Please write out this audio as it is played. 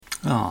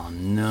Oh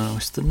no,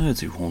 it's the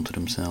nerds who haunted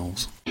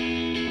themselves.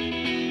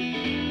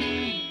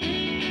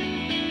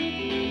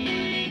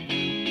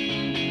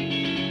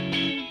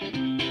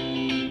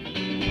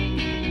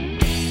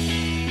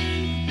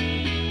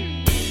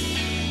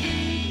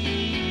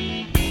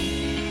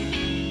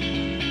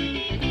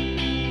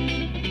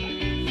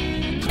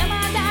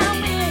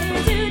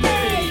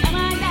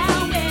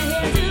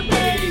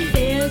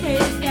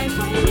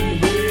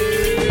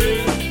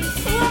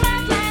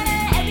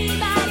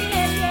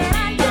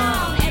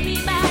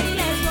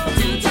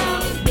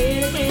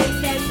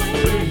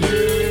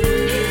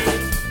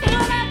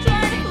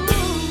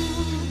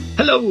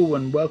 Hello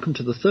and welcome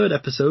to the third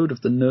episode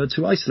of The Nerds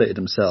Who Isolated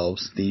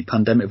Themselves, the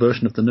pandemic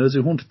version of The Nerds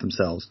Who Haunted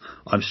Themselves.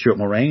 I'm Stuart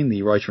Moraine,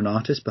 the writer and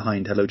artist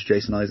behind Hello to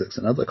Jason Isaacs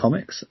and Other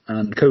Comics,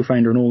 and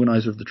co-founder and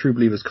organiser of the True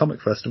Believers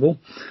Comic Festival,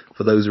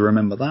 for those who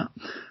remember that.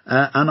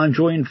 And I'm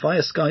joined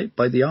via Skype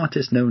by the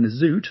artist known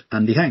as Zoot,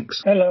 Andy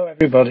Hanks. Hello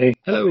everybody.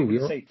 Hello.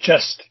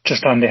 Just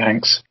Andy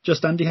Hanks.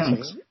 Just Andy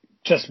Hanks.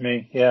 Just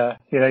me, yeah.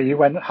 You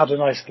know, had a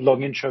nice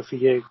long intro for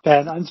you.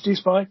 Then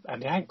introduced by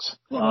Andy Hanks.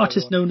 Well,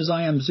 artist known as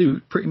I Am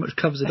Zoot pretty much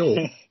covers it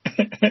all.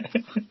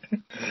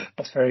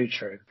 That's very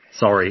true.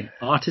 Sorry.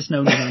 Artist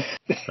known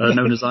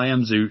as I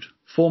Am Zoot.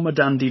 Former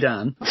Dandy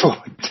Dan.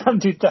 Former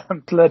Dandy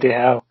Dan, bloody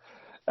hell.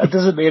 That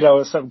doesn't mean I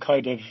was some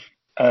kind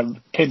of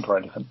pimp or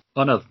anything.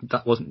 Oh no,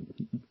 that wasn't...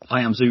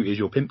 I Am Zoot is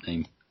your pimp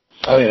name.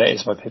 Oh yeah, that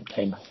is my pimp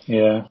name,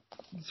 yeah.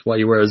 That's why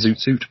you wear a Zoot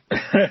suit.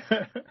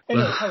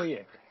 Anyway, how are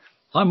you?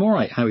 I'm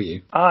alright, how are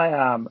you? I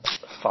am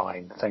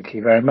fine, thank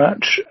you very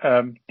much.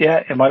 In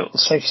my little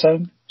safe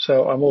zone,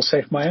 so I'm all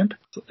safe my end.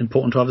 It's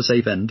important to have a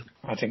safe end.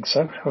 I think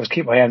so. I always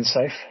keep my end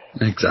safe.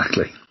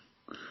 Exactly.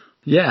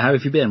 Yeah, how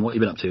have you been? What have you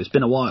been up to? It's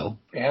been a while.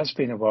 It has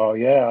been a while,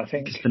 yeah, I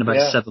think. It's been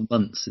about 7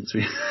 months since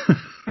we...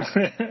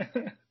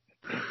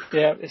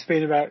 Yeah, it's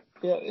been about...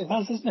 Yeah, it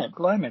has, isn't it?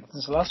 Blimey,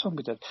 since the last one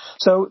we did.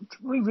 So,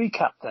 we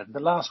recap then, the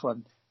last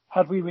one.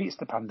 Had we reached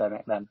the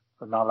pandemic then,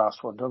 from our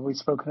last one? Have we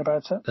spoken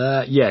about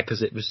it? Yeah, because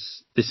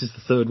this is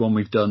the third one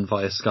we've done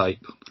via Skype.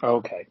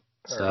 Okay.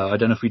 So I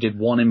don't know if we did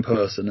one in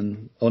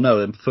person,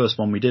 the first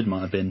one we did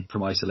might have been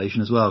from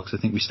isolation as well, because I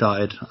think we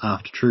started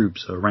after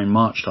Troops, so around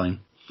March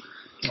time.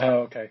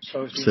 Oh, okay.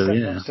 So it's been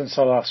 7 months since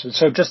our last one.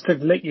 So just to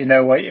let you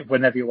know,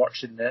 whenever you're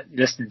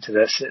listening to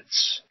this,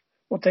 it's...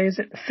 What day is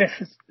it?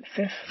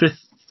 The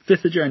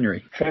 5th of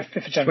January. 5th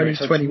of January.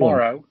 So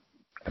tomorrow,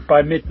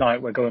 by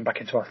midnight, we're going back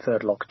into our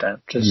third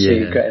lockdown, just so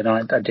you get an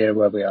idea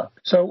where we are.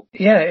 So,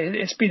 yeah,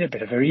 it's been a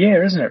bit of a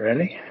year, isn't it,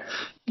 really?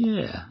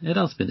 Yeah, it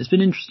has been. It's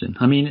been interesting.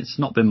 I mean, it's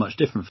not been much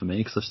different for me,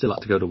 because I've still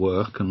had to go to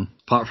work, and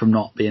apart from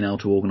not being able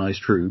to organise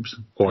troops,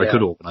 or I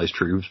could organise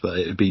troops, but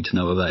it would be to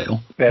no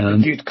avail. Yeah, but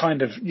you'd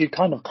kind of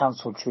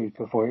cancelled troops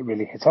before it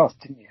really hit us,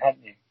 didn't you?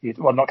 Hadn't you?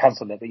 Well, not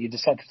cancelled it, but you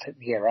decided to take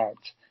the year out.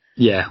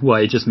 Yeah, well,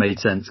 it just made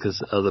sense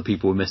because other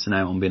people were missing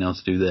out on being able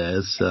to do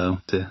theirs. So,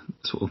 to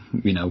sort of,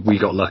 we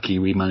got lucky.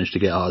 We managed to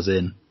get ours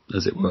in,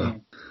 as it were.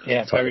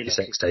 Yeah, very lucky.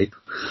 Sex tape.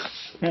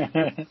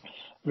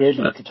 Really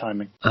lucky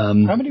timing. How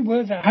many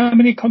were there? How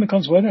many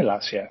Comic-Cons were there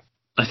last year?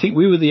 I think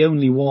we were the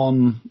only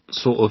one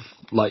sort of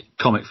like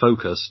comic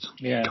focused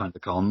kind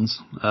of cons.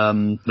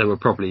 There were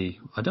probably,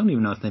 I don't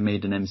even know if they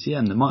made an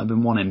MCM. There might have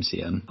been one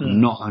MCM. I'm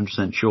not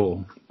 100%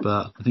 sure,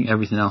 but I think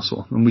everything else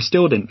sort of, and we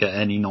still didn't get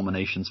any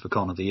nominations for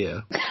Con of the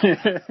Year.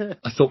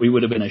 I thought we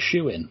would have been a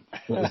shoo-in,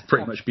 with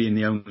pretty much being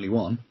the only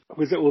one.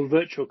 Was it all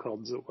virtual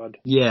cons at one?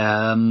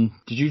 Yeah.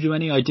 Did you do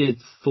any? I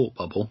did Thought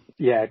Bubble.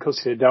 Yeah, of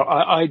course you did. No,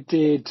 I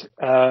did.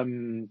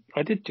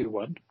 I did do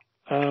one.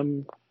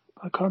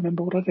 I can't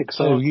remember what I did.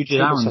 You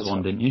did Aaron's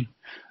one, didn't you?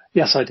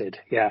 Yes, I did.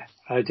 Yeah,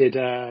 I did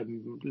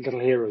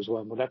Little Heroes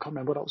one, but I can't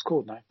remember what that was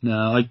called now.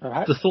 No,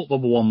 the Thought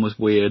Bubble one was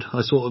weird.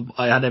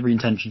 I had every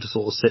intention to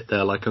sort of sit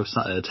there like I was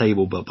sat at a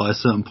table, but by a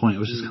certain point it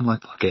was just kind of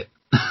like, fuck it.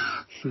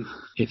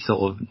 It's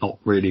sort of not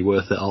really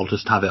worth it. I'll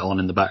just have it on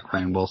in the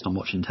background whilst I'm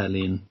watching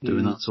telly and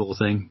doing that sort of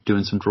thing,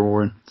 doing some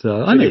drawing.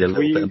 So I made a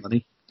little bit of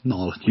money.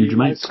 Not a huge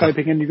amount.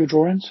 Skyping any of your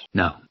drawings?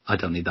 No, I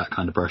don't need that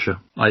kind of pressure.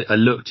 I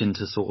looked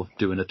into sort of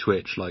doing a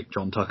Twitch like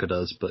John Tucker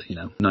does, but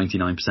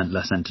 99%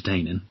 less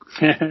entertaining.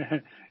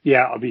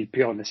 Yeah, I'll be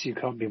honest, you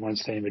can't be one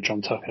staying with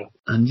John Tucker.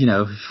 And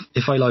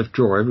if I live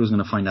draw, everyone's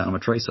going to find out I'm a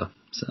tracer.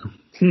 So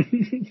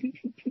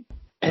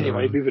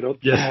anyway, moving on.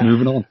 Yes,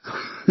 moving on.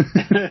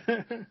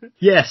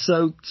 Yeah,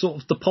 so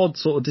sort of the pod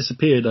sort of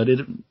disappeared.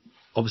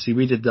 Obviously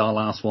we did our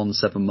last one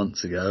 7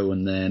 months ago,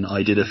 and then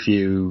I did a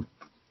few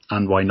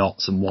And Why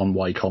Nots and One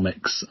Why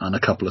Comics and a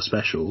couple of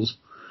specials,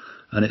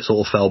 and it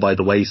sort of fell by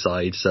the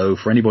wayside. So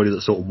for anybody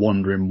that's sort of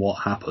wondering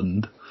what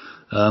happened,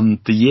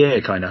 the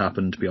year kind of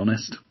happened, to be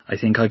honest. I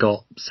think I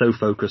got so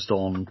focused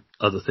on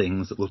other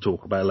things that we'll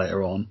talk about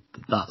later on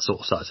that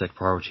sort of started to take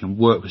priority, and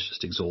work was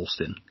just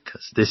exhausting,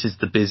 because this is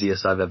the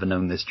busiest I've ever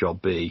known this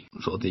job be.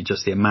 Sort of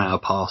just the amount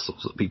of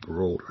parcels that people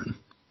are ordering,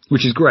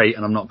 which is great,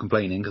 and I'm not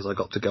complaining because I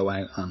got to go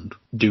out and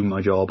do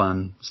my job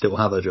and still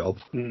have a job.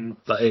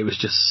 But it was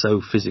just so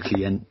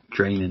physically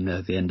draining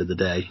at the end of the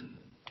day.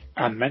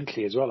 And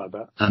mentally as well, I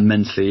bet. And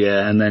mentally,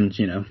 yeah. And then,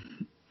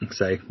 like I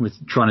say, with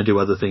trying to do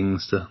other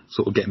things to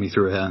sort of get me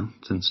through here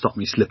and stop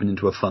me slipping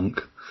into a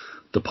funk,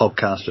 the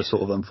podcast just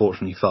sort of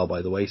unfortunately fell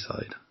by the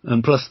wayside.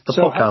 And plus, the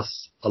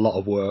podcast's a lot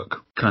of work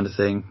kind of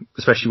thing,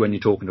 especially when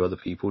you're talking to other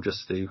people,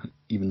 just to do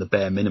even the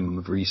bare minimum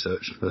of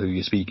research for who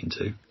you're speaking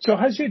to. So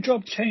has your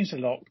job changed a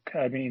lot?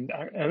 I mean,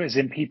 as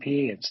in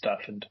PPE and stuff,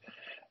 and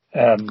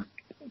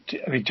do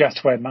you have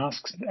to wear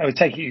masks? I would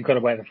take it you've got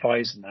to wear the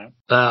visor now.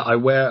 I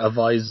wear a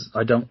visor.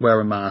 I don't wear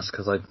a mask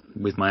because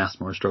with my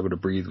asthma, I struggle to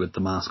breathe with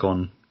the mask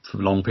on for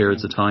long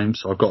periods of time.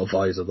 So I've got a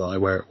visor that I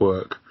wear at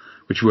work,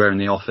 which we wear in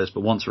the office.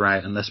 But once we're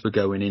out, unless we're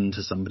going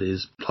into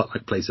somebody's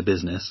place of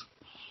business,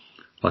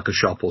 like a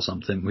shop or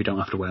something, we don't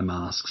have to wear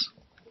masks.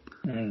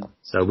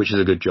 So, which is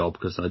a good job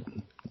because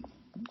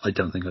I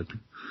don't think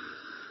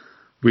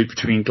with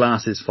between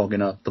glasses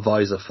fogging up, the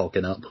visor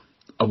fogging up,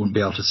 I wouldn't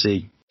be able to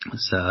see.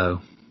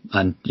 So,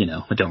 and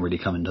I don't really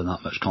come into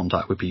that much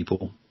contact with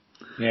people.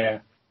 Yeah.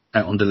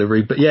 Out on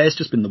delivery. But yeah, it's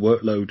just been the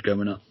workload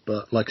going up.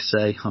 But like I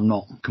say, I'm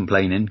not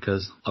complaining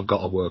because I've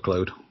got a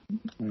workload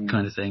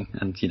kind of thing.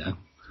 And,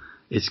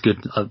 it's good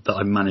that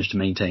I managed to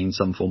maintain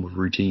some form of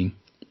routine.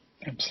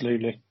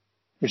 Absolutely.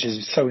 Which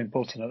is so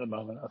important at the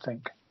moment, I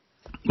think.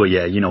 Well,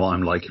 yeah, you know what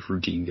I'm like if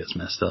routine gets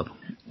messed up.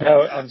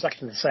 No, I'm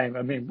exactly the same.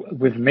 I mean,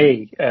 with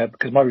me,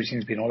 because my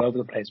routine's been all over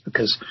the place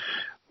because,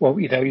 well,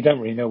 you don't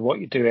really know what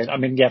you're doing. I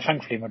mean, yeah,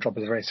 thankfully my job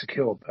is very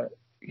secure, but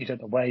you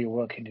don't know where you're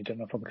working. You don't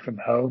know if I'm working from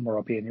home or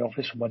I'll be in the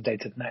office from one day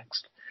to the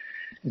next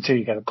until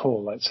you get a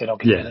call, like saying, I'll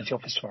get into the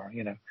office tomorrow,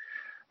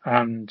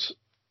 And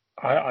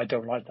I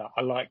don't like that.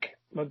 I like,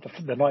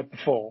 the night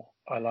before,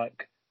 I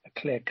like a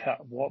clear cut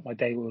of what my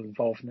day will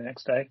involve in the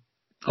next day.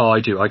 Oh,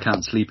 I do. I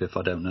can't sleep if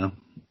I don't know.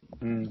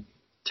 It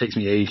takes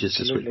me ages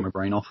to switch my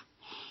brain off.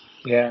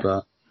 Yeah.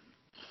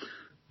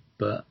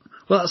 But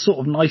well, that sort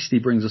of nicely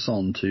brings us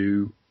on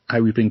to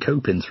how we've been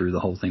coping through the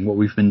whole thing, what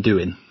we've been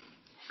doing.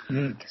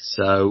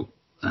 So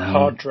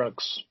hard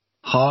drugs.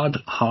 Hard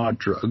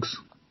drugs.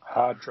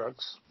 Hard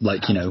drugs.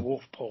 Like,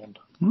 wolf porn.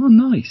 Oh,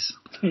 nice.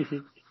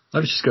 I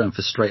was just going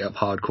for straight up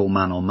hardcore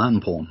man-on-man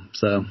porn,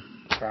 so...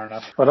 Fair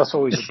enough. Well, that's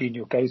always been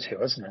your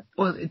go-to, isn't it?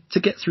 Well, to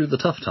get through the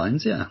tough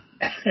times, yeah.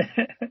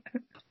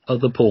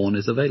 Other porn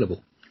is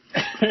available.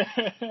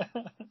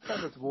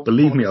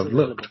 Believe me, I've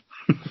looked.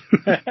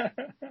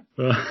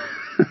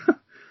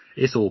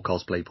 It's all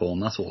cosplay porn,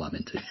 that's all I'm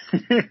into.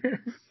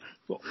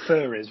 What,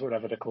 furries,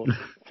 whatever they're called.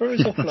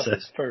 Furries or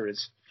fluffies?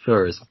 Furries.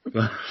 Furries.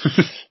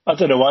 I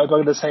don't know why I'm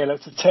going to say hello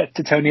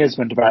to Tony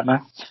Esmond about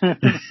now.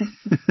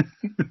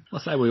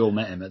 That's how we all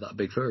met him at that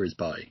big furries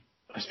party.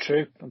 That's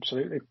true,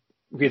 absolutely.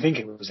 We think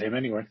it was him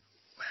anyway.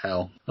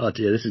 Well, oh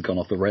dear, this has gone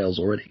off the rails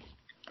already.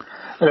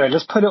 Anyway,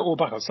 let's put it all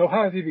back on. So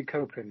how have you been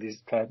coping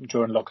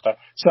during lockdown?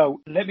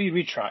 So let me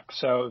retract.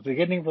 So at the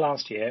beginning of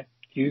last year,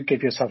 you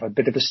gave yourself a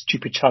bit of a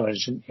stupid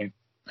challenge, didn't you?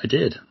 I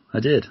did.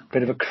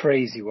 Bit of a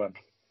crazy one.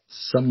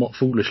 Somewhat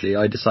foolishly,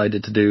 I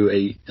decided to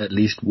do at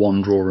least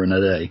one drawing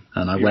a day,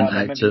 and I went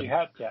out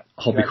to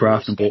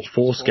Hobbycraft and bought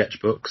 4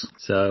 sketchbooks.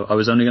 So I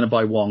was only going to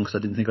buy one because I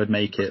didn't think I'd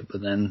make it,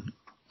 but then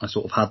I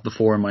sort of had the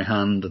 4 in my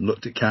hand and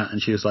looked at Kat,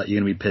 and she was like,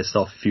 "You're going to be pissed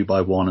off if you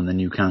buy one, and then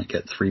you can't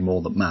get 3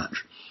 more that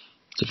match.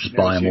 So just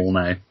buy them all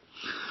now."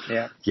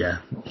 Yeah.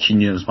 She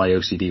knew my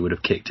OCD would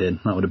have kicked in.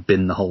 That would have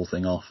binned the whole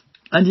thing off.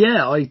 And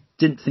yeah, I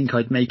didn't think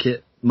I'd make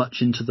it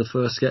much into the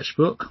first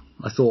sketchbook.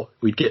 I thought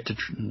we'd get to,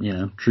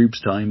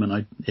 Troops time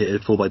and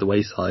it'd fall by the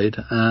wayside.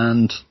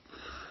 And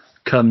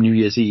come New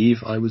Year's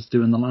Eve, I was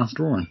doing the last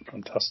drawing.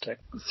 Fantastic.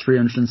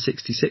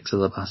 366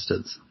 of the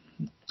bastards.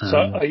 So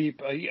are you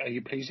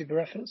pleased with your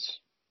efforts?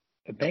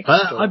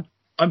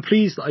 I'm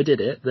pleased that I did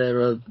it.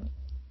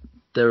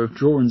 There are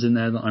drawings in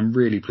there that I'm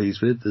really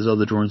pleased with. There's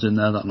other drawings in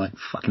there that I'm like,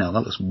 fucking hell,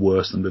 that looks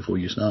worse than before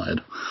you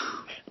started.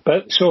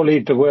 But surely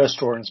the worst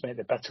drawings make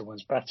the better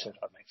ones better, if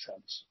that makes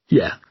sense.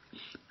 Yeah.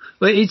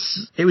 Well,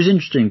 it was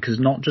interesting because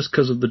not just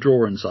because of the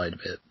drawing side of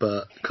it,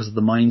 but because of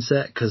the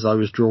mindset, because I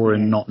was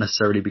drawing not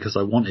necessarily because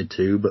I wanted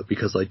to, but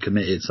because I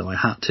committed, so I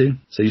had to.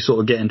 So you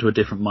sort of get into a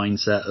different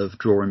mindset of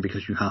drawing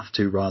because you have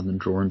to rather than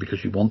drawing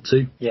because you want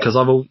to. Because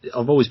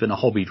I've always been a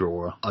hobby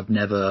drawer. I've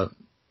never,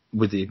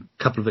 with the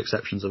couple of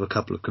exceptions of a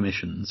couple of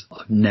commissions,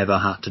 I've never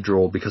had to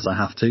draw because I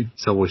have to.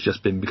 It's always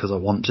just been because I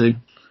want to.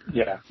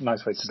 Yeah,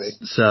 nice way to be.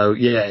 So,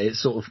 yeah, it's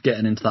sort of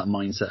getting into that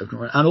mindset of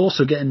drawing. And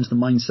also getting into the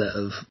mindset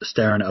of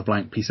staring at a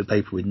blank piece of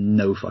paper with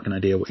no fucking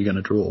idea what you're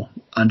going to draw.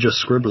 And just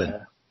scribbling.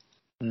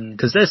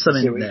 Because there's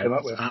something in there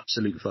that's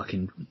absolute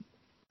fucking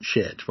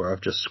shit where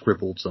I've just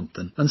scribbled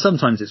something. And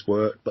sometimes it's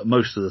worked, but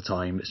most of the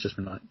time it's just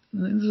been like,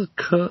 there's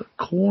a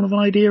corner of an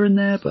idea in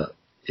there, but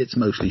it's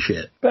mostly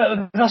shit.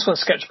 But that's what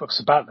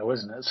sketchbooks are about, though,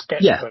 isn't it?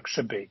 Sketchbook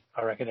should be,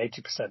 I reckon,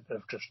 80%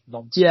 of just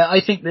nonsense. Yeah,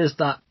 I think there's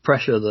that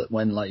pressure that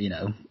when,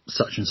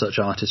 such and such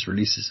artist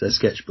releases their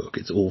sketchbook,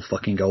 it's all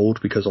fucking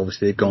gold, because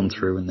obviously they've gone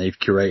through and they've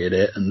curated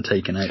it and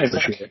taken out the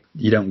shit.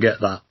 You don't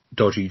get that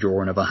dodgy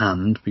drawing of a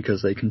hand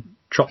because they can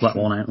chop that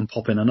one out and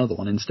pop in another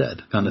one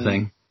instead, kind of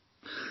thing.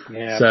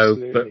 Yeah, So,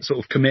 absolutely. but sort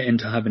of committing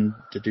to having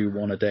to do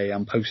one a day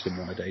and posting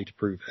one a day to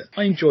prove it.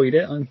 I enjoyed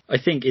it. I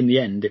think in the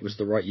end it was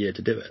the right year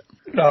to do it.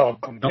 Oh,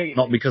 completely.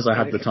 Not because I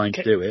had the time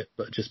to do it,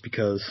 but just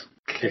because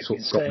it sort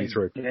of got me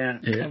through. Yeah.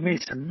 I mean,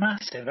 it's a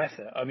massive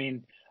effort. I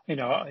mean, I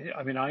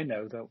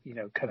know that,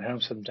 come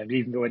home sometimes,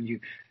 even when you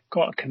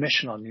got a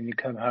commission on and you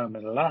come home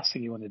and the last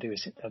thing you want to do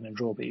is sit down and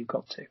draw, but you've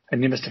got to.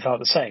 And you must have felt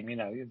the same,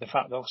 the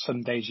fact that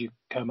some days you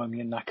come home,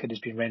 you're knackered, it's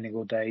been raining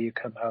all day, you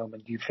come home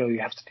and you feel you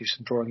have to do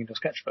some drawing in your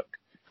sketchbook.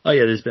 Oh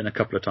yeah, there's been a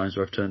couple of times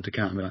where I've turned to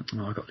Kat and been like,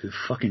 oh, I've got to do the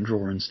fucking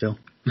drawing still.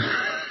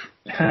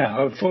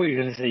 I thought you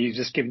were going to say you're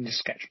just giving your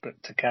sketchbook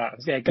to Kat.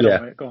 Yeah, get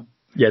on with it, go on.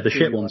 Yeah, the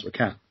shit ones were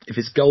Kat. If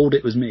it's gold,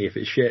 it was me. If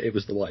it's shit, it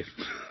was the wife.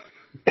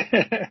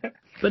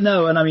 But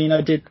no, and I mean,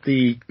 I did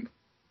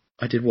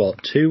what,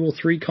 2 or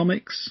 3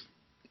 comics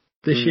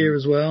this year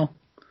as well?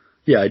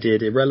 Yeah, I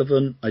did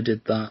Irrelevant, I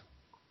did that,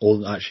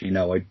 or actually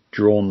no, I'd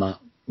drawn that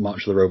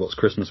March of the Robots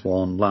Christmas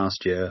one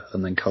last year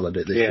and then coloured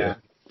it this year.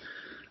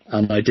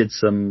 And I did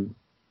some,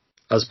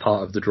 as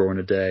part of the drawing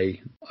a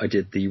day, I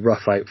did the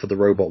rough out for the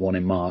robot one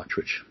in March,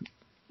 which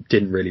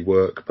didn't really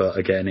work, but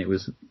again,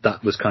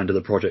 that was kind of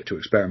the project to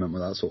experiment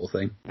with that sort of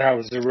thing. That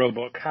was the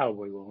Robot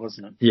Cowboy one,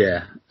 wasn't it?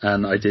 Yeah,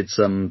 and I did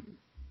some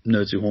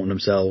Nerds Who Haunt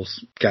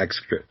Themselves gag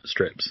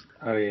strips.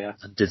 Oh yeah.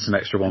 And did some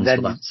extra ones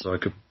for that, so I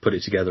could put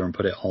it together and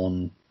put it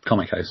on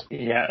Comic House.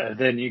 Yeah,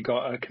 then you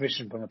got a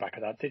commission from the back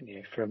of that, didn't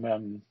you? From what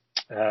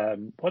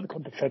are they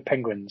called, the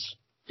Penguins?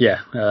 Yeah,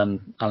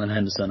 Alan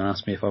Henderson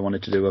asked me if I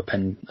wanted to do a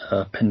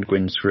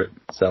Penguin script,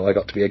 so I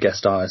got to be a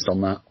guest artist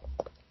on that,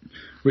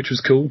 which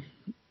was cool.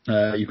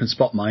 You can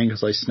spot mine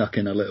because I snuck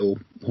in a little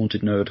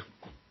haunted nerd.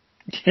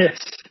 Yes.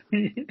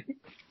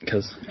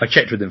 Because I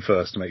checked with him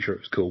first to make sure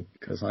it was cool,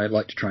 because I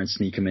like to try and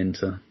sneak him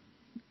into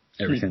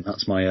everything.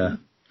 That's my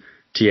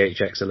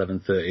THX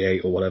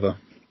 1138 or whatever.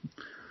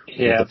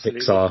 Yeah, the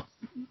absolutely. Pixar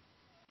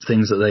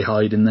things that they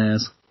hide in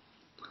theirs.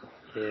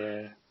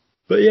 Yeah.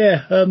 But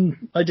yeah,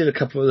 I did a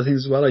couple of other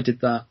things as well. I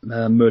did that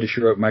Murder,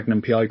 She Wrote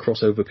Magnum PI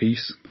crossover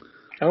piece.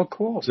 Oh, of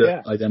course,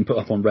 that I then put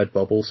up on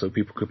Redbubble so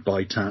people could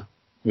buy Tat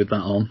with that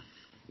on.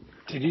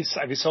 Have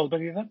you sold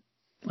any of them?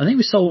 I think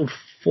we sold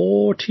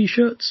 4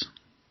 t-shirts.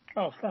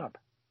 Oh, fab.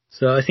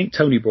 So I think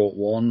Tony bought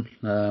one,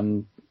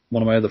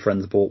 one of my other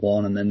friends bought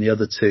one, and then the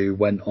other 2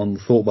 went on the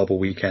Thought Bubble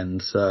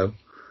weekend, so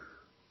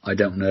I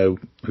don't know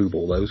who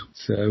bought those.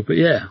 So, but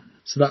yeah,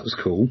 so that was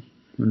cool.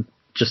 And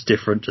just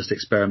different, just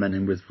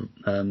experimenting with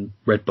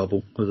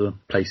Redbubble as a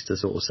place to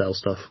sort of sell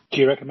stuff.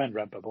 Do you recommend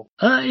Redbubble?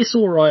 It's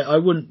alright.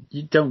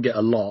 You don't get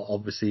a lot.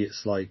 Obviously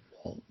it's like,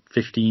 what,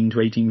 £15 to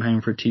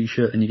 £18 for a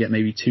t-shirt and you get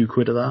maybe £2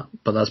 of that,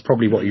 but that's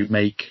probably what you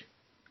make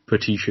per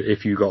t-shirt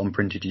if you got them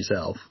printed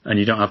yourself, and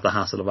you don't have the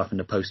hassle of having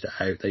to post it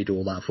out. They do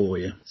all that for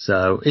you.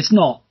 So it's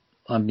not,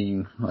 I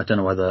mean, I don't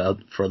know whether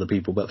for other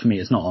people, but for me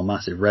it's not a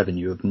massive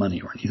revenue of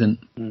money or anything,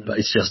 but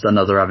it's just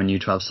another avenue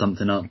to have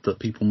something up that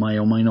people may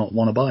or may not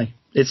want to buy.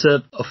 It's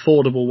a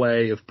affordable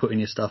way of putting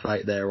your stuff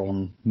out there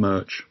on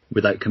merch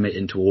without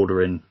committing to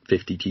ordering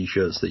 50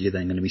 t-shirts that you're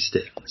then going to be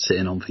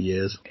sitting on for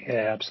years.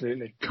 Yeah,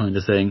 absolutely. Kind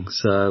of thing.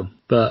 So,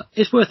 but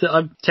it's worth it.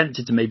 I'm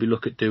tempted to maybe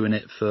look at doing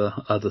it for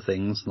other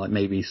things, like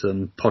maybe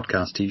some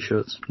podcast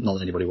t-shirts. Not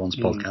that anybody wants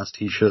podcast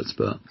t-shirts,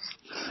 but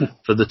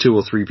for the 2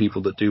 or 3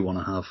 people that do want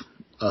to have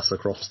us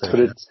across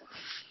there.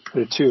 For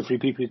the 2 or 3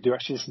 people who do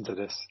actually listen to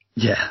this.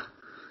 Yeah.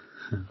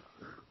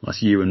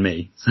 That's you and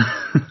me.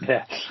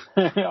 Yeah.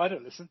 I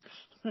don't listen.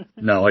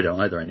 No, I don't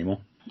either anymore.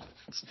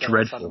 It's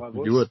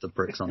dreadful. You heard the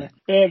bricks on it.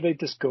 Yeah, they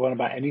just go on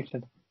about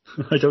anything.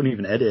 I don't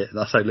even edit.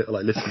 That's how little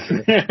I listen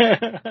to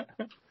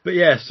it. But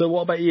yeah, so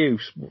what about you?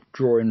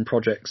 Drawing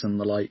projects and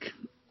the like?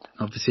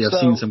 Obviously, I've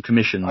seen some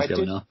commissions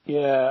going up.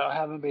 Yeah, I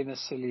haven't been as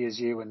silly as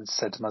you and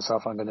said to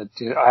myself, I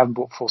haven't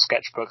bought 4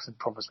 sketchbooks and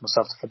promised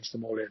myself to finish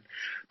them all in.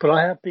 But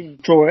I have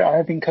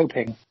been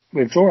coping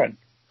with drawing.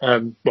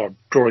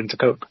 Drawing to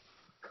cope.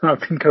 I've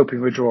been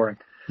coping with drawing.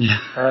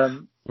 Yeah.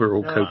 We're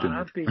all coping.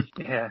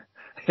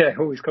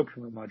 Always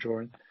coping with my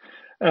drawing.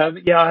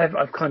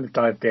 I've kind of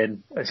dived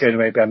in. That's the only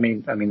way, but I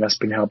mean that's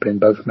been helping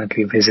both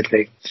mentally and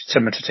physically.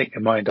 Something to take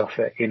your mind off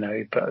it,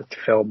 put a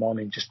film on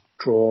and just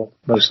draw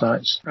most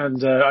nights.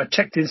 And I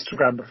checked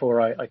Instagram before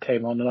I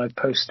came on, and I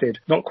posted,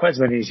 not quite as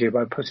many as you,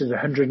 but I posted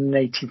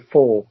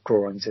 184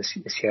 drawings this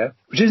year,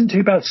 which isn't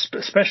too bad,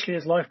 especially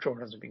as life drawing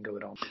hasn't been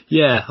going on.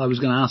 Yeah, I was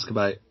going to ask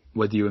about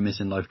whether you were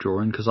missing life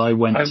drawing, because I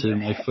went to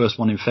my first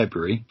one in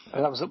February.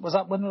 Was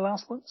that one of the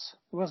last ones?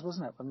 It was,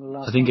 wasn't it?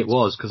 I think it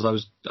was,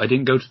 because I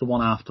didn't go to the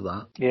one after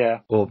that. Yeah.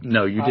 Or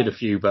no, you did a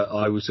few, but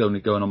I was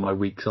only going on my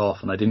weeks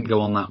off, and I didn't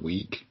go on that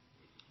week.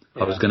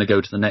 Yeah. I was going to go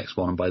to the next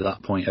one, and by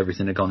that point,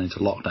 everything had gone into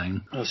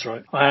lockdown. That's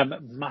right. I am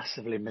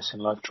massively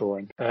missing life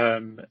drawing.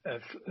 To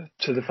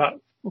the fact,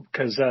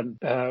 because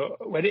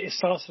when it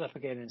started up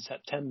again in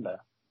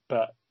September,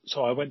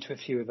 so I went to a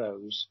few of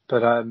those,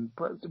 but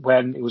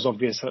when it was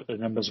obvious that the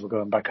numbers were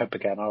going back up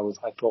again, I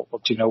thought,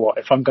 well, do you know what?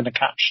 If I'm going to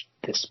catch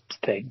this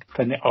thing,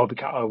 then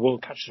I will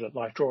catch it at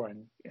live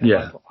drawing. And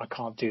yeah. I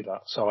can't do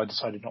that, so I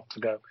decided not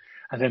to go.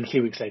 And then a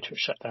few weeks later, it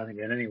shut down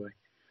again anyway.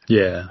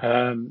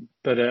 Yeah.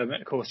 But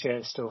of course, yeah,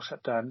 it's still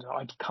shut down.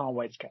 I can't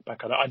wait to get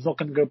back on it. I'm not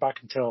going to go back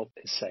until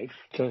it's safe,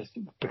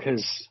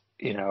 because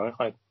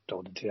I don't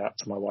want to do that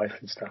to my wife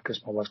and stuff,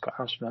 because my wife's got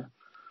asthma.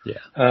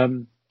 Yeah.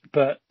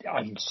 But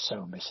I'm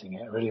so missing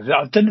it, really.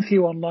 I've done a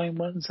few online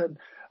ones, and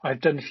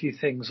I've done a few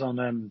things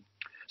on.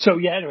 So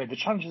yeah, anyway, the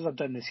challenges I've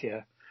done this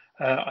year,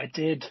 I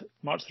did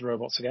March of the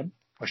Robots again,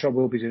 which I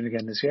will be doing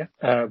again this year,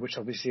 which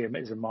obviously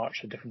is a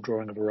March, a different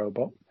drawing of a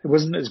robot. It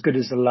wasn't as good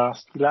as the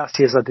last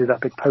year's. I did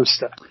that big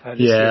poster. This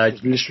year it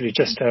was literally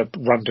just a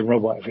random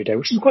robot every day,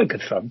 which is quite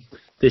good fun.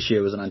 This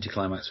year was an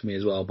anticlimax for me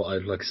as well,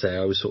 but like I say,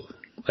 I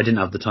didn't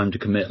have the time to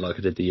commit like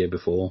I did the year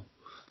before.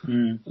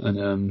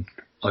 And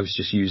I was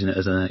just using it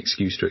as an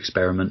excuse to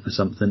experiment or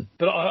something.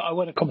 But I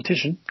won a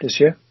competition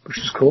this year, which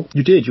was cool.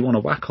 You did? You won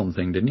a Wacom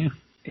thing, didn't you?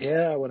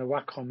 Yeah, I won a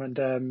Wacom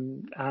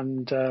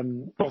and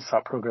what's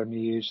that program we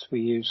use?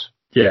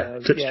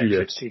 Clip Studio.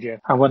 Clip Studio.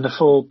 I won the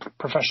full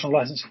professional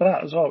license for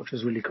that as well, which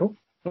was really cool.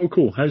 Oh,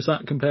 cool. How's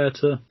that compared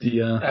to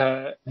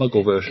the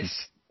Muggle version?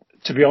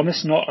 To be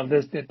honest,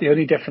 the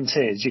only difference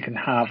is you can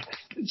have,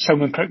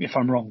 someone correct me if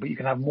I'm wrong, but you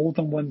can have more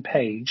than one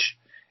page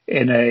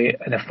in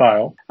a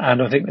file,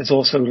 and I think there's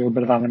also a little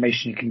bit of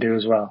animation you can do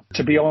as well.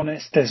 To be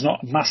honest, there's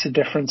not a massive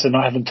difference, and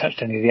I haven't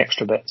touched any of the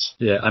extra bits.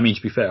 Yeah, I mean,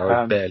 to be fair,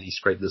 I barely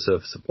scraped the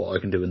surface of what I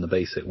can do in the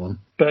basic one.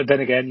 But then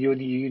again, you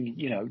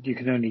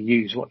can only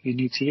use what you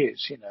need to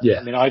use.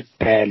 Yeah. I mean, I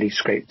barely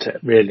scraped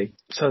it really.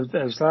 So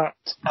there's that.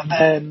 And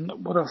then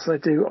what else did I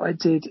do? I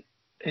did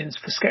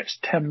for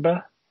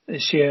Sketchtember.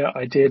 This year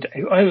I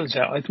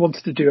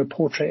wanted to do a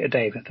portrait a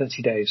day for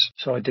 30 days.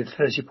 So I did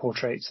 30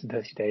 portraits in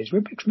 30 days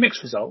with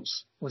mixed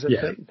results. Was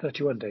it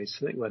 31 days,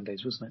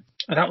 wasn't it?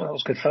 And that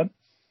was good fun.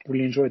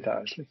 Really enjoyed that,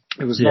 actually.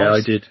 It was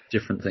nice. I did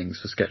different things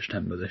for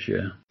Sketchtember this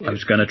year. I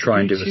was going to try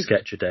and do a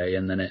sketch a day,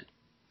 and then it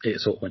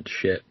sort of went to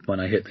shit when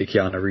I hit the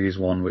Keanu Reeves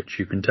one, which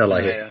you can tell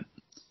I hit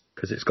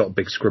because it's got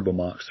big scribble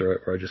marks through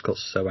it where I just got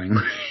so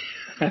angry.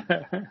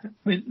 I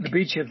mean, the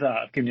beauty of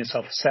that, giving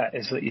yourself a set,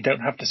 is that you don't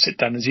have to sit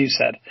down, as you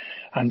said,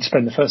 and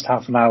spend the first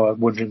half an hour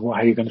wondering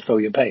how you're going to fill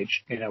your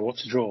page, what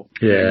to draw.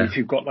 Yeah. If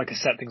you've got like a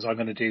set things, I'm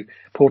going to do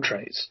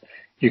portraits,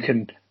 you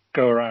can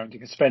go around, you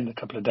can spend a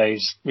couple of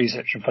days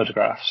researching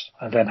photographs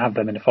and then have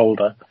them in a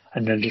folder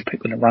and then just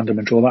pick one at random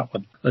and draw that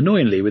one.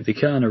 Annoyingly, with the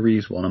Keanu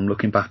Reeves one, I'm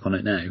looking back on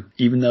it now,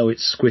 even though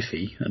it's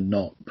squiffy and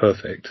not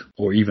perfect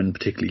or even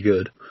particularly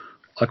good,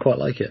 I quite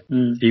like it.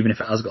 Even if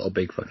it has got a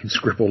big fucking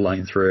scribble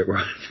line through it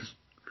where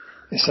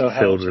it's so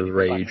filled with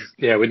rage.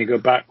 Yeah, when you go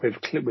back with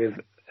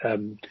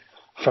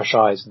fresh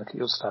eyes and look at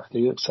your stuff,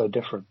 they look so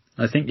different.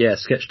 I think,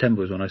 Sketchtember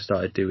was when I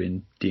started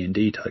doing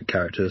D&D type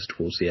characters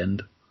towards the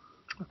end.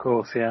 Of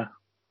course, yeah.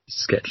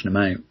 Sketching them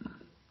out.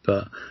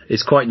 But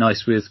it's quite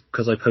nice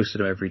because I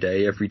posted them every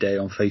day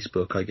on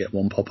Facebook. I get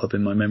one pop up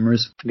in my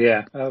memories.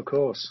 Yeah, of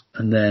course.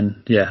 And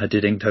then, I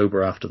did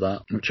Inktober after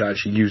that, which I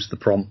actually used the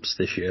prompts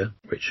this year,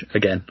 which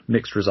again,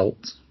 mixed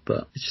results,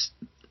 but it's just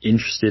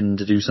interesting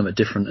to do something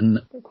different, isn't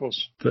it? Of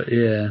course. But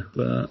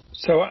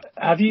So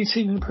have you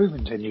seen an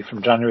improvement in you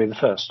from January the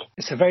 1st?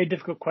 It's a very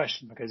difficult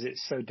question because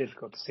it's so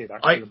difficult to see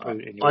that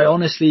improvement in you. I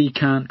honestly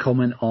can't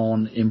comment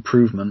on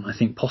improvement. I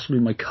think possibly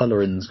my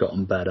colouring's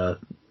gotten better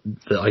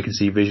that I can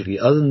see visually.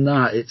 Other than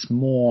that, it's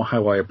more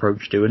how I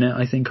approach doing it.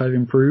 I think I've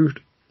improved.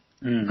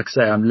 Like I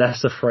say, I'm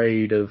less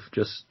afraid of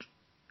just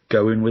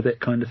going with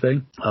it kind of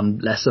thing. I'm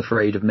less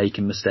afraid of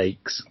making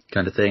mistakes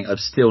kind of thing. I've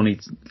still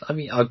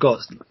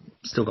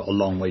got a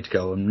long way to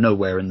go. I'm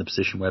nowhere in the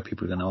position where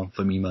people are going to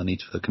offer me money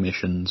for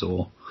commissions,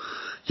 or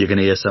you're going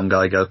to hear some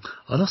guy go,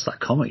 I lost that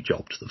comic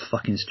job to the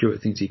fucking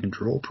Stuart thinks he can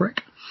draw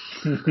prick.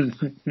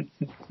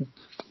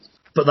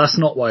 But that's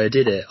not why I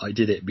did it. I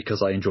did it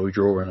because I enjoy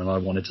drawing and I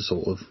wanted to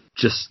sort of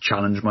just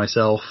challenge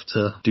myself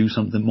to do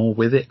something more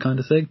with it kind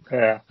of thing.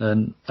 Yeah.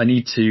 And I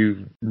need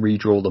to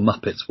redraw the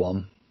Muppets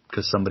one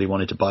because somebody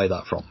wanted to buy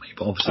that from me.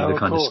 But obviously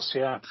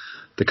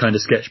the kind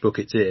of sketchbook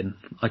it's in,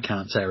 I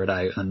can't tear it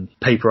out. And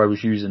paper I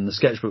was using, the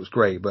sketchbook's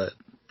great, but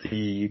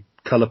the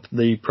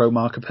Pro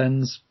Marker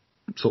pens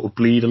sort of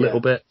bleed a little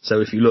bit.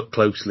 So if you look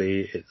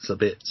closely, it's a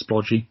bit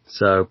splodgy.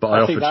 So, but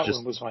I think that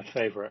one was my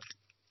favourite.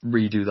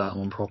 Redo that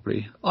one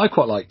properly. I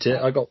quite liked it.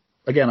 I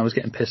was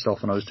getting pissed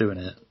off when I was doing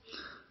it.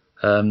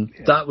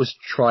 That was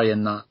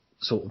trying that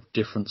sort of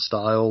different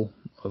style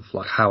of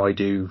like how I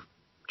do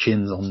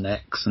chins on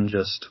necks and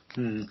just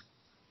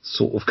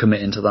sort of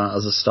committing to that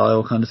as a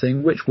style kind of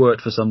thing, which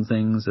worked for some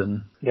things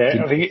and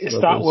I think it's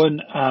that one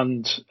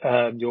and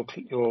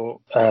your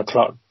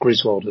Clark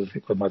Griswold I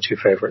think were my two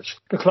favourites.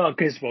 The Clark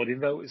Griswold,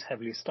 even though it was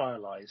heavily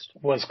stylised,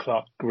 was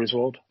Clark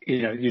Griswold.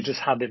 You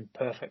just had him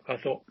perfect, I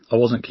thought. I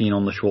wasn't keen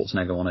on the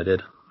Schwarzenegger one I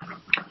did.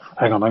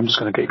 Hang on, I'm just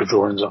going to get your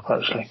drawings up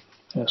actually.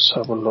 Let's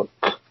have a look.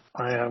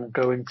 I am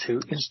going to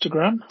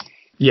Instagram.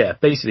 Yeah,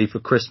 basically for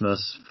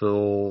Christmas,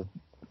 for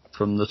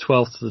from the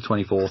 12th to the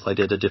 24th, I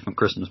did a different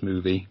Christmas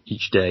movie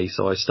each day.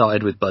 So I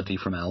started with Buddy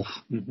from Elf,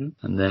 and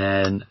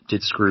then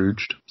did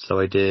Scrooged.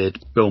 So I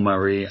did Bill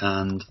Murray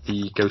and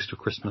The Ghost of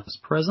Christmas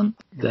Present.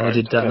 Then I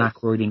did Dan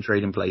Aykroyd in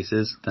Trading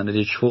Places. Then I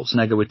did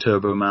Schwarzenegger with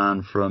Turbo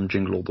Man from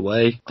Jingle All the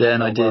Way.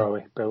 Then I did... Where are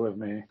we? Bear with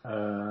me.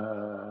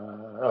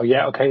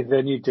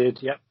 Then you did,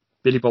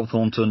 Billy Bob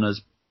Thornton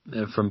as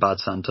from Bad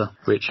Santa,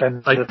 which...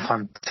 the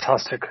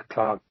fantastic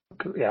Clark,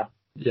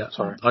 Yeah,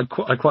 sorry. I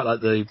quite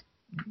like the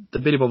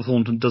Billy Bob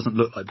Thornton doesn't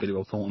look like Billy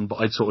Bob Thornton, but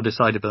I'd sort of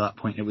decided by that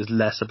point it was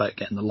less about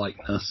getting the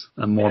likeness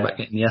and more about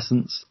getting the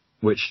essence,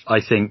 which I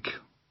think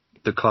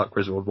the Clark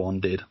Griswold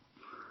one did.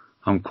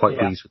 I'm quite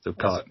pleased with the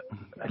Clark.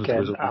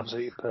 Again,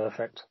 absolutely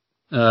perfect.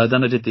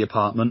 Then I did The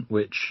Apartment,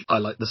 which I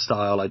like the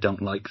style, I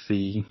don't like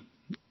the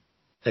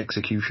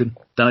execution.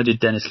 Then I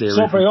did Dennis Leary. It's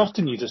not very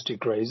often you just do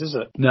greys, is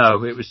it?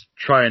 No, it was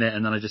trying it,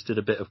 and then I just did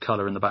a bit of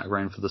colour in the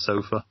background for the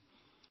sofa,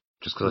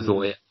 just because I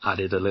thought it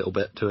added a little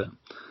bit to it.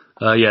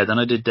 Then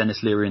I did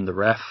Dennis Leary in The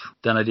Ref.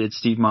 Then I did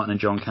Steve Martin and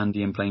John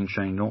Candy in Planes,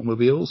 Trains,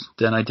 Automobiles.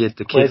 Then I did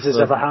The Kid... Where's his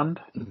other hand?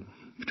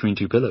 Between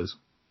Two Pillows.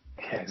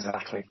 Yeah,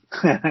 exactly.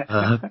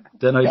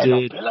 Then I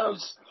did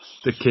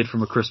The Kid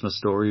from A Christmas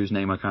Story, whose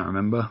name I can't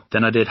remember.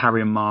 Then I did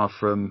Harry and Ma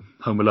from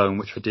Home Alone,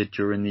 which I did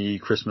during the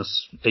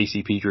Christmas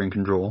ACP Drink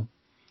and Draw.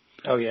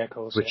 Oh yeah, of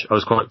course. Which I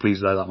was quite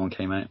pleased with how that one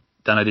came out.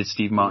 Then I did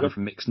Steve Martin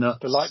from Mixed Nuts.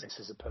 The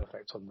likenesses are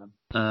perfect on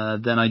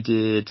them. Then I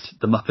did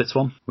the Muppets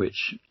one,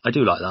 which I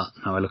do like that.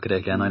 Now I look at it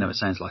again, I know it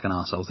sounds like an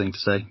arsehole thing to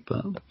say,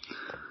 but...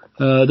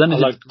 then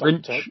I did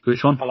Grinch.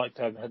 Which one? I liked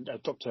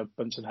Dr.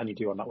 Bunsen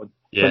Honeydew on that one.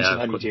 Yeah, Bunsen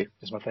Honeydew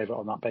is my favourite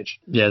on that page.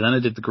 Yeah, then I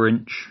did the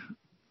Grinch.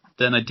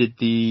 Then I did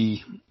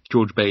the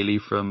George Bailey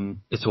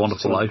from It's a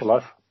Wonderful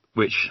Life.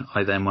 Which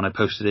I then, when I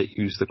posted it,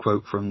 used the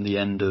quote from the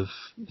end of...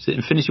 Is it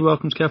Infinity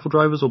Welcomes Careful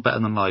Drivers or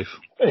Better Than Life?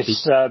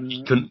 It's Better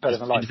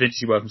Than Life.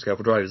 Infinity Welcomes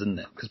Careful Drivers, isn't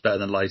it? Because Better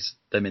Than Life's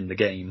them in the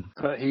game.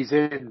 But he's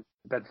in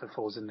Bedford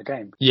Falls in the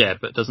game. Yeah,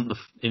 but doesn't the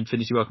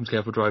Infinity Welcomes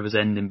Careful Drivers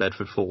end in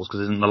Bedford Falls?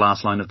 Because isn't the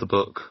last line of the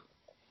book,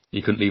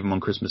 you couldn't leave them on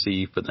Christmas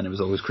Eve, but then it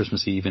was always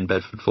Christmas Eve in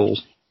Bedford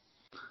Falls?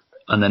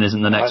 And then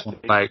isn't the next one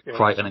about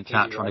Crichton and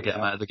Cat trying to get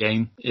them out of the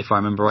game, if I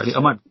remember rightly?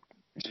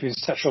 It's been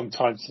such a long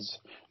time since...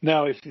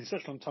 No, it's been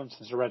such a long time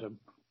since I read them.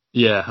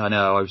 Yeah, I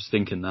know, I was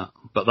thinking that.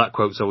 But that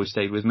quote's always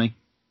stayed with me.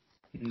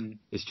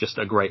 It's just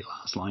a great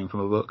last line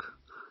from a book.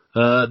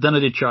 Then I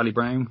did Charlie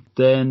Brown.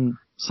 Then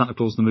Santa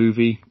Claus the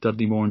Movie,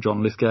 Dudley Moore and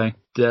John Lithgow.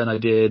 Then I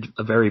did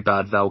a very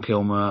bad Val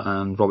Kilmer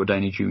and Robert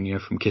Downey Jr.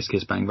 from Kiss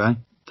Kiss Bang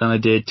Bang. Then I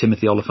did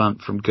Timothy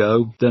Olyphant from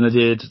Go. Then I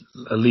did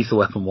a Lethal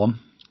Weapon one,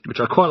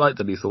 which I quite like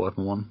the Lethal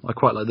Weapon one. I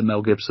quite like the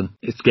Mel Gibson.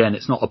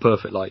 It's not a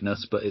perfect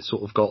likeness, but it's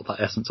sort of got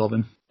that essence of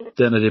him.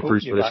 Then I did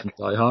Bruce Willis from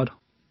Die Hard.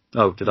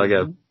 Oh, did I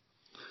go?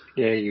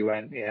 Yeah, you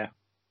went, yeah.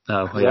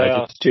 Oh, yeah.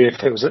 I asked you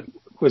if it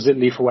was it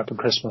Lethal Weapon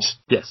Christmas?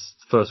 Yes,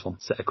 the first one,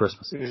 set at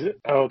Christmas. Is it?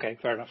 Oh, okay,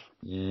 fair enough.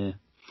 Yeah.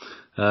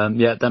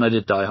 Then I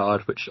did Die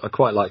Hard, which I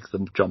quite like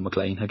the John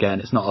McClane. Again,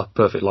 it's not a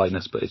perfect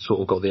likeness, but it's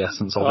sort of got the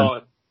essence of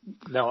him.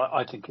 No,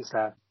 I think it's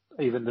there.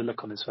 Even the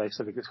look on his face,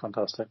 I think it's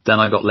fantastic. Then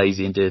I got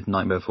lazy and did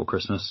Nightmare Before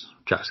Christmas,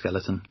 Jack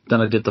Skellington.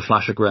 Then I did The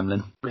Flash of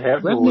Gremlin.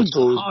 Yeah, Gremlin's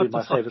always hard been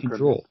my to fucking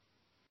draw.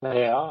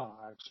 They are,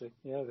 actually.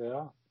 Yeah, they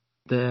are.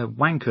 They're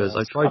wankers.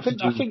 Yes.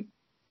 I think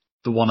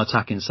the one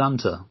attacking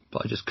Santa,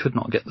 but I just could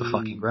not get the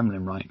fucking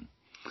Gremlin right.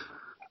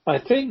 I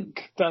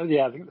think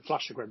the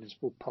Flash of Gremlins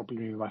will probably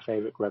be my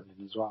favourite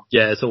Gremlin as well.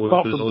 Yeah, it's always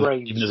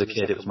even as a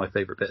kid, it was my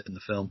favourite bit in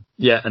the film.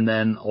 Yeah, and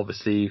then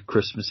obviously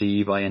Christmas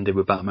Eve, I ended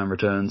with Batman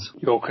Returns.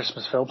 Your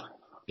Christmas film?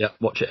 Yeah,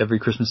 watch it every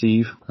Christmas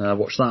Eve.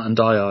 Watch that and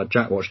Die Hard.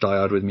 Jack watched Die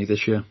Hard with me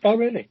this year. Oh,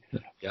 really?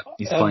 Yeah,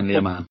 he's finally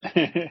a man.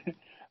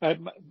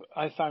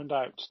 I found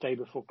out day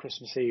before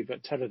Christmas Eve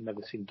that Ted had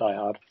never seen Die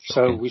Hard,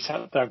 so we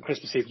sat down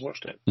Christmas Eve and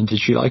watched it. And did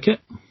she like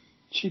it?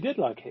 She did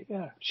like it,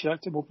 yeah. She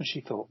liked it more than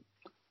she thought.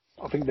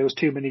 I think there was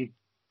too much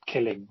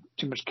killing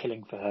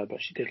for her, but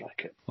she did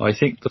like it. I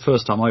think the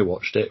first time I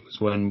watched it was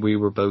when we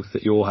were both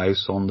at your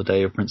house on the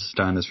day of Princess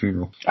Diana's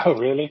funeral. Oh,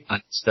 really?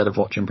 And instead of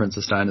watching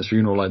Princess Diana's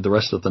funeral like the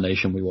rest of the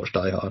nation, we watched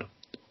Die Hard.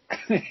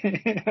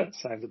 That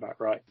sounds about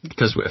right.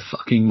 Because we're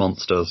fucking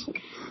monsters.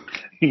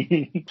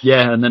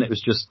 Yeah, and then it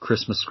was just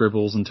Christmas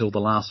scribbles until the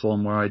last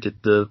one where I did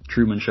the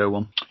Truman Show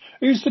one.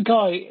 Who's the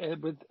guy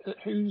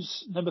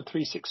who's number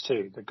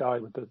 362? The guy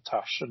with the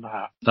tash and the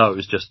hat? Oh, it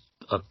was just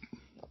a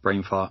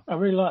brain fart. I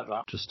really like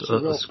that. Just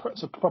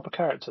it's a proper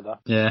character, that.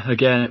 Yeah,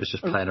 again, it was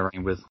just playing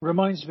around with.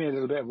 Reminds me a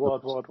little bit of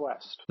Wild Wild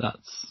West.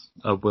 That's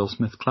a Will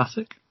Smith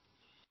classic.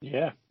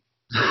 Yeah.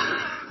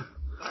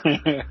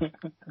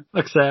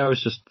 Like I say, I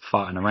was just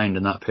farting around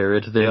in that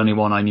period. The only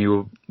one I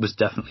knew was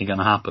definitely going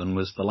to happen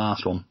was the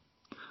last one.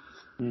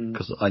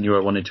 Because I knew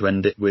I wanted to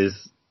end it with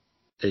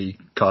a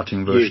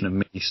cartoon version of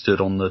me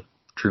stood on the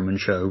Truman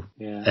Show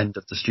end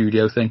of the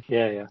studio thing.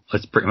 Yeah. I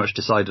pretty much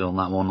decided on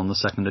that one on the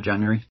 2nd of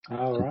January.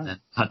 Oh, right. And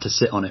had to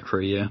sit on it for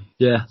a year.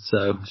 Yeah,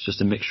 so it's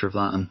just a mixture of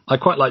that. And I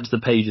quite liked the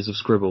pages of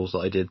scribbles that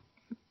I did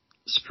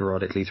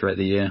sporadically throughout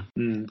the year.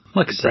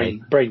 Like I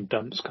say. Brain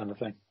dumps kind of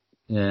thing.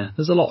 Yeah,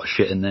 there's a lot of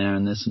shit in there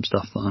and there's some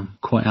stuff that I'm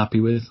quite happy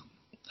with.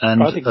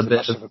 and I think a it's a bit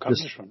massive of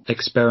just accomplishment.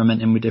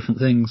 experimenting with different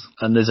things.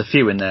 And there's a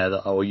few in there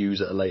that I will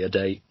use at a later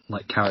date,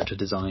 like character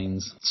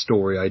designs,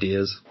 story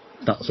ideas,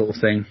 that sort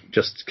of thing.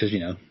 Just because,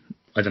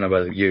 I don't know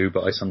about you,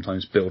 but I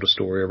sometimes build a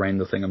story around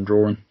the thing I'm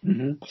drawing.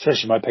 Mm-hmm.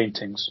 Especially my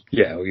paintings.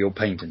 Yeah, or your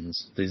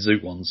paintings, the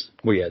Zoot ones.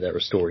 Well, yeah, they're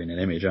a story in an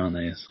image, aren't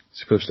they? It's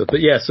supposed to.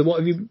 But yeah, so what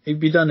have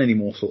you done any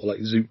more sort of like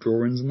Zoot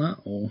drawings and that,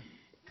 or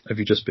have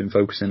you just been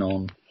focusing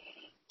on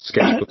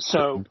sketchbooks?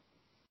 So,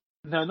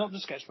 no, not the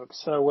sketchbook.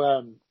 So,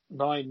 I'm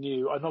not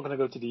going to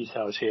go into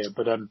details here,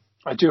 but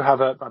I do have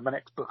my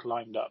next book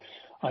lined up.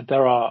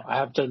 I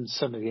have done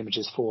some of the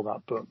images for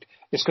that book.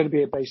 It's going to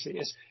be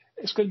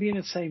it's going to be in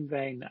the same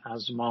vein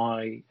as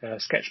my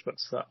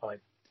sketchbooks that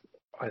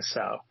I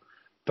sell,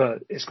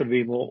 but it's going to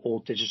be more all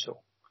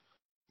digital.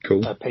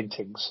 Cool.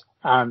 Paintings.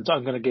 And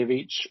I'm going to give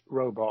each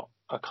robot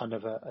a kind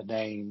of a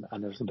name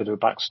and there's a bit of a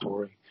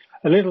backstory.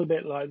 A little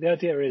bit like, the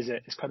idea is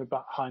it's kind of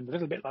behind, a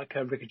little bit like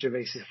Ricky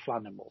Gervais's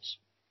Flanimals.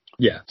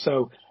 Yeah.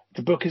 So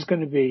the book is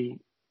going to be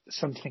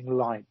something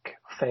like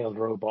Failed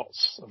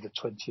Robots of the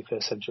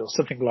 21st Century or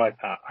something like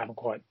that. I haven't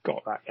quite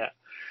got that yet.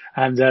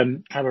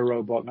 And have a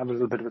robot and have a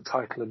little bit of a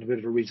title and a bit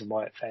of a reason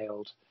why it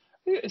failed.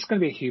 It's going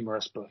to be a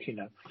humorous book,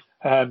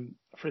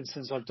 For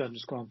instance,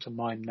 just gone on to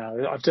mine now.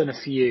 I've done a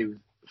few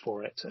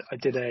for it. I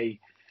did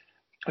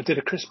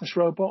a Christmas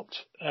robot,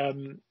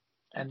 and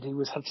he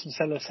had some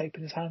sellotape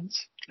in his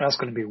hands. That's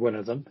going to be one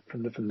of them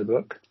from the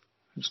book.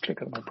 Just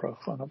click on my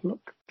profile and have a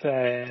look.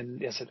 Then,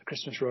 yes, the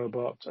Christmas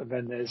robot, and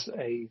then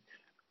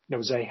there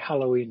was a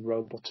Halloween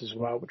robot as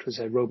well, which was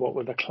a robot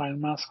with a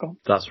clown mask on.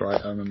 That's right,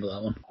 I remember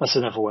that one. That's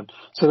another one.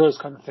 So those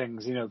kind of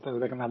things, they're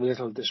going to have a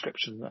little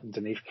description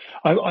underneath.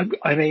 I'm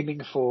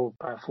aiming for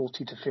about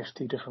 40 to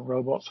 50 different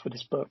robots for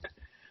this book.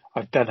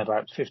 I've done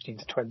about 15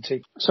 to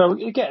 20. So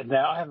you're getting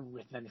there. I haven't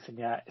written anything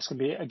yet. It's going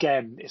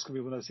to be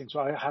one of those things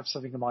where I have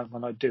something in mind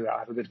when I do it. I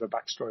have a bit of a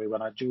backstory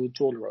when I do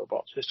draw the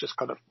robots. It's just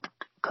kind of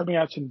coming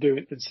out and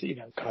doing it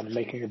and, kind of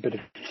making a bit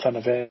of fun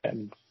of it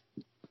and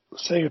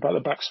saying about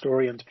the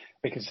backstory and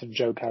making some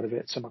joke out of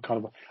it.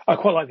 I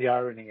quite like the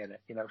irony in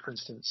it. For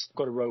instance, I've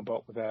got a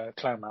robot with a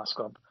clown mask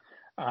on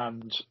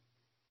and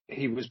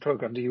he was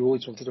programmed. He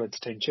always wanted to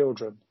entertain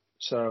children.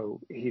 So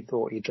he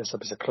thought he'd dress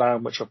up as a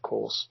clown, which of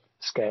course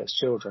scares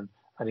children.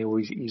 And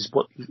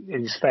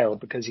he's failed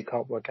because he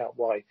can't work out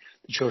why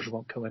the children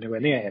won't come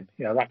anywhere near him.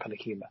 That kind of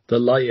humour. The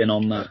lighting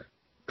on that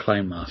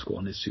clown mask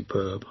one is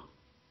superb.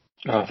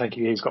 Oh, thank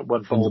you. He's got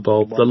one from the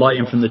bulb. The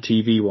lighting from the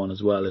TV one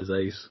as well is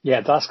ace.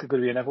 Yeah, that's going to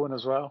be another one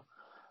as well.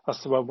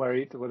 That's the one where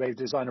they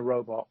design a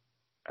robot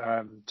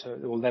that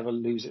will never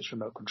lose its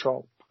remote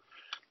control.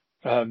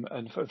 And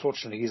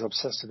unfortunately, he's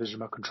obsessed with his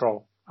remote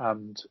control,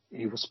 and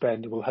he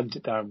will hunt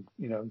it down,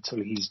 until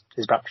his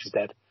battery's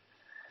dead.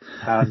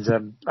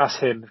 And that's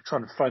him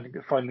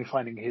finally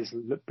finding his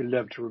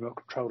beloved remote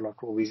control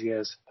after all these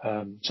years.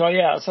 So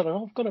yeah,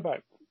 I've got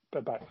about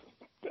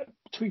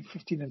between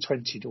 15 and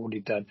 20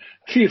 already done.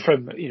 A few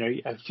from,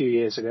 a few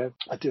years ago.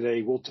 I did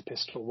a water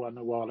pistol one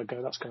a while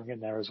ago. That's going in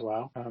there as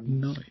well.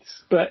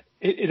 Nice. But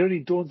it only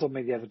dawned on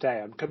me the other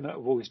day. I'm coming out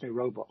with all these new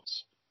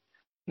robots.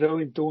 It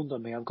only dawned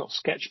on me I've got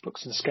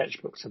sketchbooks and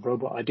sketchbooks of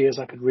robot ideas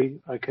I could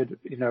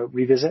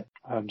revisit.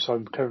 So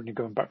I'm currently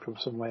going back through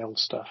some of my old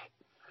stuff.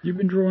 You've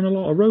been drawing a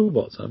lot of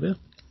robots, have you?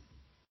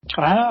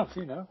 I have,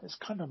 it's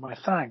kind of my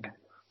thing.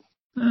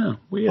 Oh,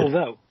 weird.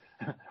 Although,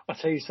 I'll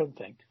tell you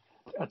something.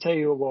 I'll tell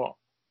you what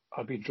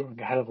I've been drawing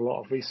a hell of a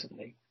lot of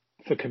recently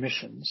for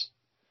commissions.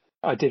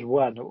 I did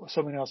one.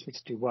 Someone asked me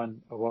to do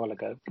one a while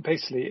ago.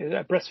 Basically,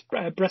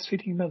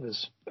 breastfeeding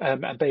mothers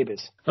and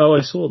babies. Oh,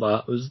 I saw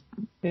that.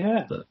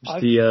 Yeah.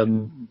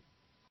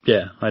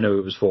 Yeah, I know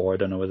it was for. I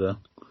don't know whether.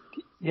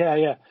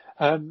 Yeah.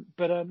 I've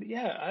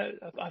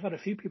had a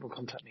few people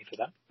contact me for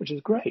that, which is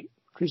great.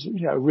 Because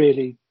a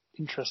really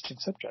interesting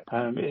subject.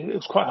 It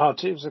was quite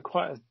hard. It was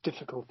quite a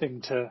difficult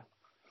thing to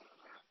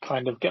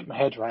kind of get my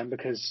head around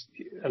because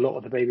a lot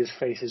of the baby's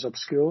face is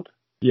obscured.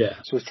 Yeah.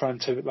 So I was trying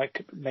to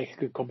make a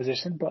good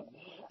composition, but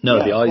no,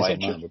 the eyes on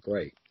that were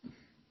great.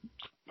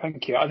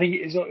 Thank you. I think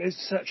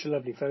it's such a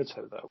lovely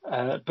photo though.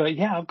 But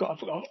yeah, I've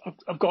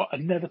got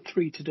another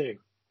 3 to do.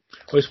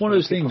 Well, it's one of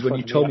those things when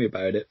you told me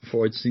about it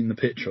before I'd seen the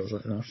picture, I was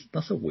like,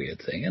 that's a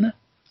weird thing, isn't it?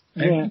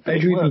 How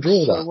do you even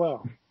draw that? So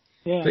well.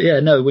 Yeah. But yeah,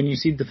 no, when you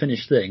see the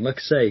finished thing, like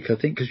I say, I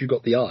think because you've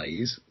got the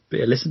eyes, but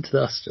yeah, listen to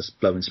us just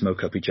blowing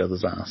smoke up each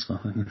other's ass.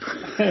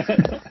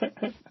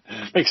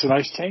 Makes a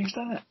nice change,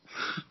 doesn't it?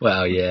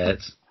 Well, yeah,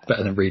 it's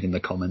better than reading the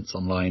comments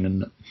online,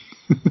 isn't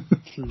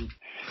it?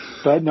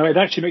 But no, it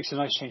actually makes a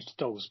nice change to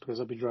dogs because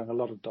I've been drawing a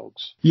lot of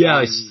dogs. Yeah,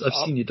 I've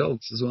seen your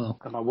dogs as well.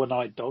 And my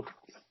one-eyed dog.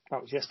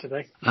 That was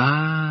yesterday.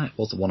 Ah, it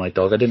was a one-eyed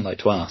dog. I didn't like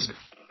to ask.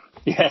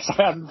 Yes,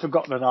 I haven't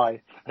forgotten an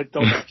eye. A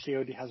dog actually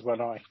only has one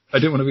eye. I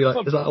didn't want to be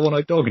like, is that a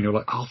one-eyed dog? And you're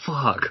like, oh,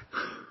 fuck.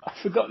 I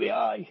forgot the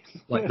eye.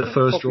 Like the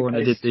first drawing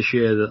I did this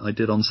year that I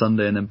did on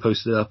Sunday and then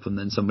posted it up and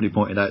then somebody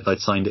pointed out I'd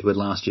signed it with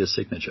last year's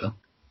signature.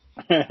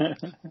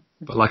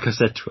 But like I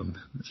said to him,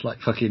 it's like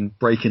fucking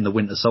breaking the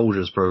Winter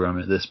Soldiers program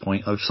at this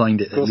point. I've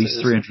signed it at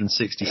least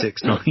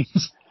 366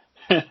 times.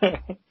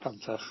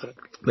 Fantastic.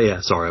 But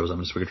yeah, sorry, I was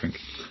having a swig of drink.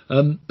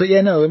 But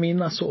yeah, no, I mean,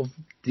 that's sort of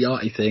the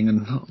arty thing,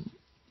 and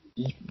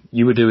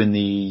you were doing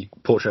the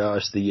Portrait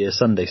Artist of the Year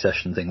Sunday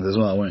session things as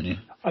well, weren't you?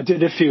 I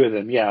did a few of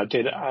them, yeah. I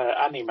did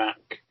Annie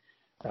Mac,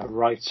 a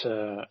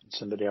writer, and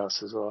somebody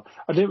else as well.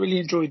 I didn't really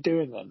enjoy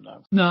doing them,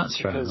 though. No,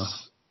 that's fair enough.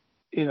 Because,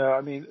 you know,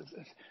 I mean,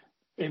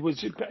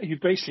 you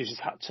basically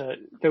just had to,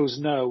 there was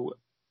no,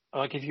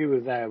 like if you were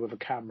there with a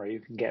camera, you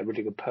can get a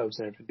really good pose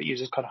and everything, but you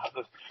just kind of have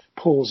to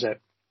pause it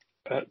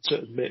at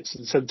certain bits,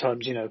 and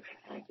sometimes, you know,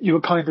 you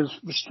were kind of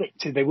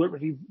restricted. They weren't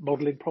really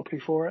modelling properly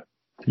for it.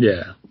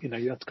 Yeah. You know,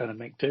 you had to kind of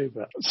make do,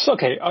 but it's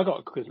okay. I got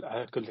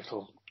a good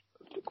little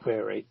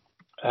query.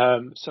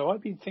 So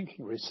I've been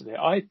thinking recently,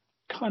 I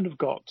kind of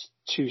got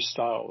two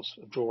styles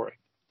of drawing.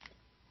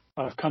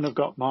 I've kind of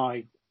got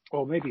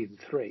or maybe even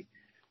three.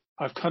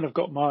 I've kind of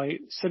got my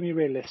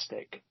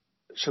semi-realistic,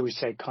 shall we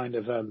say, kind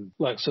of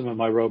like some of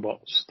my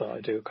robots that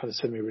I do, kind of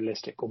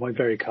semi-realistic, or my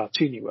very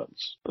cartoony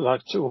ones,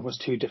 like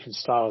almost two different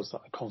styles that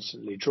I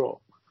constantly draw.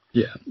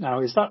 Yeah.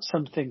 Now, is that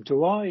something,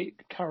 do I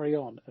carry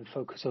on and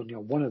focus only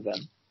on one of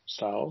them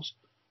styles,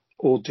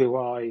 or do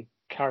I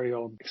carry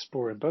on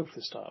exploring both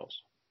the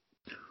styles?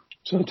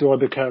 So do I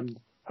become,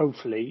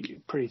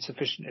 hopefully, pretty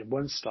sufficient in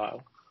one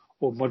style,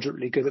 or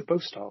moderately good at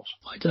both styles?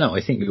 I don't know,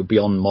 I think you'll be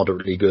on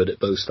moderately good at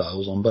both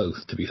styles on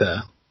both, to be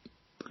fair.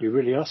 You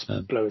really are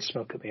blowing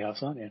smoke at me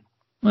ass, aren't you?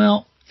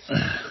 Well,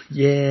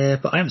 yeah,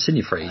 but I haven't seen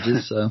you for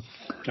ages, so...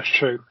 That's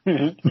true.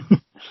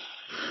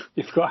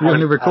 You've got we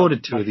only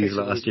recorded two of these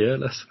last year.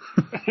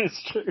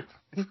 It's true.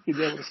 You'd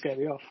be able to scare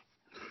me off.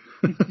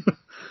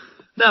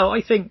 No,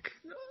 I think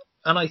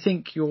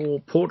your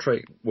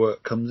portrait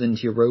work comes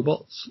into your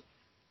robots.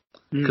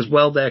 Because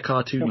while they're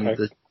cartoony,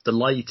 the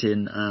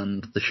lighting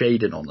and the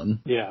shading on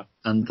them,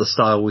 and the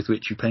style with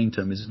which you paint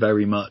them is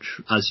very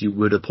much as you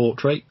would a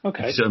portrait.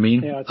 Okay. You see what I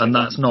mean? Yeah, and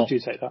that's not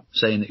that.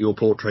 saying that your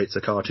portrait's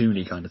a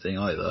cartoony kind of thing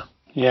either.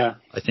 Yeah.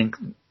 I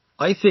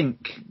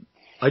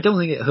don't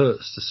think it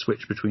hurts to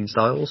switch between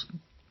styles,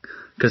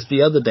 because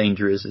the other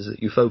danger is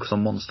that you focus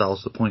on one style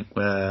to the point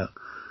where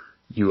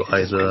you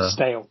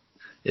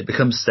it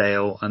becomes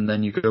stale, and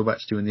then you go back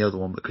to doing the other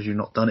one because you've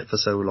not done it for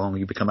so long,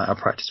 you become out of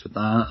practice with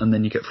that, and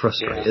then you get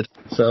frustrated.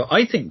 Yeah. So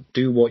I think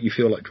do what you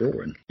feel like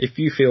drawing. If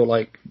you feel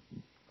like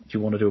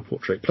you want to do a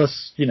portrait,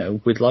 plus, you know,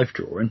 with life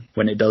drawing,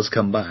 when it does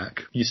come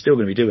back, you're still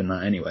going to be doing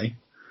that anyway.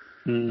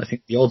 I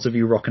think the odds of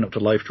you rocking up to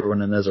life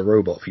drawing and there's a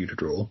robot for you to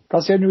draw.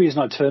 That's the only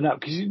reason I turn up,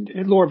 because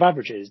in law of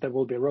averages, there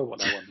will be a robot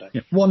there one day.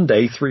 Yeah, one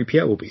day,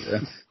 3PO will be there.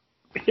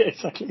 Yeah,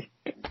 exactly.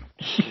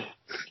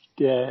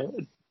 Yeah,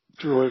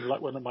 drawing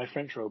like one of my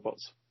French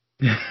robots.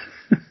 I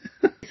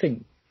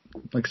think,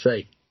 like I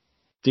say,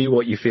 do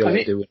what you feel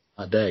like doing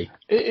that day.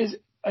 It is.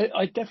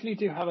 I definitely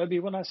do have. I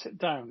mean, when I sit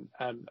down,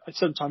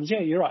 sometimes, yeah,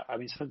 you're right. I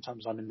mean,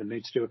 sometimes I'm in the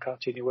mood to do a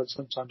cartoony one.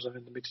 Sometimes I'm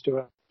in the mood to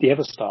do the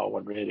other style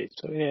one, really.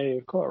 So yeah,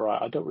 you're quite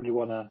right. I don't really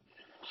want to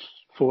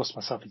force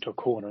myself into a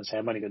corner and say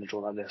I'm only going to draw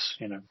like this.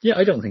 You know. Yeah,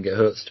 I don't think it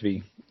hurts to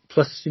be.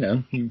 Plus, you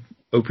know, you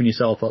open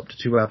yourself up to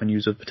two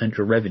avenues of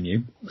potential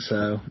revenue.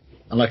 So,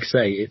 and like I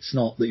say, it's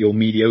not that you're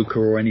mediocre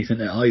or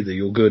anything either.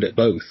 You're good at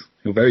both.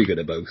 You're very good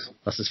at both.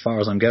 That's as far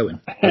as I'm going.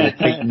 I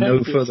take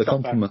no further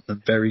compliment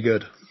than very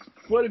good.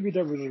 What have you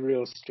done with the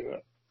real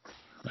Stuart?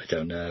 I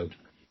don't know.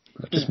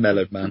 I've just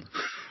mellowed, man.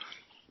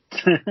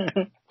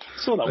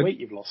 It's all that weight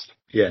you've lost.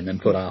 Yeah, and then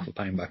put half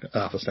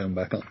a stone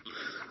back on.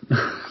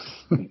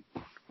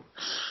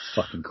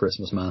 Fucking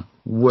Christmas, man.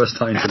 Worst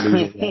time to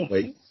lose all that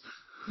weight.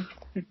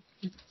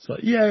 It's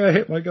like, yeah, I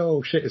hit my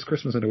goal. Shit, it's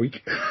Christmas in a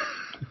week.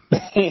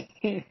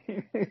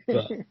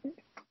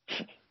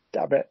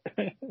 Damn it.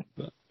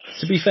 But,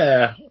 to be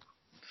fair,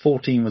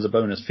 14 was a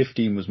bonus.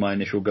 15 was my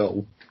initial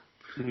goal.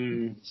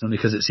 It's only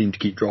because it seemed to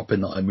keep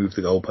dropping that I moved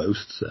the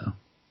goalpost. So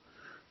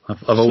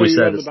I've always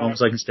said as long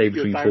as I can stay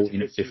between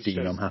 14 and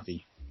 15, I'm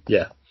happy.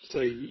 Yeah. So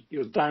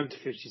you're down to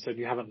 50 stone.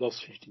 You haven't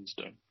lost 15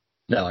 stone.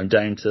 No, I'm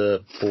down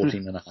to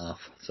 14 and a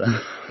half. So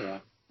yeah.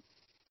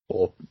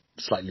 Or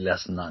slightly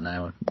less than that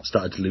now. I've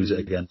started to lose it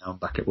again. Now I'm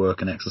back at work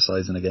and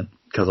exercising again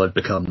because I've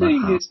become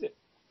that.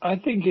 I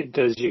think it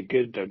does you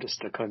good though,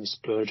 just to kind of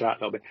splurge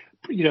out a little bit.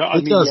 You know,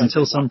 it does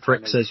until some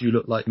prick says you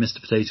look like Mr.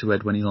 Potato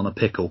Head when he's on a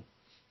pickle.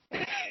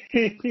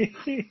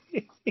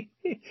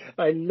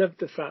 I love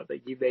the fact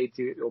that you made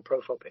your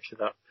profile picture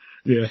that.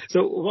 Yeah.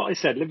 So what I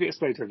said, let me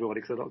explain to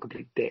everybody because I'm not a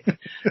complete dick.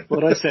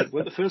 What I said,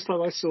 the first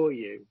time I saw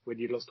you when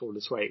you lost all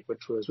this weight,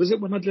 which was it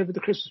when I delivered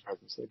the Christmas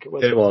presents?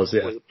 It was,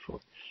 yeah.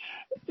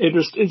 It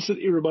was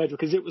instantly reminded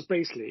because it was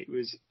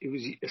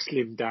a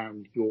slimmed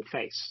down your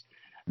face,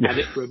 and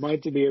it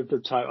reminded me of the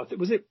time.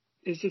 Is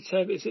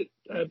it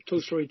Toy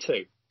Story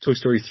 2? Toy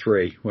Story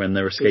 3 when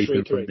they're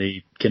escaping from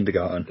the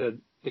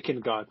kindergarten. The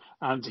kindergarten,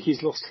 and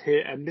he's lost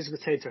here, and Mr.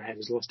 Potato Head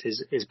has lost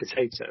his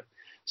potato,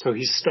 so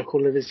he's stuck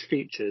all of his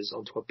features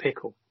onto a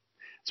pickle.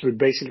 So it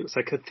basically looks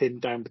like a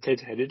thinned down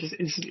potato head. It just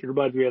instantly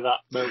reminded me of that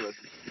moment.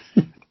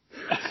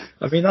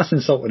 I mean, that's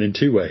insulting in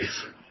two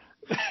ways.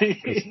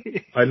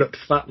 I looked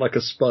fat like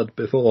a spud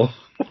before.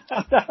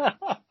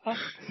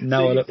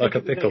 Now I look like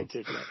a pickle.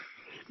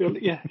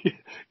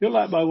 you're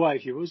like my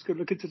wife. You're always going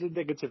to look into the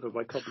negative of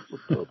my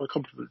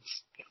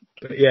compliments.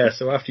 But yeah,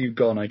 so after you've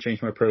gone, I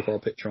changed my profile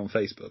picture on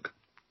Facebook.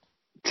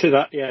 To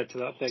that thing.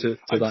 To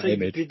I'm that saying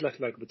image. You did look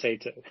like a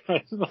potato.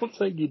 I'm not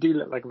saying you do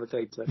look like a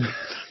potato.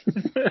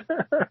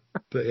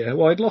 But yeah,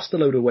 well, I'd lost a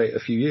load of weight a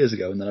few years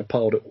ago, and then I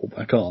piled it all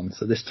back on.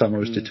 So this time I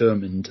was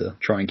determined to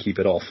try and keep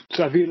it off.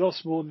 So have you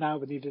lost more now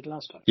than you did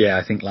last time? Yeah,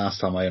 I think last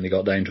time I only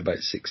got down to about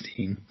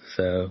 16.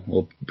 So,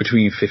 well,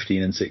 between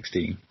 15 and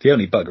 16. The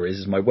only bugger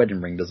is my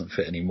wedding ring doesn't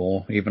fit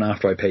anymore, even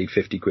after I paid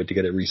 50 quid to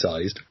get it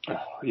resized. Oh,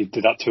 you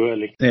did that too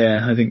early.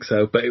 Yeah, I think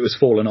so. But it was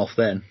falling off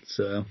then,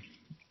 so...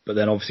 But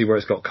then obviously where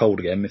it's got cold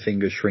again, my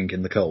fingers shrink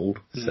in the cold.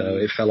 So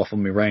it fell off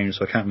on my round,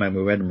 so I can't wear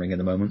my wedding ring at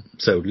the moment.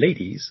 So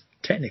ladies,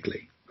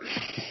 technically.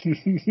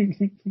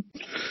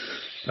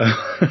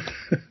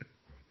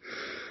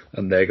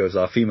 And there goes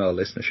our female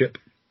listenership.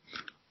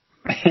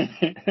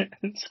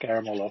 Scare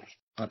them all off.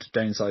 I had to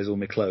downsize all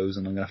my clothes,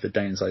 and I'm going to have to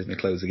downsize my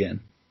clothes again.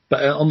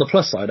 But on the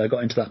plus side, I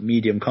got into that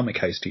Medium Comic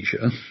House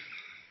t-shirt.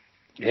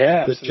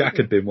 Yeah, that Jack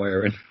had been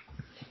wearing.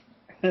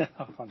 Oh,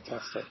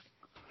 fantastic.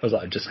 I was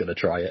like, I'm just going to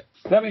try it.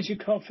 That means you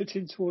can't fit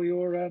into all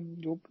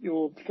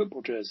your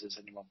football jerseys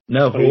anymore.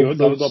 No,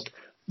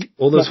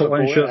 all those Hot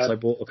Wine shirts I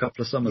bought a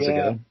couple of summers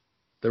ago,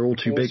 they're all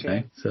too big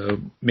now. So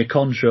my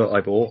Con shirt I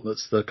bought,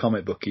 that's the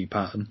comic booky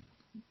pattern,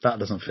 that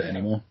doesn't fit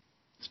anymore.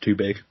 It's too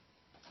big.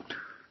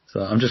 So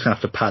I'm just going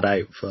to have to pad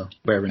out for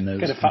wearing those.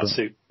 Get a fat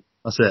suit.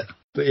 That's it.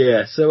 But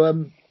yeah,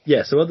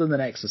 so other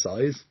than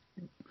exercise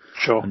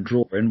and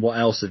drawing, what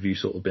else have you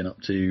sort of been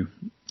up to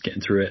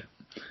getting through it?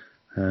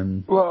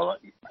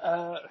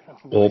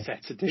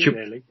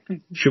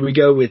 Should we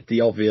go with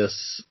the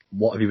obvious,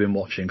 what have you been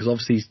watching? Because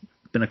obviously it's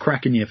been a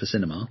cracking year for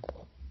cinema.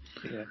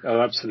 Yeah.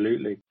 Oh,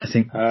 absolutely. I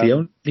think the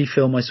only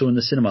film I saw in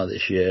the cinema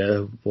this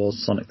year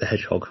was Sonic the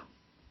Hedgehog.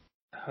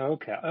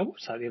 Okay, I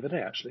watched that the other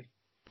day, actually.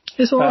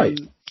 It's alright.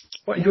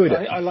 I enjoyed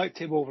it. I liked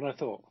it more than I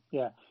thought,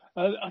 yeah.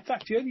 In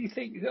fact, the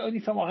only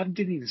film I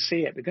didn't even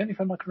see it, but the only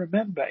film I can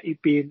remember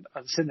it being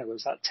on cinema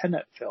was that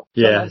Tenet film.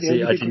 Yeah,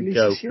 see, I didn't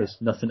go because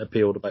nothing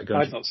appealed about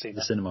going to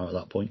the cinema at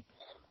that point.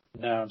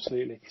 No,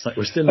 absolutely. It's like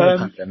we're still in a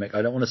pandemic.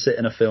 I don't want to sit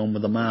in a film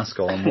with a mask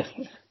on,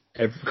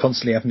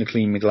 constantly having to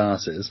clean my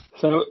glasses.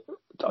 So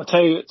I'll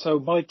tell you. So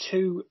my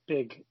two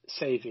big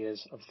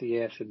saviours of the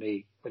year for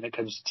me, when it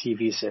comes to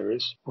TV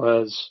series,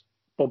 was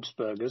Bob's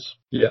Burgers,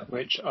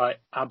 which I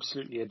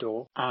absolutely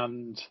adore,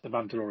 and The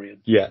Mandalorian,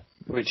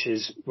 which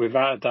is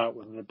without a doubt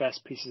one of the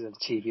best pieces of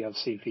TV I've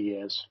seen for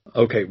years.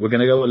 Okay, we're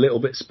going to go a little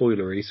bit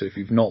spoilery, so if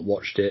you've not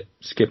watched it,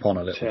 skip on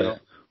a little bit.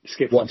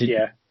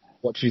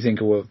 What do you think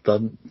of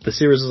the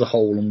series as a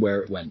whole and where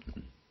it went?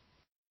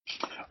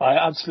 I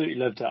absolutely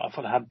loved it. I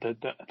thought it had the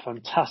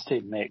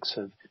fantastic mix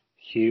of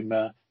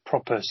humour,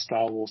 proper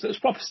Star Wars. It was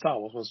proper Star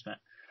Wars, wasn't it?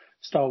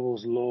 Star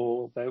Wars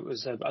lore. There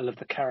was I loved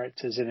the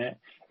characters in it.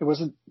 It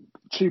wasn't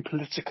too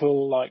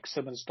political like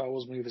some of the Star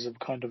Wars movies have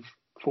kind of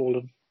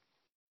fallen.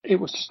 It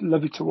was just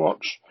lovely to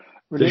watch.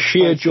 The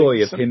sheer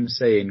joy of him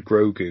saying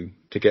Grogu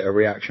to get a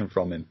reaction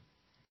from him.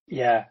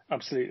 Yeah,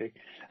 absolutely.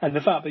 And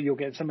the fact that you'll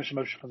get so much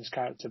emotion from this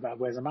character about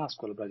wears a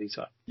mask all the bloody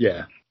time.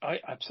 Yeah. I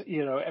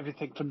absolutely,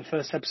 everything from the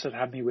first episode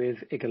had me with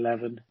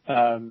IG-11.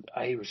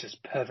 He was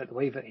just perfect. The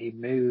way that he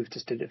moved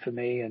just did it for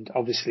me. And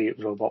obviously it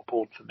was robot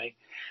porn for me.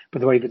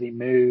 But the way that he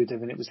moved,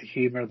 and then it was the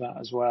humour of that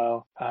as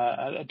well.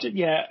 And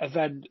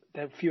then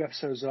there were a few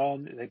episodes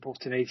on, they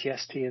brought an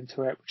ATST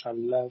into it, which I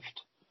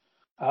loved.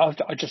 I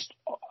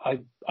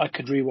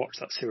could rewatch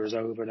that series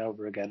over and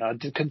over again. I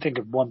couldn't think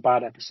of one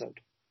bad episode.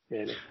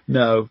 Really.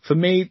 No, for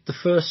me, the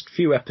first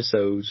few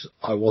episodes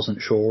I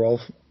wasn't sure of,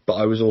 but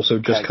I was also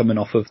just coming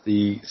off of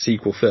the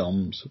sequel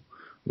films,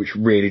 which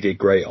really did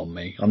great on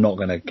me. I'm not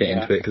going to get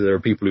into it because there are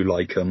people who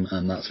like them,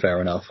 and that's fair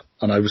enough.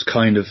 And I was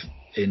kind of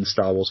in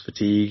Star Wars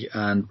fatigue,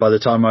 and by the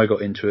time I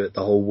got into it,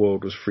 the whole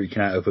world was freaking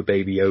out over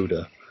Baby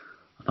Yoda.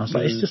 And I was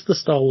like, it's just the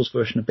Star Wars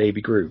version of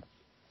Baby Groot.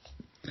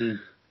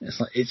 It's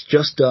like, it's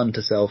just done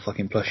to sell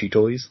fucking plushy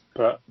toys.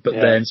 But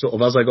then sort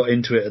of as I got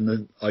into it and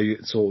then I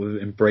sort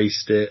of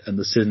embraced it and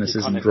the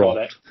cynicism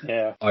dropped,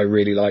 I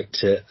really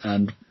liked it.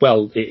 And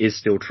well, it is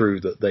still true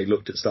that they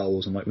looked at Star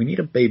Wars and like, we need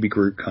a Baby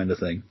Groot kind of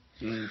thing.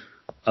 And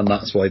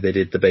that's why they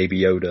did the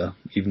Baby Yoda,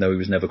 even though he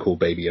was never called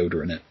Baby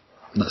Yoda in it.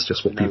 And that's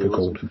just what people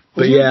called him.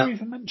 Was he ever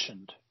even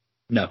mentioned?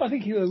 No. I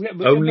think he was.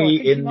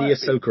 Only in the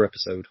Ahsoka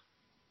episode.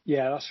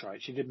 Yeah, that's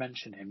right. She did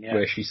mention him,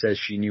 where she says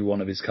she knew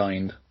one of his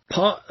kind.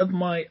 I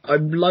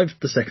loved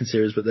the second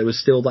series, but there was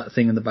still that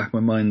thing in the back of my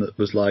mind that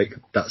was like,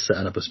 that's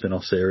setting up a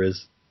spin-off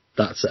series.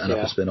 That's setting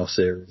up a spin-off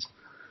series.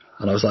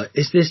 And I was like,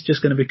 is this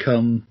just going to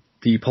become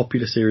the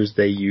popular series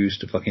they use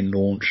to fucking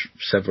launch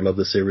several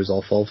other series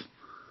off of?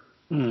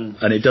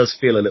 And it does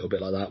feel a little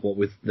bit like that, what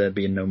with there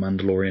being no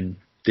Mandalorian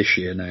this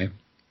year now,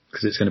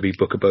 because it's going to be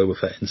Book of Boba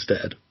Fett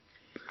instead.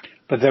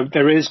 But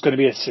there is going to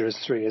be a Series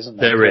 3, isn't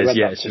there? There is,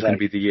 it's just going to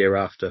be the year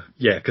after.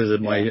 Yeah, because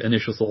my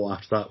initial thought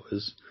after that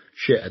was,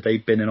 shit, are they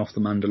binning off The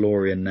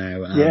Mandalorian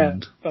now? And yeah,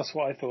 that's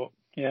what I thought,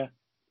 yeah.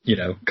 you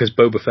know, because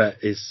Boba Fett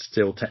is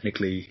still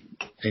technically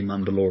a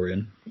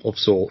Mandalorian of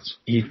sorts.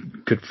 He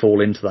could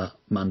fall into that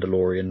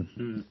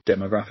Mandalorian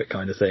demographic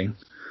kind of thing.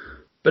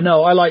 But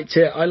no, I liked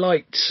it. I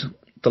liked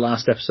the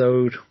last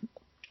episode.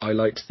 I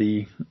liked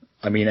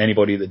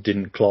anybody that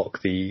didn't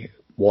clock the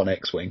one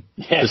X-Wing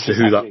as to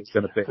who that was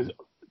going to be.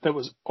 That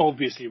was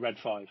obviously Red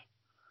 5.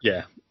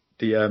 Yeah.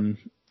 And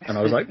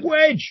I was like,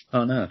 Wedge!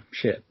 Oh no,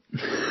 shit.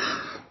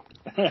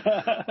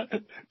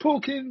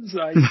 Porkins!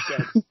 I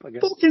guess.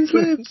 Porkins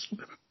lives!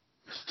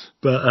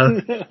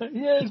 But,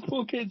 yes,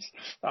 Porkins.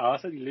 Oh,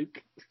 that's only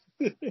Luke.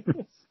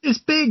 It's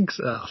Biggs!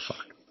 Oh,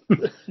 fuck.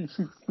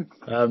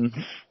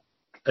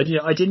 And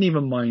yeah, I didn't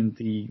even mind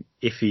the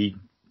iffy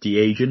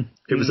de-aging.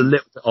 It was a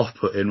little bit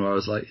off-putting where I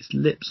was like, his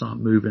lips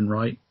aren't moving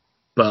right.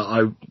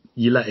 But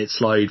you let it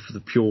slide for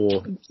the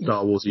pure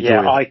Star Wars joy.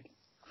 Yeah,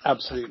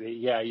 absolutely.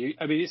 Yeah,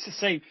 it's the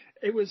same.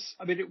 It was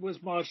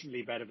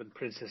marginally better than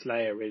Princess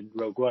Leia in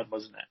Rogue One,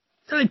 wasn't it?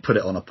 I'd put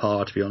it on a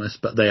par, to be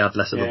honest, but they had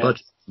less of a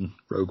budget than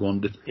Rogue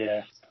One did.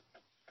 Yeah.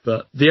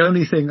 But the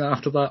only thing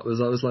after that was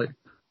I was like,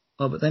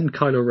 oh, but then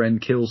Kylo Ren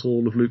kills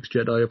all of Luke's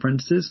Jedi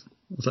apprentices.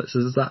 I was like, so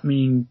does that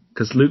mean,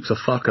 because Luke's a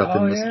fuck up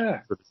in this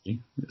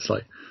trilogy. It's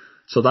like,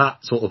 so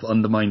that sort of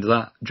undermined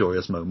that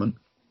joyous moment.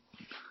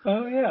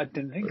 Oh yeah, I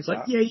didn't think it's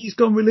like, yeah, he's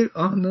gone with Luke.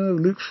 Oh no,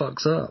 Luke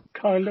fucks up.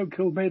 Kylo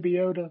killed Baby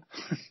Yoda.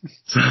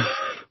 So,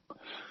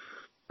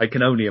 I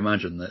can only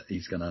imagine that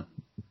he's going to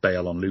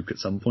bail on Luke at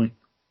some point.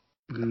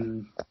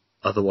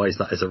 Otherwise,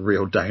 that is a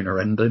real downer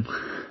ending.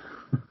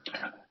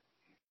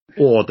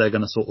 Or they're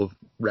going to sort of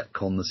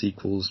retcon the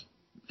sequels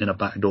in a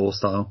backdoor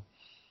style.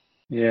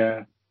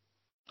 Yeah.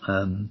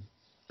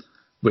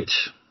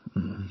 Which,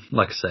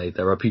 like I say,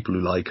 there are people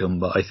who like them,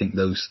 but I think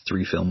those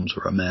 3 films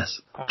were a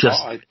mess.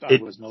 Just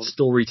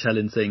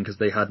storytelling thing, because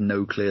they had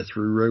no clear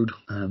through road.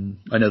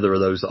 I know there are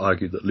those that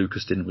argue that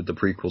Lucas didn't with the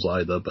prequels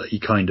either, but he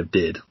kind of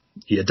did.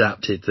 He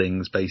adapted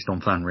things based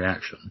on fan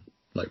reaction,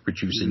 like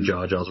reducing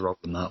Jar Jar's role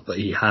and that, but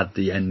he had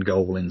the end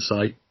goal in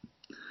sight.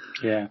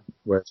 Yeah.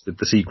 Whereas with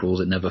the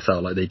sequels, it never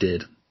felt like they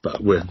did.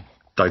 But we're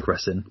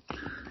digressing.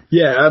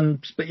 Yeah,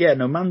 but yeah,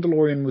 no,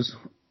 Mandalorian was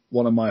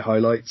one of my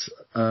highlights.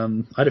 I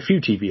had a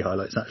few TV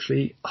highlights,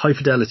 actually. High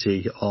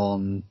Fidelity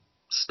on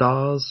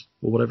Stars,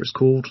 or whatever it's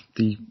called,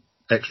 the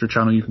extra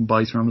channel you can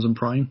buy through Amazon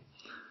Prime.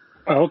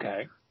 Oh,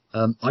 okay.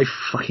 I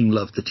fucking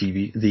loved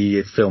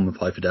the film of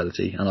High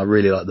Fidelity, and I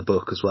really like the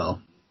book as well.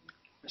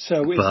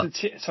 So,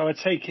 so I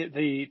take it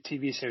the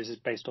TV series is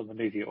based on the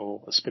movie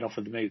or a spin-off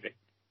of the movie?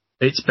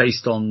 It's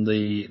based on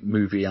the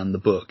movie and the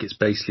book. It's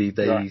basically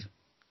Zoe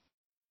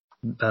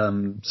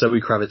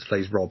Kravitz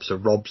plays Rob,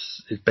 so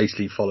it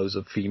basically follows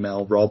a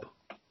female Rob.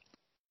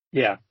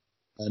 Yeah.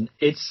 And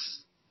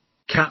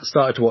Kat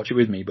started to watch it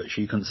with me, but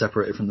she couldn't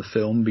separate it from the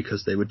film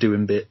because they were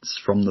doing bits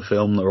from the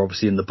film that are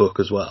obviously in the book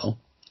as well.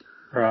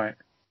 Right.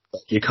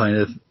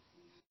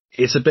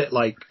 It's a bit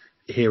like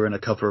hearing a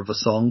cover of a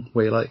song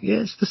where you're like,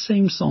 yeah, it's the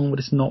same song, but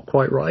it's not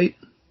quite right.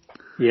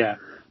 Yeah.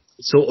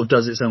 It sort of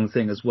does its own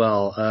thing as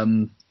well.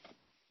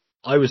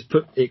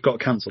 It got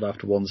cancelled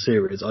after one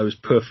series. I was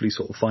perfectly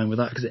sort of fine with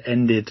that because it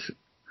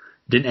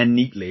didn't end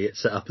neatly. It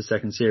set up a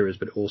second series,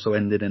 but it also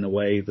ended in a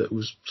way that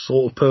was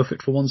sort of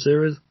perfect for one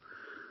series.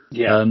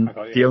 Yeah.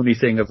 The only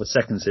thing of a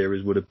second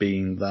series would have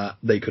been that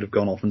they could have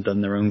gone off and done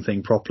their own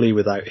thing properly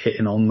without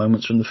hitting on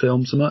moments from the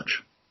film so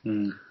much.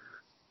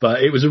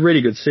 But it was a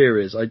really good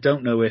series. I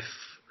don't know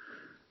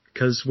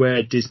because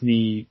we're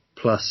Disney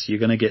Plus, you're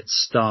going to get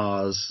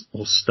Stars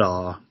or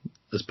Star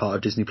as part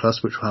of Disney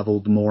Plus, which will have all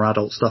the more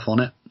adult stuff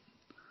on it.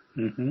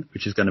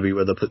 Which is going to be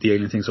where they'll put the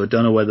alien thing. So I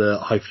don't know whether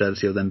High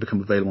Fidelity will then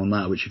become available on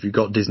that, which if you've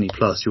got Disney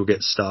Plus, you'll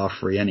get Star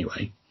free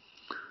anyway.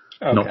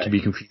 Okay. Not to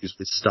be confused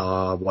with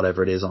Star,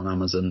 whatever it is on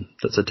Amazon.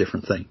 That's a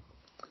different thing.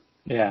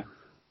 Yeah.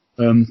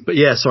 But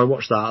yeah, so I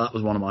watched that. That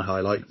was one of my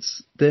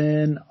highlights.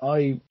 Then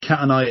Kat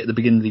and I at the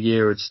beginning of the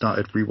year had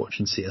started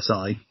rewatching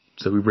CSI.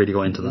 So we really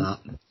got into that.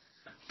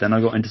 Then I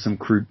got into some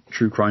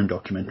true crime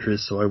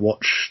documentaries. So I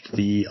watched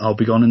the I'll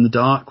Be Gone in the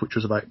Dark, which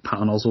was about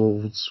Patton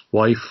Oswalt's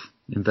wife,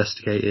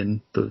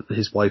 investigating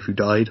his wife who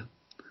died,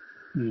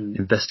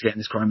 investigating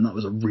this crime, and that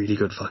was a really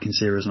good fucking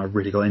series, and I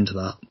really got into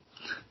that.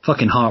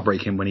 Fucking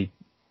heartbreaking when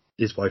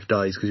his wife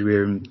dies, because you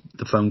hear him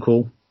the phone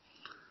call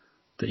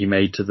that he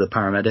made to the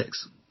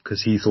paramedics,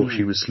 because he thought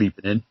she was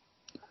sleeping in.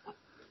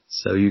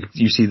 So you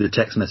see the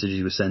text message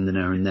he was sending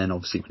her, and then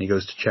obviously when he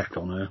goes to check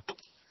on her.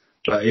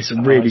 But it's a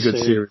really good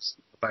series,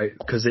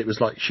 because it was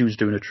like she was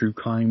doing a true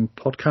crime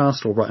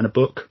podcast or writing a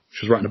book.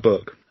 She was writing a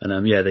book,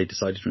 and they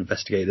decided to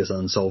investigate this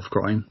unsolved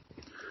crime.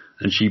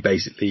 And she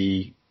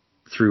basically,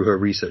 through her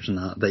research and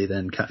that, they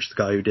then catch the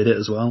guy who did it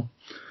as well.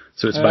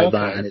 So it's about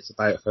that, and it's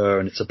about her,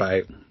 and it's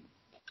about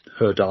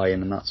her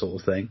dying and that sort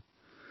of thing.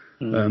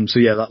 So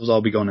yeah, that was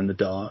I'll Be Gone in the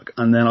Dark.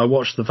 And then I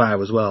watched The Vow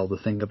as well, the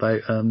thing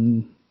about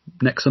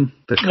Nexum,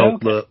 the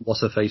cult that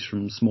What's-Her-Face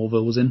from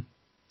Smallville was in.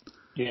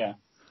 Yeah.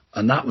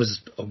 And that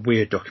was a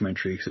weird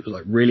documentary, because it was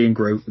like really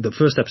the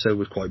first episode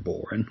was quite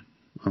boring.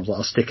 I was like,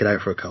 I'll stick it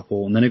out for a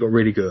couple, and then it got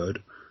really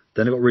good.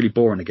 Then it got really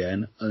boring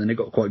again, and then it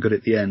got quite good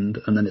at the end,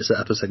 and then it set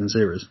up a second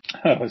series.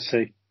 Oh, I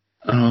see.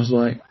 And I was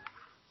like,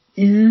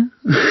 yeah.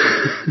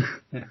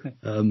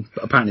 But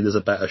apparently there's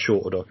a better,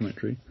 shorter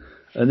documentary.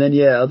 And then,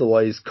 yeah,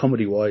 otherwise,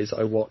 comedy-wise,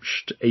 I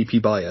watched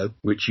AP Bio,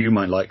 which you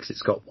might like, because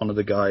it's got one of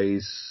the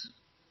guys...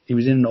 He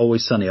was in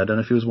Always Sunny. I don't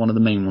know if he was one of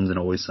the main ones in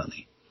Always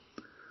Sunny.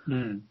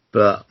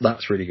 But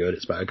that's really good.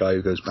 It's about a guy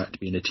who goes back to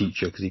being a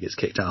teacher because he gets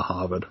kicked out of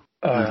Harvard.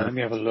 Let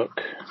me have a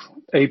look.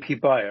 AP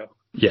Bio.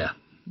 Yeah.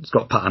 It's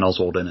got Patton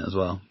Oswalt in it as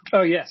well.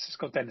 Oh, yes. It's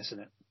got Dennis in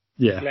it.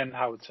 Yeah. Glenn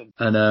Howerton.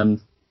 And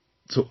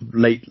sort of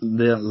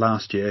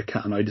last year,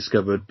 Kat and I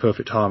discovered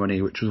Perfect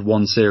Harmony, which was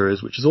one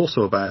series, which is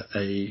also about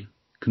a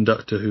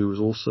conductor who was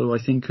also, I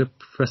think, a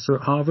professor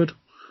at Harvard,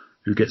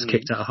 who gets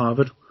kicked out of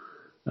Harvard.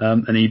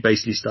 And he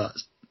basically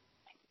starts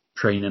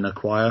training a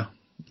choir,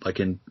 like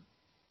in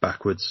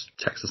backwards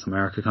Texas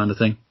America kind of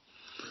thing.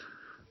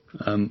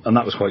 And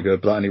that was quite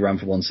good, but that only ran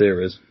for one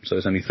series, so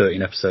it's only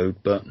 13 episodes,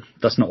 but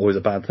that's not always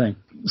a bad thing.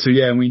 So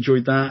yeah, and we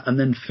enjoyed that. And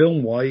then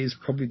film-wise,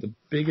 probably the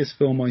biggest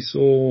film I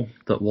saw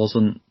that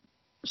wasn't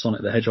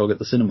Sonic the Hedgehog at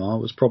the cinema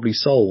was probably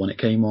Soul when it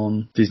came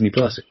on Disney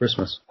Plus at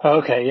Christmas. Oh,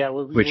 okay, yeah.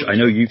 Which I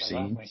know you've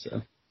seen.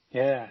 So.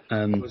 Yeah,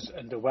 I was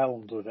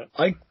underwhelmed with it.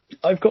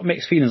 I've got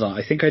mixed feelings on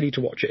it. I think I need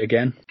to watch it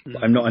again.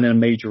 I'm not in a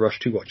major rush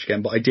to watch it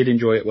again, but I did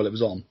enjoy it while it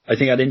was on. I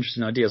think it had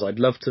interesting ideas. I'd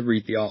love to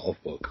read the art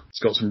of book. It's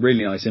got some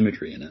really nice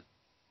imagery in it.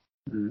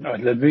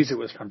 The music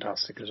was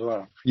fantastic as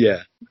well.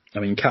 Yeah. I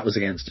mean, Kat was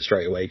against it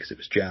straight away because it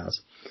was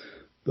jazz.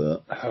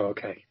 But oh,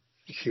 okay.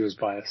 She was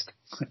biased.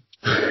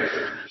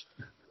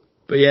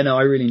 But yeah, no,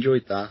 I really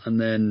enjoyed that. And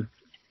then,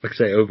 like I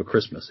say, over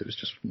Christmas, it was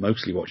just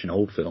mostly watching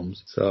old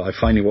films. So I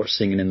finally watched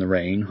Singing in the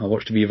Rain. I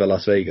watched Viva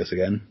Las Vegas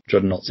again, which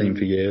I've not seen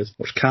for years.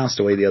 Watched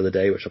Castaway the other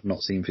day, which I've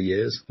not seen for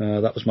years.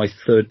 That was my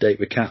third date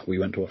with Kat. We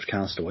went to watch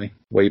Castaway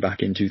way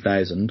back in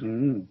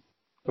 2000.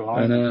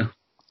 And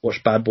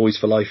watched Bad Boys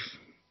for Life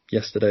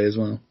yesterday as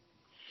well.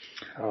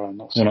 Oh,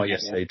 not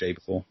yesterday, day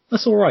before.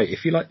 That's all right.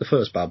 If you like the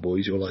first Bad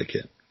Boys, you'll like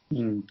it.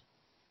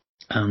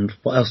 And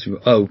what else?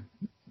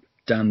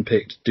 Dan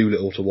picked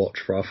Doolittle to watch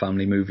for our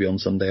family movie on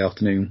Sunday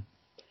afternoon.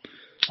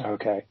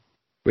 Okay.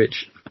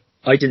 Which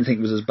I didn't think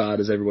was as bad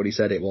as everybody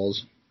said it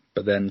was,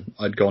 but then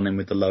I'd gone in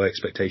with the low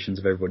expectations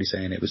of everybody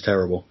saying it was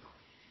terrible.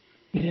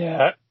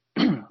 Yeah,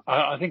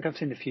 I think I've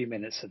seen a few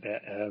minutes of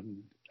it.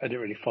 I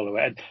didn't really follow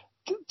it.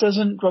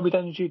 Doesn't Robbie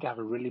Downey Jr. have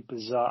a really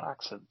bizarre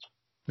accent?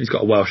 He's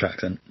got a Welsh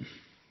accent.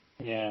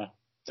 Yeah.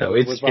 So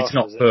it's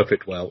not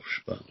perfect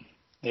Welsh, but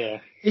yeah,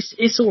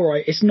 it's all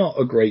right. It's not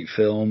a great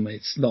film.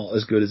 It's not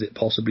as good as it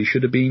possibly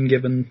should have been,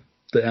 given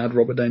that it had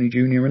Robert Downey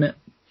Jr. in it,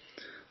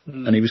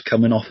 and he was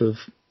coming off of,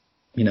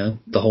 the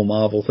whole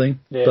Marvel thing.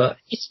 Yeah. But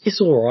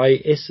it's all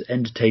right. It's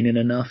entertaining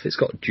enough. It's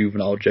got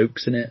juvenile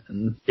jokes in it,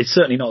 and it's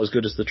certainly not as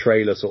good as the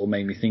trailer sort of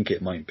made me think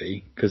it might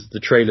be, because the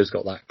trailer's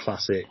got that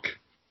classic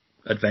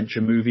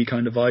adventure movie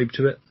kind of vibe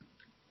to it.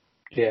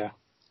 Yeah.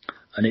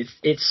 And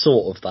it's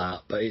sort of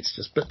that,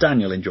 but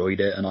Daniel enjoyed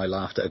it and I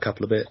laughed at a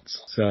couple of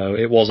bits. So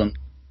it wasn't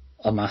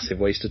a massive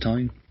waste of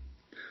time.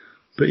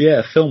 But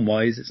yeah, film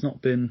wise, it's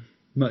not been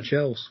much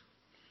else.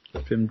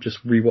 It's been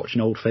just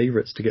rewatching old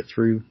favourites to get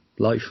through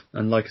life.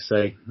 And like I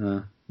say,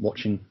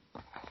 watching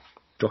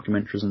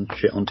documentaries and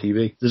shit on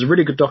TV. There's a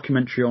really good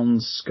documentary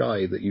on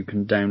Sky that you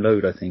can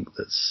download, I think,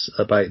 that's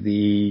about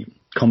the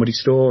Comedy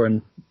Store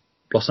in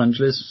Los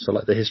Angeles. So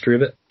like the history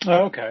of it.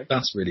 Oh, okay.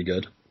 That's really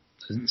good.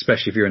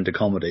 Especially if you're into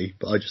comedy,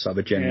 but I just have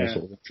a general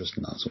sort of interest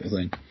in that sort of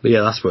thing. But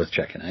yeah, that's worth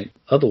checking out.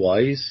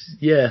 Otherwise,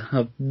 yeah,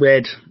 I've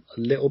read a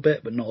little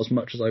bit, but not as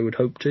much as I would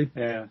hope to.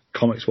 Yeah.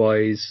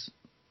 Comics-wise,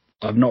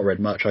 I've not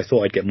read much. I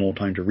thought I'd get more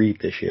time to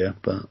read this year,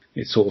 but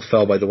it sort of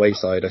fell by the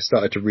wayside. I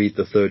started to read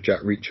the third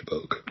Jack Reacher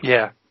book.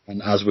 Yeah.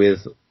 And as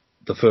with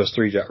the first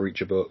three Jack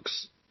Reacher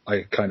books,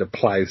 I kind of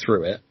plough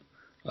through it.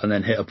 And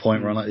then hit a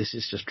point where I'm like, this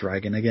is just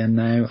dragging again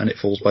now, and it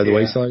falls by the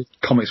wayside.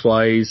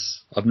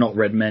 Comics-wise, I've not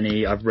read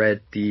many. I've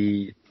read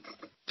the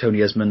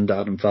Tony Esmond,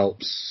 Adam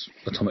Phelps,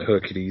 Atomic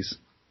Hercules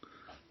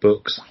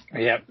books.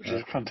 Yeah, which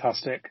is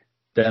fantastic.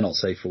 They're not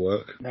safe for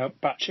work. No,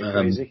 batshit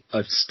crazy.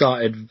 I've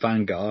started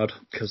Vanguard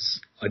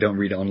because I don't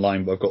read it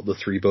online, but I've got the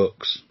 3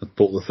 books. I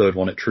bought the third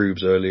one at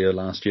Troob's earlier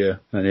last year.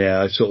 And yeah,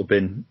 I've sort of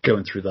been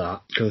going through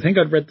that. Because I think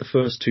I'd read the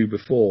first 2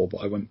 before, but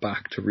I went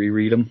back to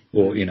reread them.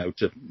 Or,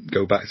 to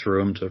go back through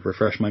them to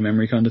refresh my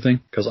memory kind of thing.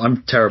 Because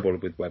I'm terrible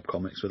with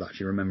webcomics with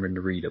actually remembering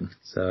to read them.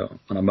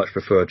 And I much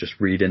prefer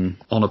just reading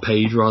on a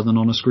page rather than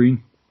on a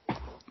screen.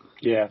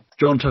 Yeah.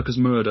 John Tucker's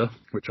Murder,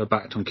 which I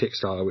backed on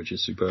Kickstarter, which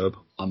is superb.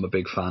 I'm a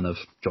big fan of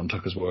John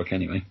Tucker's work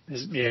anyway.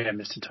 Yeah,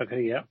 Mr. Tucker,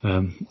 yeah.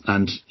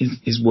 And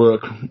his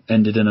work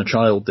ended in a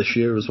child this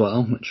year as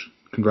well, which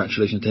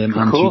congratulations to him.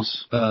 Of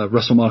course. To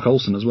Russell Mark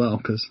Olsen as well,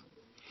 because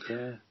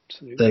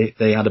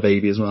they had a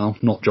baby as well.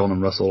 Not John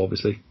and Russell,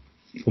 obviously.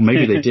 Well,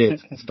 maybe they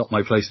did. It's not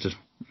my place to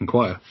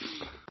inquire.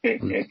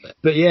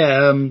 But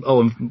yeah,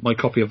 and my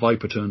copy of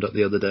Viper turned up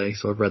the other day,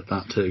 so I've read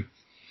that too.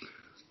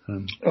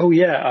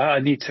 I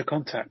need to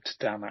contact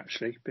Dan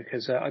actually,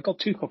 because I got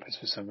 2 copies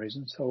for some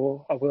reason,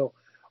 so I will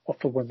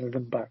offer one of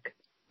them back.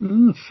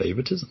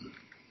 Favouritism.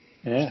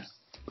 Yeah.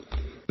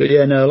 But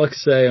yeah, no, like I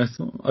say, I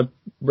thought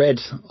read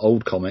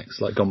old comics,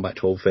 like gone back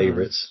to old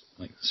favourites,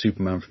 like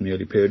Superman from the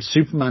early period.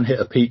 Superman hit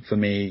a peak for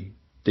me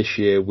this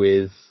year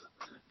with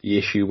the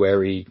issue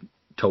where he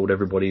told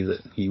everybody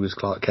that he was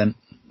Clark Kent.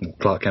 Well,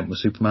 Clark Kent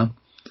was Superman.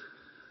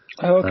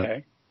 Oh,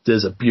 okay.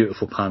 There's a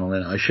beautiful panel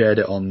in it. I shared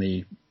it on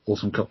the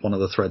one of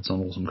the threads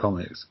on Awesome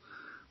Comics,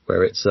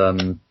 where it's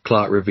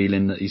Clark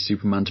revealing that he's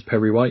Superman to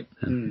Perry White.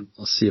 And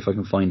I'll see if I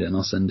can find it and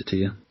I'll send it to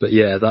you. But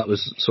yeah, that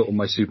was sort of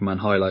my Superman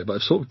highlight. But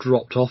I've sort of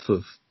dropped off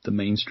of the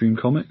mainstream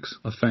comics.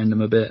 I found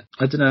them a bit,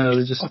 I don't know,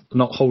 they're just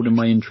not holding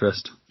my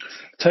interest.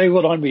 Tell you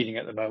what I'm reading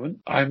at the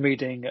moment. I'm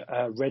reading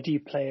Ready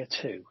Player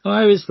 2. Oh,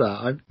 how is that?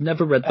 I've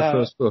never read the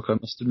first book, I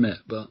must admit,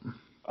 but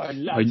I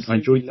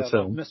enjoyed the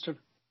film.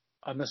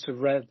 I must have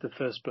read the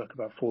first book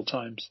about 4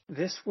 times.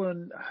 This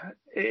one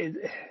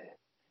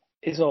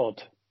is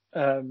odd.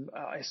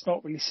 It's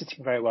not really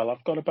sitting very well.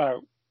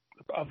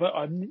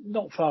 I'm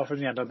not far from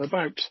the end. I'm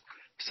about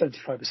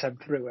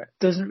 75% through it.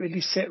 Doesn't really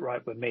sit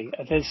right with me.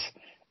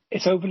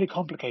 It's overly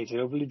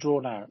complicated, overly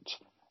drawn out,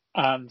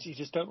 and you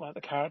just don't like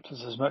the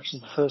characters as much as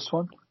the first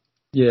one.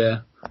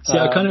 Yeah. See,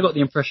 I kind of got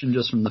the impression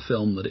just from the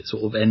film that it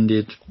sort of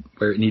ended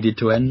where it needed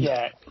to end.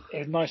 Yeah,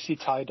 it nicely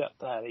tied up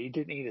there. You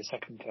didn't need a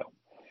second film.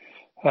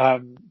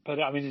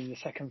 But I mean, in the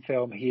second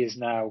film, he is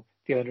now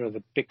the owner of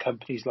the big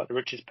companies, like the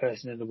richest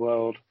person in the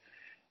world,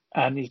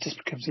 and he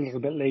just becomes a little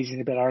bit lazy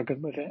and a bit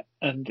arrogant with it.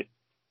 And,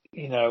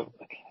 you know,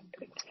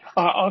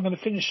 I'm going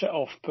to finish it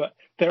off, but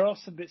there are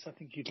some bits I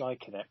think you'd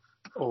like in it,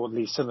 or at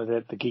least some of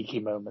the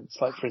geeky moments,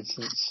 like, for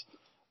instance,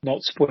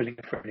 not spoiling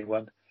it for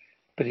anyone,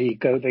 but they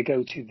go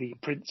to the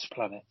Prince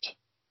planet.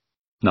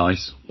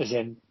 Nice. As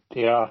in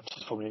the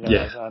artist formerly known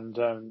as,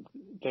 and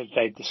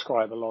they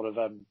describe a lot of,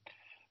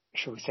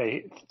 shall we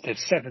say,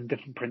 there's 7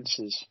 different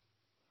princes,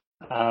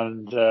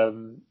 and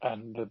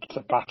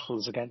the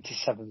battles against the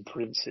 7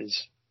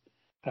 princes.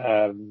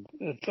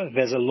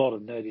 There's a lot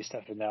of nerdy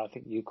stuff in there I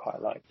think you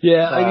quite like.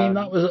 Yeah, I mean,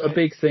 that was a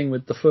big thing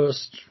with the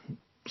first,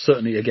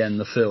 certainly again,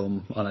 the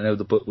film, and I know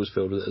the book was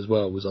filled with it as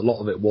well, was a lot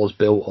of it was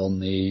built on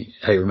the,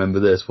 hey, remember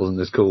this, wasn't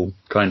this cool,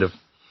 kind of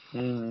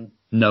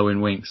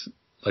knowing winks.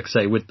 Like I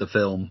say, with the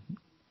film,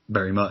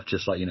 very much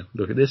just like, you know,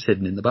 look at this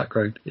hidden in the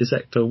background, is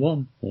Ecto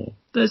 1, or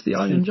there's the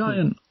Iron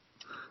Giant.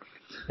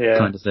 Yeah.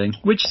 Kind of thing,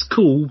 which is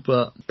cool,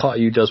 but part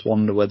of you does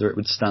wonder whether it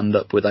would stand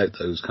up without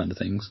those kind of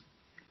things.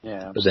 Yeah,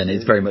 absolutely. But then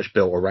it's very much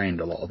built around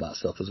a lot of that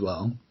stuff as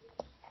well.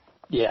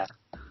 Yeah,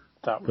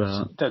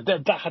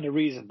 that had a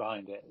reason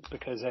behind it,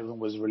 because everyone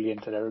was really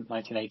into their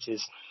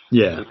 1980s.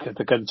 Yeah, because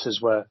the Gunters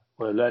were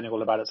learning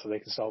all about it so they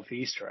could solve the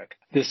Easter egg.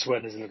 This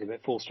one is a little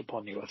bit forced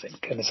upon you, I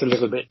think, and it's a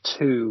little bit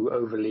too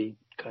overly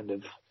kind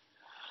of.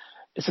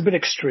 It's a bit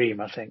extreme,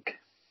 I think.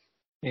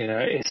 You know,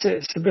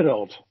 it's a bit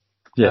odd.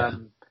 Yeah.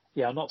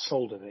 Yeah, I'm not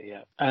sold on it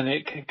yet. And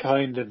it can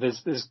kind of,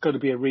 there's got to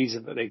be a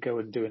reason that they go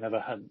and do another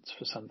hunt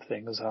for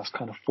something, as that's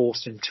kind of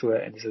forced into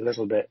it, and it's a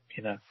little bit,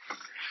 you know.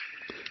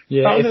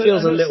 Yeah, it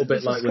feels a little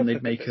bit like when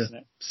they'd make a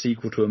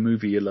sequel to a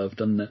movie you love,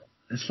 doesn't it?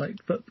 It's like,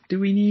 but do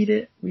we need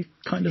it? We've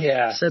kind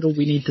of said all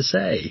we need to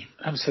say.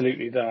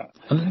 Absolutely that.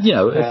 And, you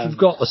know, if you've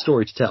got a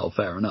story to tell,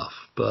 fair enough.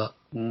 But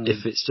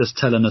if it's just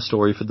telling a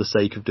story for the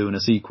sake of doing a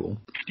sequel,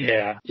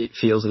 it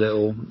feels a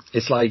little...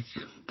 It's like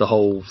the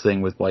whole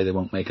thing with why they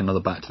won't make another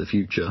Back to the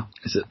Future,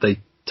 is that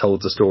they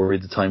told the story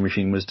the time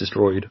machine was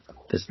destroyed.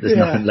 There's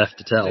nothing left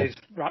to tell.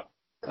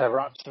 They're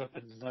wrapped up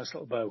in a nice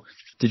little bow.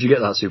 Did you get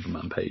that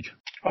Superman page?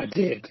 I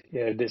did.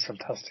 Yeah, it is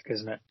fantastic,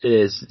 isn't it? It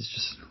is. It's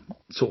just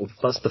sort of,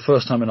 that's the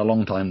first time in a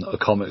long time that a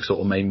comic sort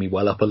of made me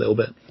well up a little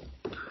bit.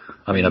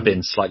 I mean, I've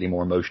been slightly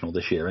more emotional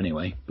this year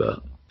anyway,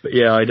 but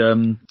yeah, I'd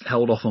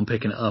held off on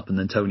picking it up, and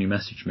then Tony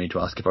messaged me to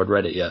ask if I'd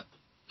read it yet.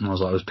 And I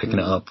was picking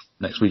it up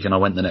next week, and I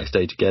went the next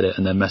day to get it,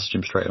 and then messaged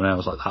him straight away. I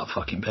was like, that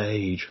fucking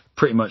page.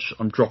 Pretty much,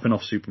 I'm dropping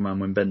off Superman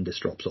when Bendis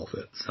drops off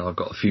it, so I've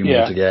got a few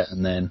more to get,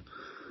 and then,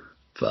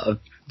 but I've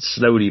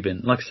slowly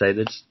been, like I say,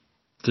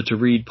 the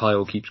to-read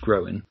pile keeps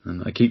growing,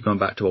 and I keep going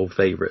back to old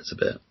favourites a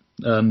bit.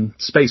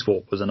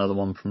 Spacewalk was another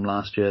one from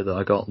last year that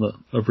I got that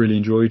I've really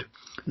enjoyed.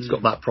 It's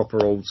got that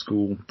proper old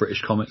school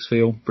British comics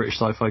feel, British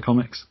sci-fi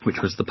comics,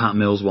 which was the Pat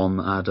Mills one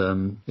that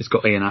had, it's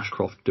got Ian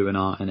Ashcroft doing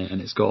art in it, and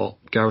it's got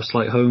Gareth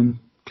Slightholme,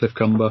 Cliff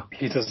Cumber.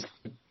 He does,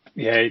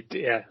 yeah.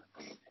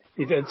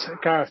 He did,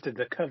 Gareth did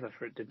the cover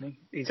for it, didn't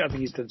he? I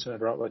think he's done some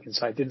other artwork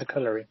inside. Did the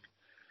colouring.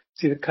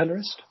 Is he the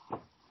colourist?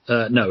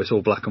 No, it's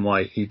all black and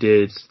white. He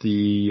did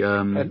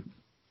the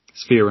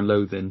Sphere and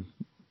Loathing,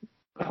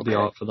 the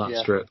art for that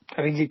strip.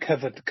 I think he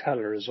covered the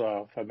colour as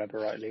well, if I remember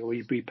rightly, or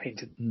he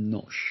repainted.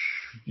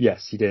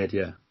 Yes, he did,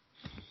 yeah.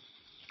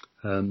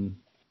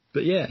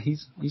 But yeah,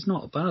 he's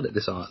not bad at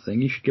this art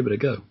thing. You should give it a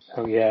go.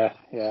 Oh yeah.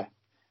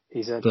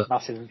 He's a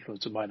massive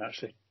influence of mine,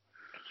 actually.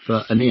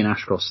 And Ian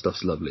Ashcroft's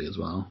stuff's lovely as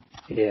well.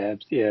 Yeah,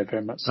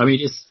 very much so. I mean,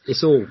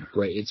 it's all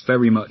great. It's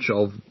very much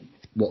of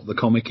what the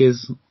comic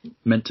is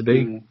meant to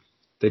be.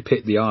 They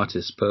picked the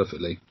artist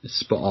perfectly. It's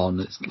spot on.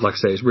 It's, like I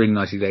say, it's really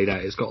nicely laid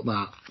out. It's got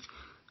that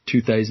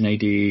 2000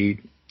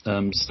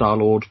 AD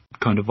Star-Lord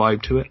kind of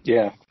vibe to it.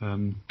 Yeah.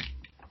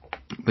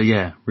 But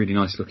yeah, really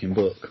nice looking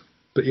book.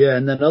 But yeah,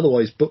 and then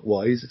otherwise,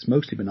 book-wise, it's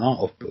mostly been art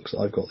of books that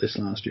I've got this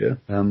last year.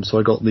 So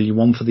I got the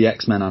one for the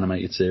X-Men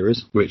animated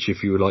series, which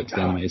if you would like the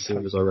animated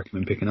series, I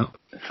recommend picking up.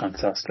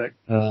 Fantastic.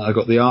 I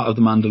got the Art of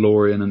the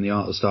Mandalorian and the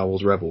Art of Star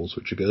Wars Rebels,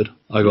 which are good.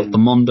 I got the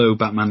Mondo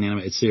Batman the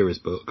Animated Series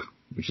book,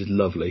 which is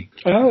lovely.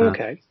 Oh,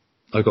 okay.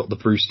 I got the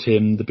Bruce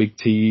Timm, the Big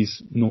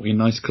T's Naughty and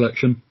Nice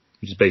collection,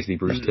 which is basically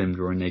Bruce Timm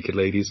drawing naked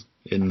ladies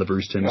in the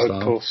Bruce Timm style.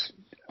 Of course.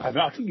 I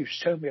think you've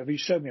shown me. Have you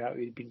shown me that?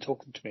 You've been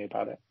talking to me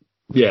about it.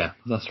 Yeah,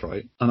 that's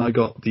right. And I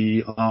got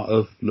the Art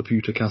of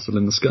Laputa Castle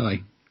in the Sky.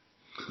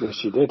 Yes,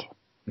 you did.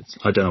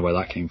 I don't know where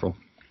that came from.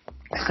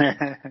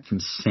 From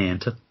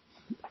Santa.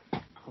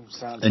 From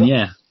Santa. And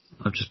yeah,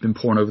 I've just been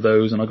poring over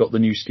those, and I got the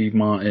new Steve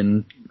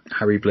Martin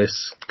Harry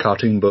Bliss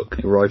cartoon book.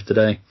 It arrived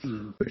today,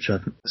 which I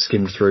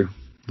skimmed through.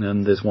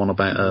 And there's one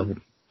about a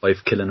wife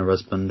killing her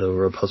husband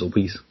over a puzzle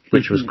piece,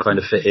 which was kind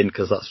of fit in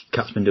because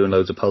Kat's been doing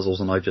loads of puzzles,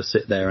 and I just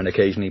sit there and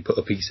occasionally put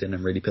a piece in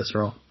and really piss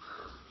her off.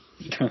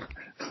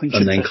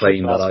 And then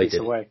claim that I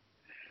did.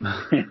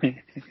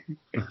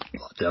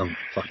 Oh, don't.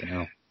 Fucking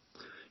hell.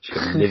 She's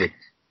got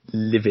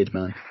livid,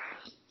 man.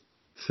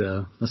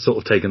 So, that's sort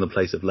of taken the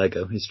place of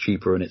Lego. It's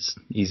cheaper and it's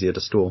easier to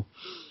store.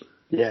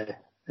 Yeah,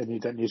 and you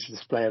don't need to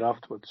display it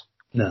afterwards.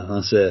 No,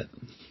 that's it.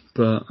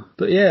 But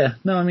yeah,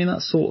 no, I mean,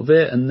 that's sort of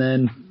it. And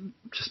then,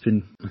 just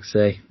been, like I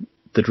say,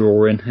 the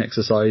drawing,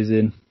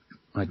 exercising.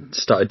 I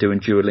started doing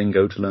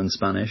Duolingo to learn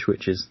Spanish,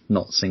 which is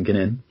not sinking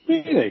in.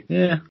 Really?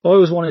 Yeah. I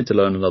always wanted to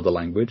learn another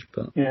language,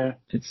 but yeah.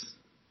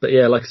 But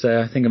yeah, like I say,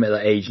 I think I'm at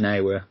that age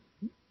now where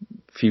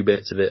a few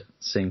bits of it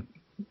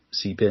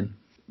seep in,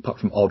 apart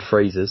from odd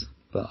phrases.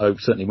 But I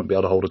certainly wouldn't be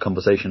able to hold a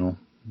conversation or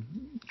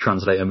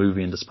translate a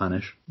movie into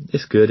Spanish.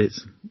 It's good.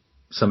 It's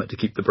something to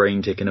keep the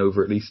brain ticking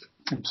over at least.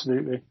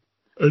 Absolutely.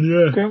 And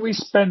yeah. Don't we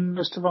spend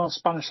most of our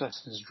Spanish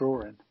lessons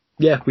drawing?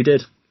 Yeah, we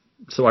did.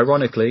 So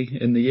ironically,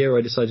 in the year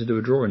I decided to do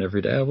a drawing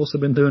every day, I've also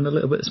been doing a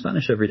little bit of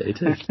Spanish every day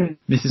too.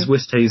 Mrs.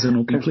 Wisthazen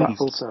will be pleased.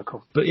 Full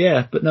circle. But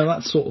yeah, no,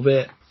 that's sort of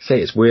it. Say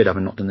it's weird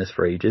having not done this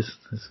for ages.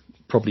 There's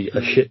probably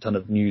a shit ton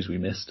of news we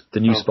missed.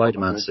 The new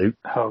Spider-Man suit.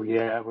 Oh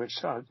yeah, which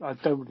I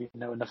don't really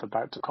know enough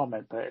about to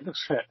comment, but it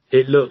looks fit.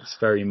 It looks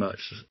very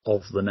much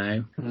of the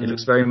now. It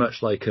looks very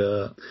much like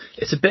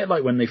it's a bit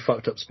like when they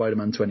fucked up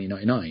Spider-Man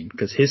 2099,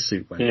 because his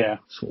suit went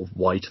sort of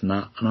white and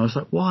that, and I was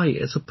like, why?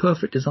 It's a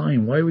perfect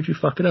design. Why would you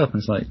fuck it up?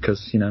 And it's like,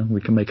 because, we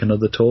can make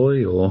another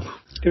toy, or...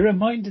 It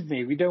reminded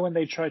me, when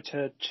they tried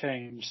to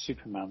change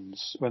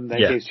Superman's, when they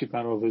gave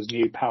Superman all those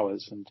new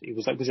powers, and he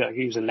was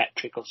he was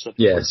electric or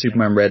something? Yeah,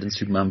 Superman Red and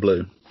Superman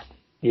Blue.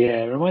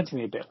 Yeah, it reminded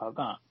me a bit like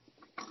that.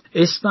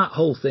 It's that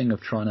whole thing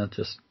of trying to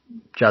just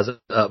jazz it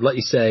up. Like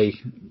you say,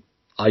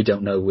 I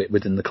don't know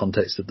within the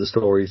context of the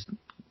stories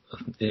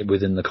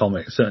within the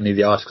comics. Certainly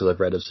the articles I've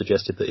read have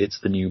suggested that it's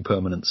the new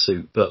permanent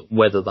suit, but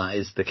whether that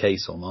is the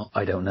case or not,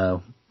 I don't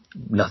know.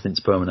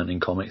 Nothing's permanent in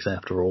comics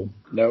after all.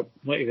 Nope,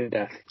 not even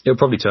death. It'll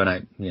probably turn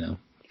out, a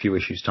few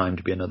issues time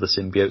to be another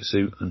symbiote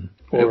suit, and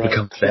it'll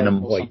become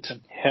Venom White.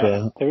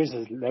 Yeah, there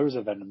is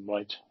a Venom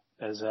White.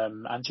 There's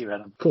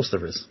anti-Venom. Of course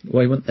there is.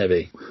 Why wouldn't there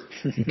be?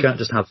 You can't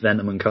just have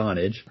Venom and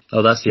Carnage.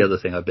 Oh, that's the other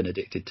thing I've been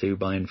addicted to,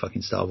 buying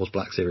fucking Star Wars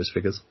Black Series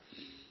figures.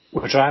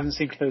 Which I haven't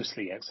seen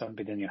closely yet, because I haven't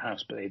been in your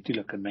house, but they do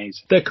look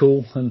amazing. They're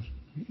cool, and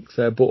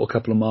so I bought a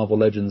couple of Marvel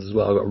Legends as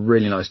well. I got a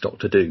really nice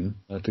Doctor Doom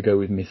to go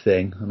with me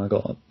thing, and I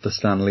got the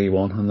Stan Lee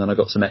one, and then I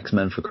got some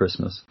X-Men for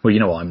Christmas. Well, you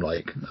know what I'm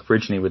like.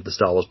 Originally with the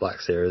Star Wars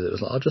Black Series, it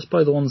was like, I'll just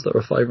buy the ones that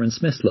are Fiver and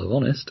Smith, love,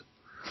 honest.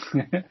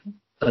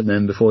 And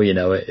then before you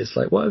know it, it's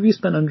like, what have you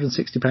spent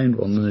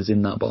 £160 on and is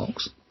in that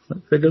box?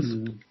 That figures.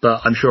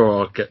 But I'm sure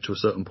I'll get to a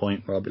certain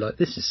point where I'll be like,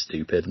 this is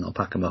stupid, and I'll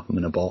pack them up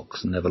in a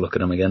box and never look at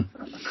them again.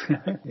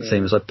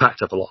 Same as I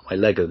packed up a lot of my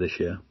Lego this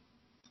year.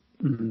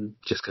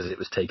 Just because it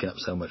was taking up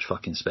so much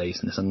fucking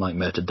space and it's a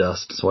nightmare to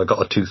dust. So I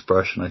got a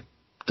toothbrush and I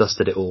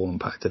dusted it all and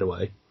packed it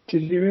away.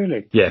 Did you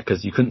really? Yeah,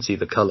 because you couldn't see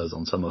the colours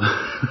on some of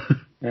it.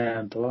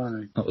 Yeah,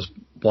 blimey. That was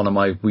one of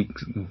my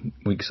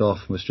weeks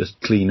off, was just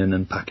cleaning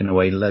and packing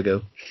away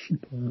Lego.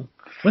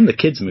 When the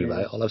kids move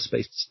out, I'll have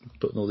space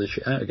putting all this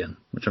shit out again,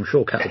 which I'm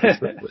sure Kat will be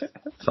thrilled with.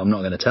 So I'm not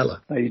going to tell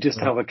her. No, you just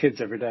tell the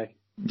kids every day.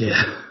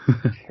 Yeah.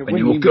 when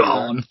you're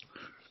gone.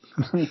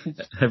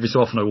 Every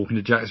so often I walk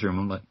into Jack's room,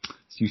 I'm like,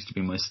 this used to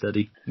be my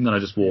study. And then I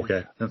just walk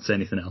out. Don't say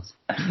anything else.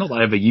 Not that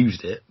I ever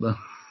used it, but...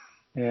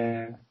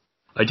 Yeah.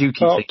 I do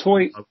keep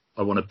thinking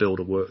I want to build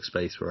a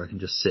workspace where I can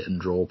just sit and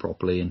draw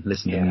properly and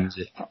listen to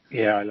music.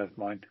 Yeah, I love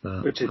mine.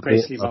 Which is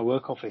basically my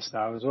work office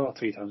now as well,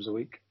 3 times a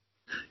week.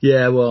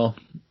 Yeah, well,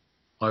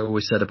 I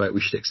always said about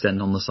we should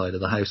extend on the side of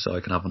the house so I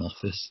can have an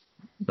office.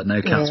 But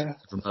now Kat's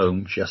from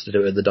home, she has to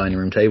do it at the dining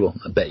room table.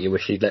 I bet you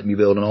wish she'd let me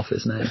build an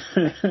office now.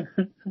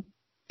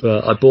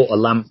 But I bought a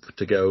lamp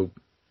to go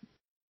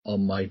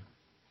on my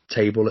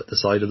table at the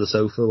side of the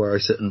sofa where I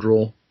sit and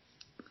draw.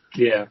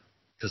 Yeah.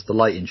 Because the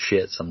lighting's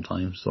shit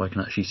sometimes, so I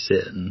can actually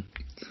sit and...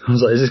 I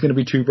was like, is this going to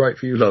be too bright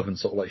for you, love? And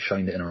sort of like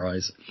shined it in her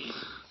eyes.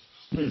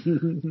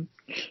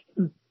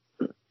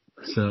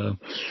 So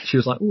she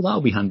was like, oh,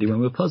 that'll be handy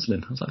when we're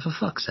puzzling. I was like, for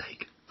fuck's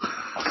sake.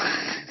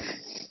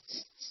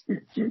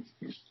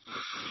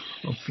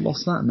 I've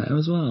lost that now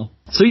as well.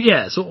 So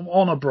yeah, sort of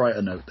on a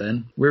brighter note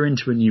then, we're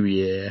into a new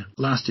year.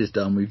 Last year's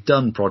done. We've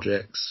done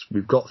projects.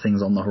 We've got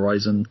things on the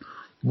horizon.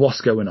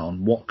 What's going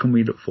on? What can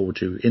we look forward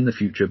to in the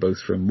future, both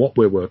from what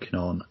we're working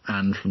on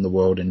and from the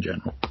world in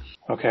general?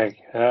 Okay.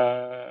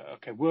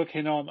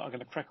 Working on, I'm going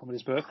to crack on with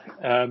this book.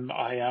 I'm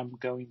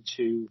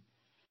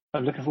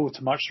looking forward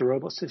to March of the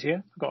Robots this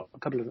year. I've got a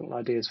couple of little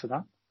ideas for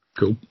that.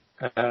 Cool.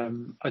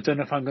 I don't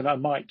know if I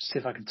might see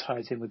if I can tie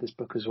it in with this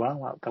book as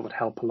well. That would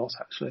help a lot,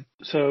 actually.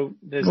 So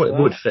there's it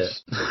would fit.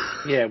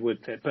 Yeah, it would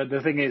fit. But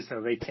the thing is,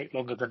 though, they take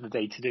longer than a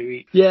day to do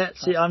each. Yeah,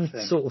 see, I'm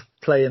sort of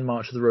playing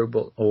March of the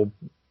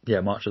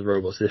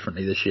Robots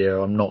differently this year.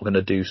 I'm not going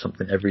to do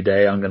something every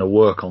day. I'm going to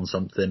work on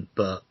something,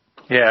 but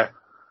yeah,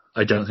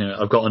 I don't think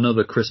I've got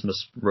another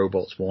Christmas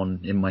Robots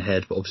one in my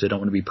head, but obviously I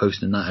don't want to be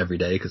posting that every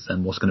day because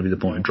then what's going to be the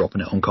point of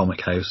dropping it on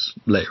Comic House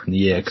later in the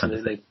year? Absolutely.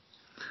 Kind of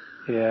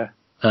thing. Yeah.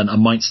 And I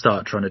might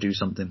start trying to do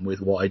something with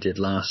what I did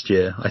last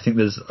year. I think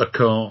there's a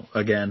corner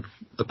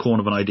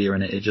of an idea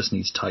in it. It just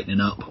needs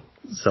tightening up.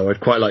 So I'd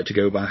quite like to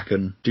go back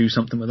and do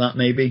something with that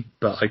maybe.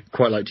 But I'd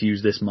quite like to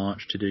use this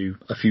March to do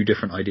a few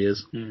different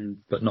ideas,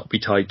 but not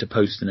be tied to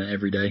posting it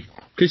every day.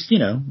 Because,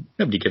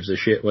 nobody gives a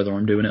shit whether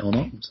I'm doing it or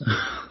not. So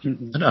I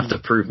don't have to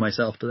prove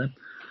myself to them.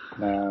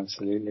 No,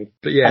 absolutely.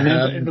 But yeah.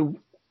 And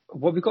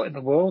what we've got in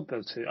the world,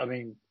 though, too, I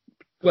mean,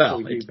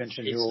 it's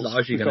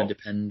largely going to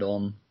depend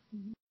on...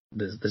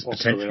 There's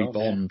potentially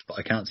Bond, but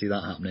I can't see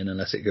that happening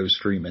unless it goes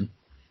streaming,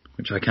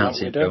 which I can't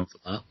see it going for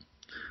that.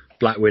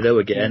 Black Widow,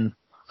 again,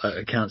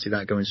 I can't see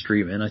that going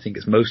streaming. I think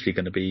it's mostly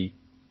going to be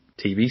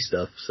TV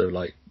stuff, so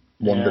like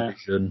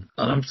WandaVision.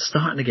 I'm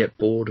starting to get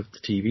bored of the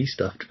TV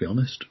stuff, to be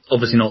honest.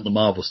 Obviously not the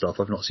Marvel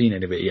stuff, I've not seen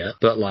any of it yet,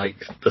 but like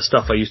the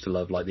stuff I used to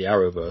love, like the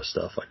Arrowverse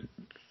stuff, I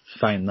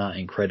found that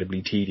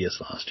incredibly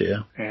tedious last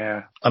year.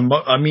 Yeah.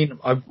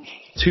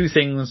 Two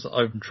things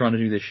I'm trying to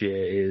do this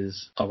year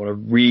is I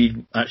want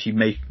to actually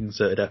make a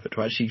concerted effort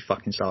to actually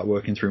fucking start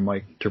working through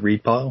my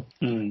to-read pile,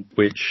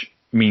 which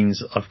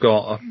means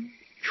I'm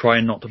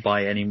trying not to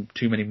buy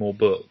too many more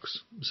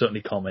books,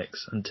 certainly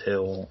comics,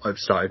 until I've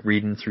started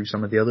reading through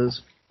some of the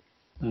others.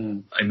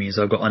 It means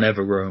I've got an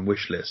ever-growing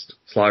wish list.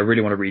 So I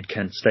really want to read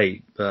Kent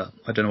State, but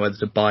I don't know whether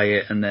to buy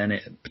it and then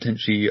it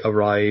potentially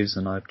arrives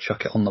and I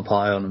chuck it on the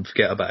pile and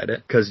forget about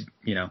it. Because,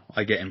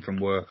 I get in from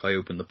work, I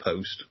open the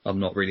post. I'm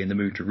not really in the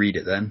mood to read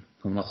it then.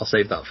 I'll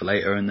save that for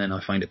later, and then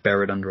I find it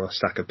buried under a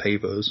stack of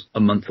papers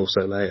a month or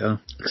so later.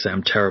 Because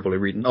I'm terrible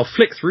at reading. I'll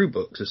flick through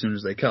books as soon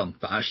as they come,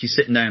 but actually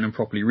sitting down and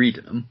properly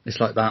reading them,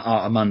 it's like that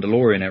Art of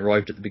Mandalorian. It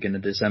arrived at the beginning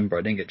of December.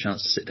 I didn't get a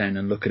chance to sit down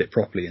and look at it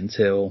properly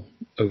until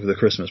over the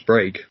Christmas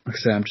break. Like I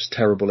say, I'm just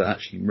terrible at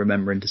actually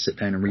remembering to sit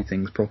down and read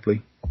things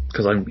properly,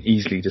 because I'm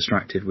easily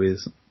distracted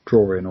with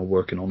drawing or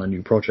working on a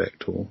new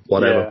project or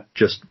whatever.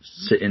 Just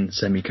sitting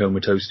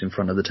semi-comatose in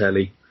front of the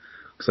telly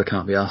because I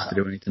can't be asked to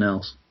do anything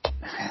else.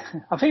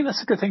 I think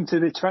that's a good thing to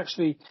do, to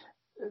actually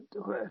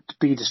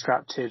be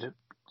distracted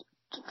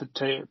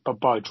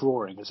by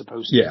drawing as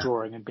opposed to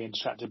drawing and being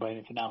distracted by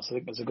anything else. I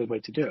think that's a good way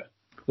to do it.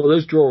 Well,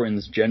 those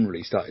drawings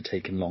generally started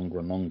taking longer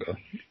and longer.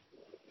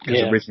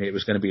 Because originally it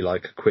was going to be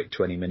like a quick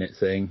 20-minute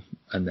thing,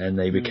 and then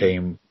they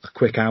became a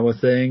quick hour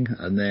thing,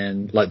 and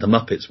then like the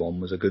Muppets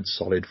one was a good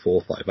solid 4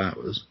 or 5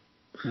 hours,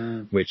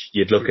 which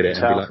you'd look at it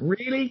and be like,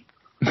 really?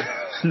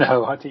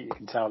 No, I think you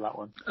can tell that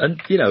one.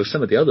 And,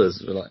 some of the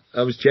others were like,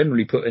 I was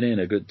generally putting in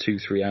a good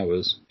 2-3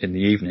 hours in the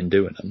evening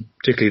doing them,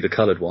 particularly the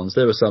coloured ones.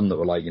 There were some that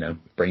were like,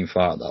 brain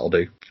fart, that'll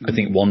do. I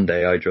think one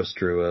day I just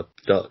drew a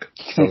duck.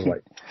 So I was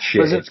like,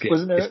 shit,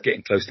 it's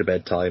getting close to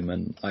bedtime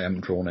and I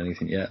haven't drawn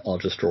anything yet. I'll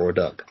just draw a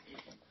duck.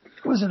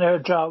 Wasn't there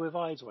a jar with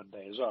eyes one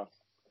day as well?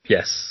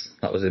 Yes,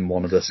 that was in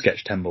one of the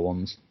Sketch Timber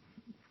ones.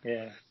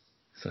 Yeah.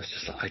 So it's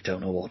just like, I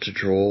don't know what to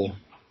draw.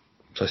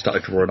 So I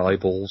started drawing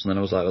eyeballs, and then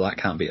I was like, well, that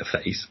can't be a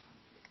face.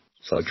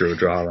 So I drew a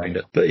draw around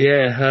it. But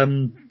yeah,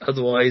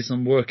 otherwise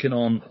I'm working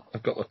on,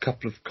 I've got a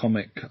couple of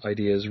comic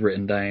ideas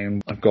written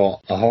down. I've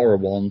got a horror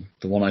one,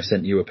 the one I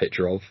sent you a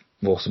picture of,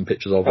 or some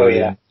pictures of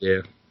earlier,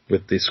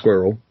 with the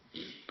squirrel.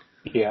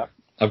 Yeah.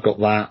 I've got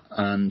that,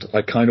 and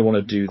I kind of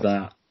want to do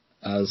that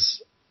as,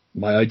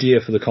 my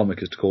idea for the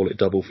comic is to call it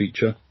double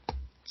feature.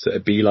 So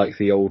it'd be like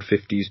the old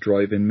 50s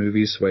drive-in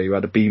movies where you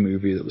had a B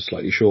movie that was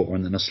slightly shorter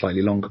and then a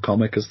slightly longer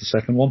comic as the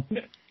second one.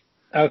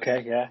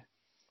 Okay, yeah.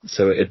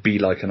 So it'd be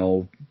like an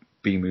old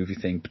B movie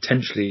thing.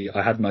 Potentially,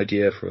 I had an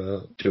idea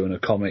for doing a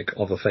comic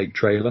of a fake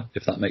trailer,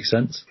 if that makes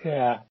sense.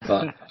 Yeah.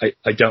 But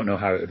I don't know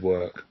how it would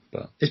work.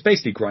 But it's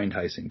basically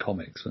Grindhouse in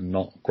comics, and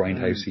not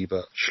Grindhousey,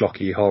 but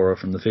schlocky horror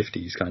from the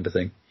 50s kind of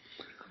thing.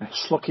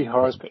 Schlocky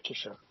Horror's picture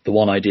show. The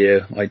one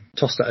idea, I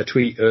tossed out a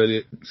tweet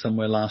earlier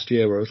somewhere last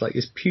year where I was like,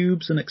 is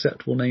pubes an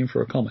acceptable name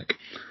for a comic?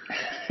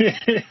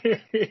 I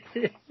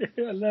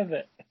love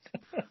it.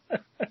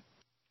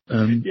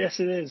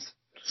 Yes, it is.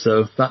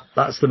 So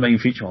that's the main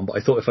feature one, but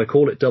I thought if I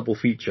call it double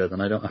feature,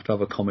 then I don't have to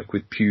have a comic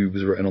with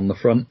pubes written on the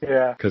front.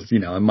 Yeah. Because,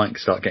 I might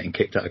start getting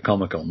kicked out of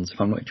Comic-Cons if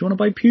I'm like, do you want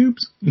to buy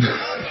pubes?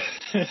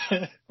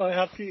 I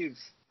have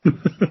pubes.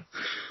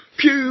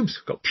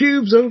 Pubes! Got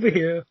pubes over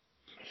here.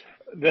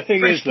 The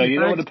thing is, though, you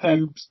don't want to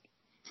pubes.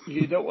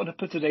 You don't want to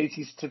put an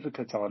 80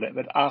 certificate on it,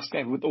 but ask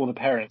all the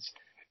parents,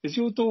 is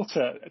your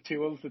daughter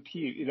too old for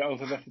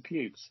old enough for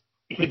pubes?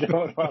 You don't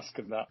want to ask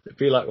them that. It'd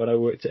be like when I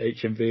worked at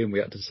HMV and we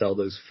had to sell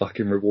those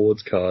fucking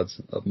rewards cards.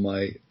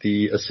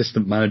 The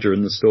assistant manager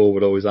in the store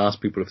would always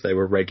ask people if they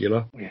were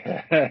regular.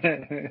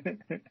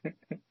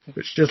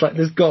 Which just like,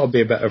 there's got to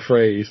be a better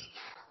phrase.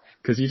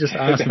 Because you just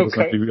ask people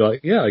something, you'd be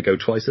like, yeah, I go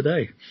twice a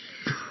day.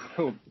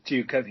 Oh, do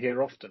you come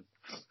here often?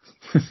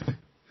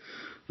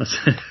 That's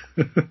it.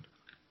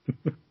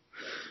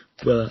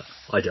 But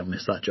I don't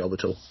miss that job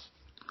at all.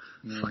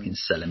 Fucking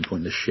selling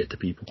pointless shit to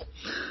people.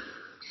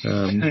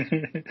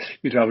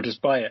 You'd rather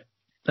just buy it.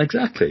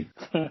 Exactly.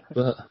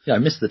 But yeah, I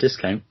miss the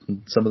discount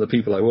and some of the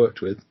people I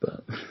worked with,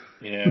 but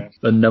yeah,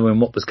 and knowing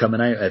what was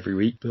coming out every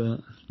week. But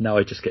now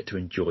I just get to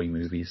enjoy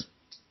movies,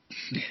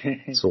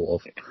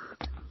 sort of.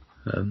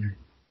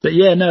 But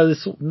yeah, no,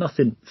 there's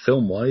nothing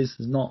film-wise.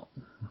 There's not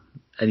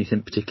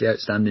anything particularly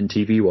outstanding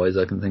TV-wise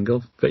I can think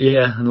of. But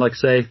yeah, and like I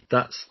say,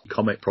 that's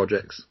comic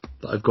projects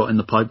that I've got in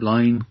the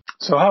pipeline.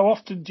 So how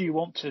often do you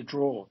want to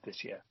draw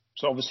this year?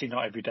 So obviously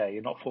not every day.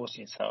 You're not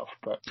forcing yourself,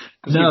 but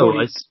no,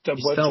 it's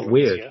felt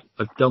weird.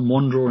 I've done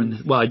one drawing.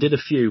 Well, I did a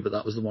few, but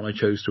that was the one I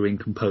chose to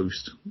ink and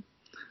post.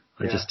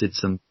 I just did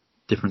some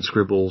different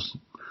scribbles,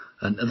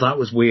 and that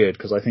was weird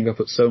because I think I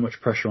put so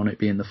much pressure on it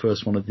being the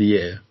first one of the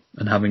year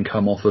and having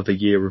come off of a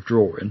year of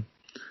drawing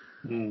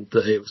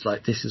that it was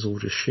like, this is all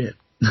just shit.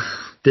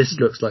 This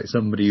looks like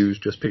somebody who's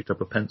just picked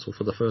up a pencil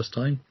for the first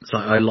time. So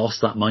I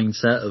lost that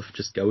mindset of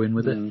just going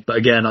with it. But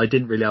again, I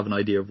didn't really have an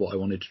idea of what I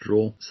wanted to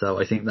draw. So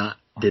I think that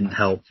didn't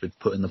help with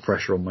putting the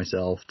pressure on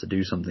myself to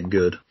do something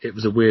good. It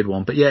was a weird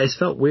one. But yeah, it's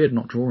felt weird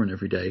not drawing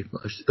every day.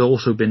 But it's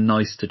also been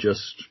nice to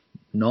just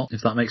not,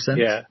 if that makes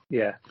sense.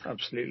 Yeah,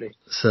 absolutely.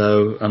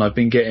 So, and I've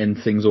been getting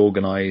things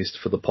organised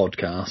for the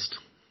podcast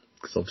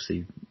because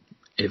obviously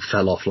it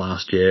fell off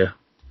last year.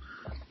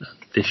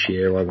 This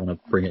year I want to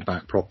bring it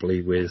back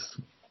properly with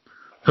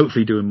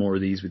hopefully doing more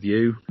of these with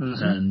you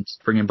and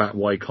bringing back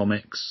Why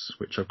Comics,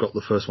 which I've got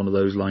the first one of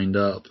those lined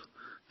up,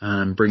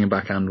 and bringing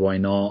back And Why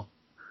Not.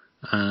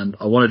 And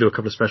I want to do a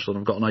couple of specials.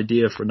 I've got an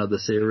idea for another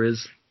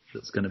series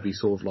that's going to be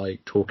sort of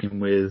like talking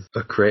with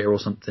a creator or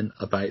something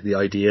about the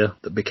idea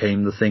that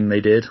became the thing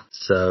they did.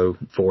 So,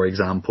 for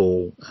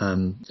example,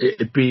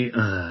 it'd be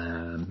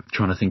trying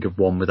to think of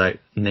one without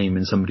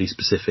naming somebody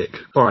specific.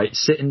 All right,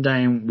 sitting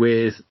down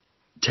with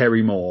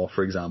Terry Moore,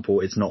 for example.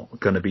 It's not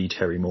going to be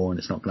Terry Moore and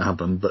it's not going to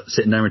happen, but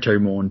sitting down with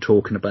Terry Moore and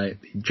talking about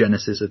the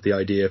genesis of the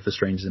idea for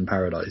Strangers in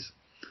Paradise.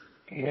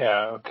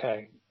 Yeah,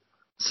 okay.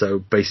 So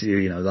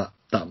basically, that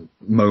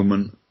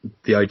moment,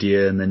 the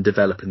idea, and then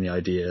developing the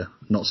idea,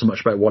 not so much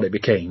about what it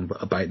became,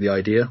 but about the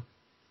idea.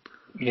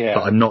 Yeah.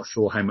 But I'm not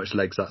sure how much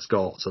legs that's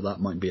got, so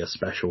that might be a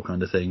special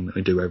kind of thing that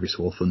we do every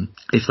so often.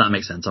 If that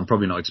makes sense. I'm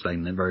probably not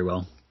explaining it very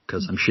well,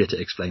 because I'm shit at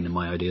explaining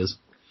my ideas.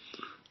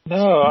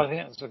 No, I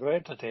think that's a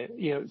great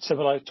idea. So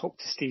when I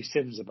talked to Steve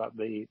Sims about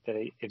the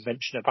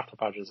invention of battle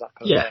badges, that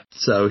kind of thing.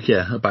 So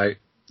about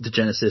the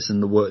genesis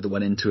and the work that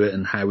went into it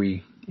and how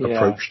we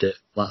approached it,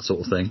 that sort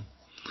of thing.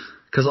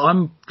 Because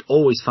I'm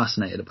always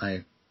fascinated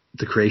about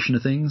the creation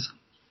of things.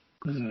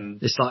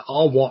 It's like,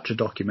 I'll watch a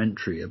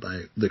documentary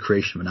about the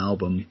creation of an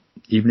album,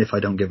 even if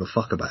I don't give a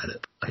fuck about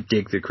it. I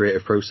dig the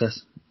creative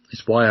process.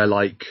 It's why I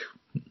like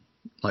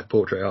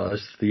Portrait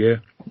Artist of the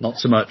Year. Not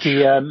so much...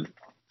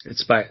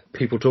 It's about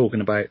people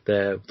talking about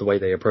the way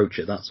they approach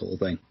it, that sort of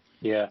thing.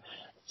 Yeah.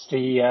 It's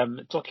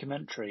the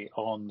documentary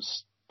on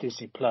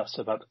Disney Plus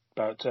about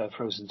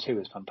Frozen 2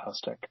 is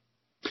fantastic.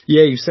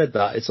 Yeah, you said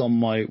that. It's on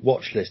my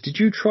watch list. Did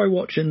you try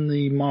watching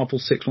the Marvel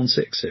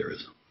 616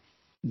 series?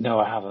 No,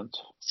 I haven't.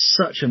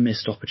 Such a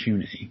missed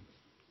opportunity.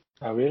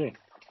 Oh, really?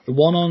 The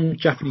one on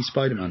Japanese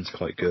Spider-Man's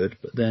quite good,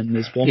 but then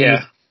there's one with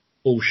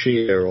Paul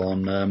Scheer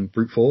on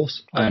Brute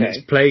Force, and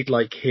it's played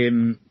like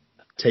him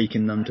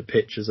taking them to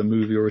pitch as a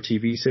movie or a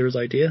TV series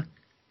idea.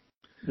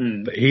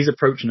 But he's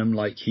approaching them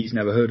like he's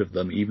never heard of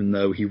them, even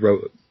though he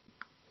wrote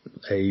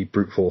a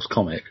Brute Force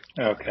comic.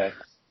 Okay.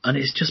 And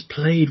it's just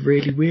played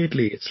really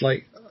weirdly. It's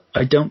like,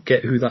 I don't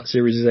get who that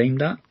series is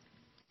aimed at.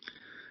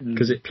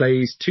 Because it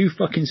plays too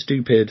fucking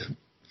stupid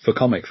for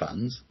comic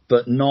fans,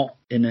 but not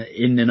in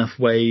enough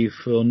way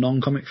for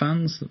non-comic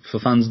fans, for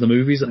fans of the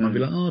movies that might be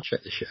like, oh,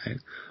 check this shit out.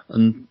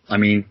 And, I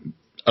mean,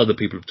 other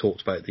people have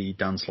talked about the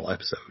Dan Slott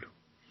episode.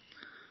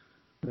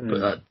 But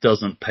that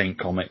doesn't paint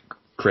comic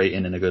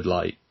creating in a good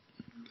light.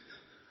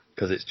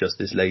 Because it's just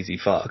this lazy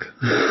fuck.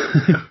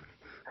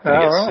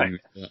 Right.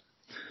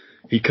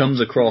 He comes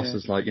across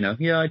as like,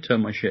 I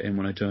turn my shit in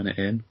when I turn it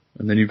in.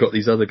 And then you've got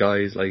these other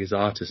guys, like his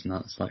artists and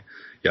that's like,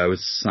 I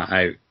was sat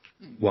out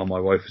while my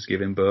wife was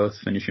giving birth,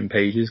 finishing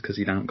pages because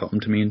he hadn't got them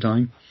to me in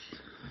time.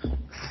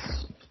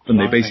 And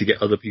they basically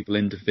get other people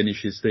in to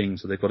finish his thing,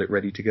 so they've got it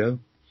ready to go.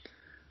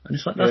 And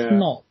it's like, that's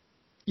not,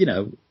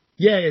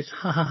 it's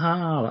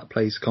that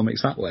plays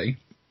comics that way,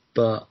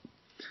 but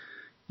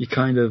you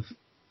kind of,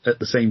 at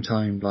the same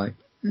time, like,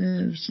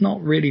 it's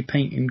not really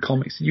painting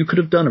comics. You could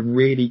have done a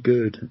really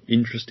good,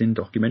 interesting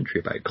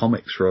documentary about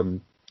comics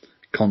from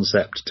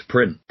concept to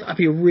print. That'd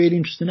be a really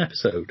interesting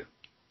episode.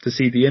 to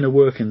see the inner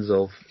workings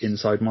of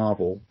Inside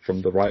Marvel,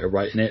 from the writer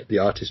writing it, the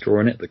artist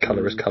drawing it, the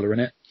colorist colouring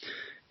it,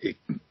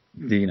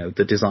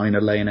 the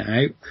designer laying it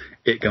out,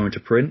 it going to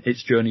print,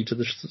 its journey to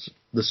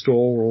the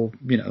store, or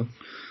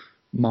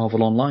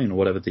Marvel Online or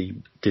whatever the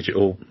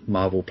digital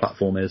Marvel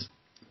platform is.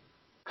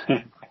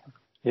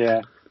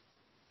 Yeah.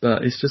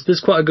 But it's just, there's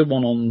quite a good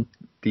one on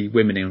the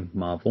women in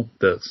Marvel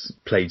that's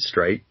played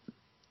straight,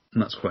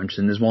 and that's quite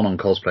interesting. There's one on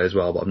cosplay as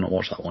well, but I've not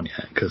watched that one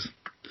yet because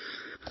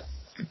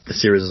the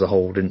series as a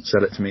whole didn't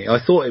sell it to me. I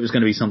thought it was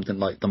going to be something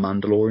like the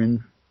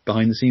Mandalorian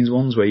behind the scenes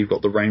ones where you've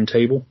got the round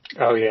table.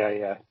 Oh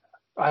yeah.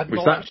 I have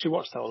not actually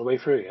watched that all the way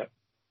through yet.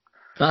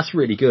 That's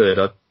really good.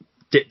 I've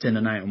dipped in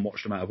and out and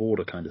watched them out of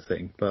order kind of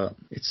thing, but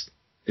it's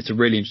a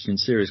really interesting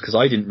series because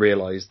I didn't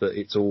realise that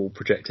it's all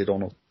projected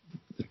on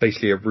it's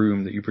basically a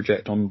room that you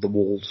project on the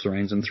wall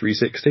surrounds them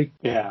 360.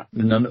 Yeah.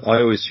 And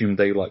I always assumed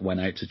they went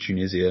out to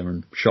Tunisia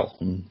and shot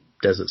on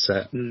desert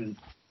set.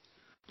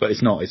 But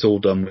it's not. It's all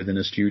done within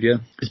a studio.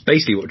 It's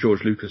basically what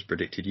George Lucas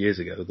predicted years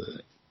ago,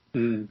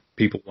 that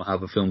people will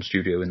have a film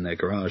studio in their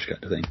garage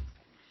kind of thing.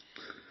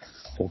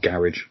 Or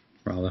garage,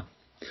 rather.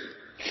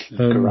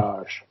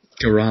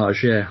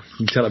 Garage, yeah. You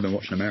can tell I've been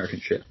watching American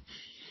shit.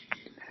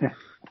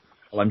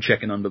 While I'm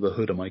checking under the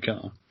hood of my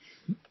car.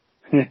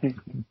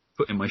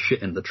 Putting my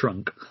shit in the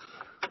trunk.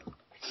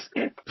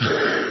 Like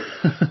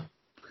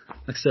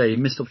I say,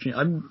 missed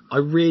opportunity. I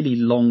really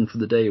long for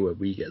the day where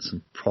we get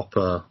some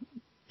proper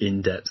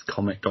in-depth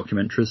comic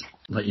documentaries.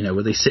 Like,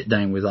 where they sit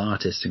down with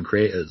artists and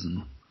creators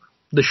and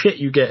the shit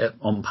you get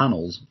on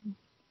panels,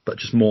 but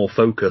just more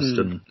focused,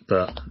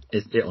 but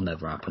it'll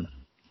never happen,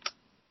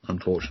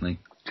 unfortunately.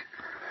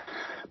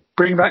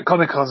 Bring back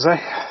Comic-Cons, eh?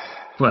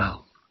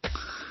 Well,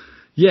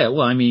 yeah,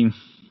 I mean,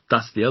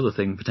 that's the other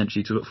thing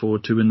potentially to look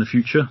forward to in the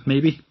future,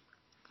 maybe,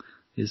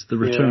 is the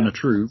return of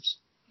Troops,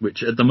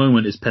 which at the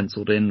moment is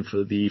penciled in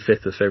for the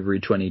 5th of February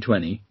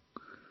 2020.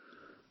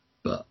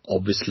 But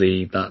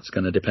obviously that's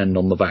going to depend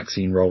on the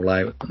vaccine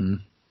rollout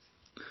and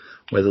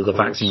whether the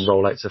vaccine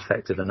rollout's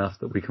effective enough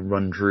that we can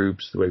run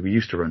Troops the way we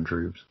used to run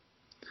Troops.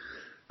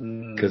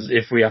 Because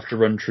if we have to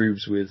run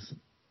Troops with,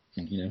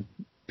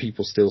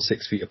 people still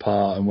 6 feet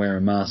apart and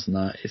wearing masks and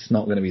that, it's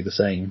not going to be the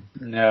same.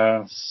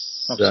 No,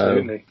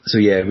 absolutely. So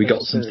yeah, we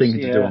got some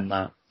thinking to do on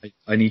that.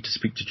 I need to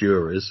speak to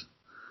jurors.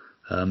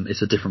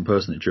 It's a different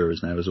person at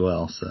jurors now as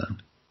well, so.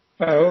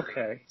 Oh,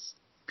 okay. It's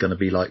going to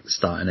be like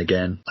starting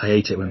again. I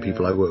hate it when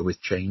people I work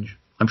with change.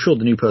 I'm sure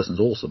the new person's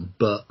awesome,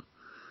 but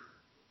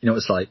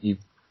it's like you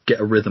get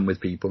a rhythm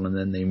with people and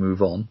then they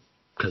move on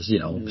because,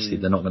 obviously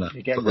they're not going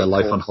to put their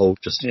life on hold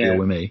just to deal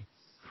with me.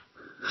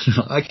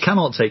 I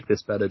cannot take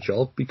this better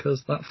job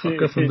because that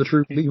fucker from the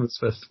True Believers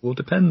Festival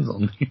depends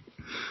on me.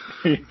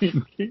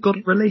 Got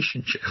a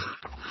relationship.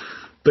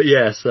 But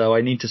yeah, so I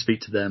need to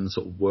speak to them and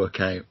sort of work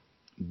out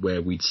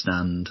where we'd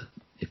stand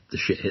if the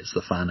shit hits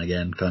the fan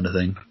again, kind of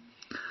thing.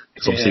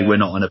 Because obviously we're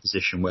not in a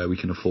position where we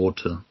can afford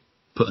to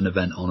put an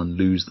event on and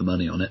lose the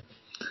money on it.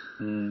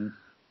 And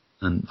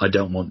I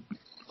don't want,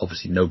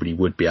 obviously nobody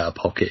would be out of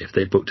pocket. If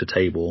they booked a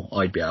table,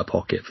 I'd be out of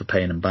pocket for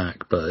paying them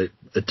back, but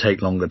it'd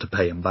take longer to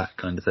pay them back,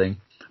 kind of thing.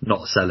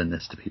 Not selling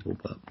this to people,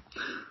 but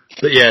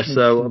yeah,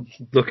 so I'll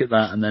look at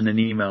that and then an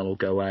email will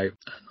go out.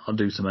 I'll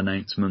do some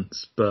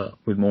announcements, but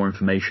with more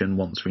information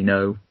once we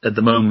know. At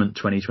the moment,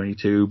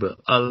 2022, but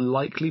a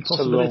likely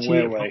possibility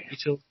probably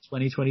till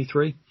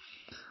 2023.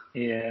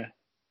 Yeah.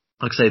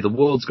 Like I say, the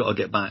world's got to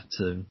get back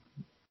to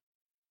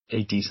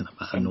a decent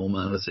amount of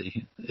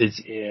normality.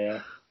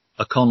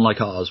 A con like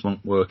ours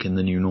won't work in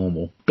the new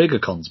normal. Bigger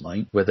cons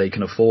might, where they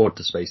can afford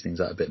to space things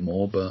out a bit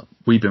more, but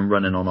we've been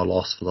running on a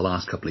loss for the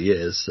last couple of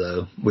years,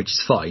 so which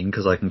is fine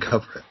because I can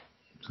cover it.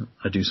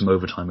 I do some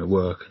overtime at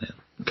work, and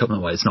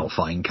it's not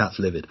fine. Cat's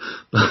livid.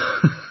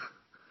 And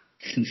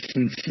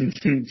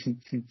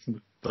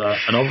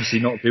obviously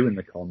not doing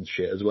the cons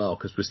shit as well,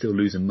 because we're still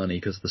losing money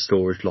because of the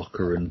storage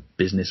locker and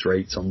business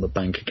rates on the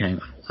bank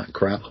account and all that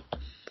crap.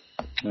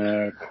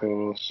 Of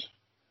course.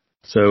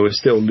 So we're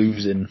still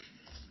losing,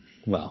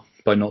 well,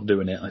 by not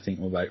doing it, I think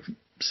we're about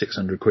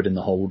 600 quid in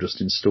the hole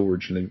just in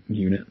storage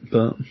unit,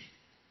 but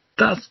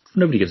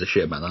nobody gives a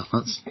shit about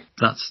that.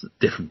 That's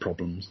different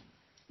problems.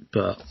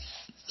 But,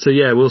 so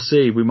yeah, we'll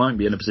see. We might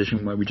be in a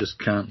position where we just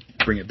can't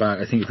bring it back.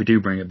 I think if we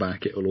do bring it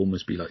back, it will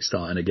almost be like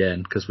starting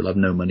again because we'll have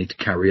no money to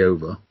carry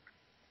over.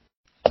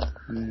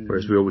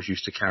 Whereas we always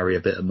used to carry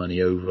a bit of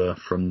money over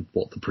from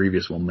what the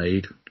previous one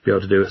made to be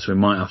able to do it. So we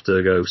might have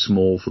to go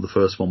small for the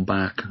first one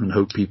back and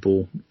hope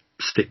people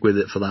stick with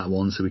it for that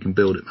one so we can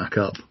build it back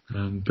up.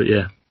 But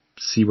yeah,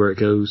 see where it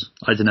goes.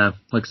 I don't know.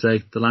 Like I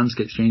say, the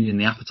landscape's changing.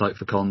 The appetite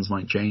for cons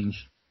might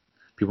change.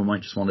 People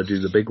might just want to do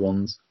the big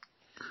ones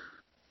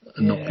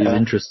and not be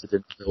interested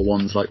in little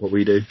ones like what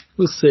we do.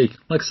 We'll see.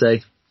 Like I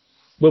say,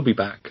 we'll be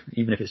back,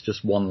 even if it's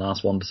just one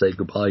last one to say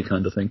goodbye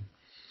kind of thing.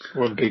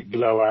 One big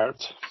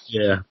blowout.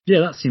 Yeah,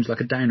 that seems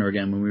like a downer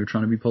again when we were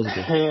trying to be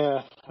positive.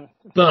 Yeah.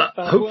 But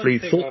hopefully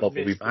Thoughtbob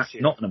will be back,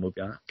 Nottingham will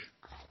be back.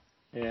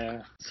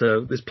 Yeah.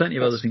 So there's plenty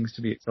of other things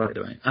to be excited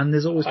about. And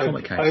there's always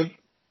Comic House.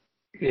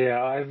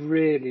 I've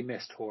really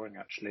missed touring,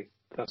 actually.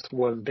 That's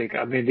one big.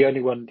 I mean, the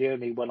only one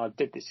I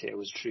did this year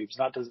was Troops.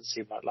 That doesn't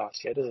seem like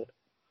last year, does it?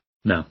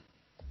 No,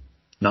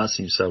 that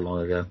seems so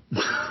long ago.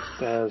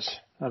 Does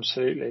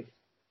absolutely.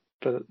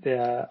 But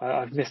yeah,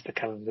 I've missed the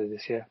calendar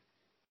this year.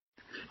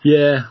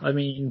 Yeah, I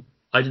mean,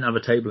 I didn't have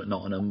a table at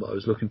Nottingham, but I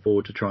was looking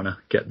forward to trying to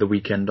get the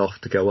weekend off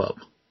to go up,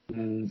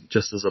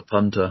 just as a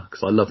punter,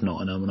 because I love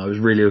Nottingham, and I was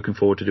really looking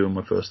forward to doing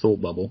my first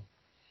Thought Bubble.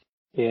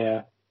 Yeah,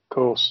 of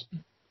course.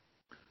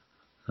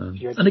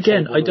 And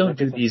again, I don't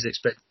do these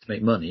expecting to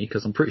make money,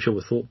 because I'm pretty sure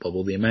with Thought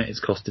Bubble, the amount it's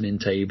costing in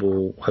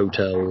table,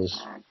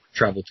 hotels,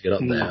 travel to get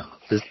up there,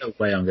 there's no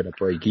way I'm going to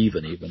break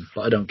even,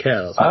 but I don't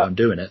care, that's why I'm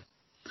doing it.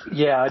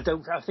 Yeah, I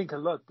think a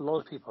lot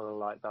of people are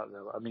like that,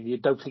 though. I mean, you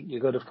don't think you're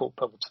going to Thought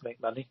Bubble to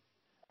make money,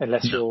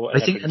 unless you're... I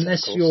think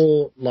unless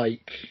you're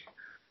like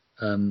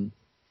Time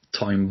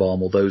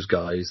Bomb or those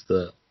guys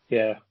that,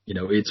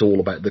 it's all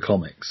about the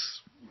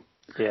comics.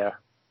 Yeah.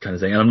 Kind of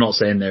thing. And I'm not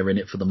saying they're in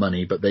it for the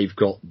money, but they've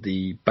got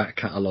the back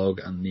catalogue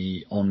and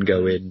the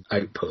ongoing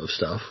output of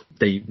stuff.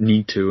 They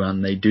need to,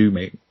 and they do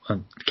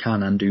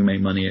can and do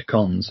make money at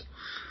cons.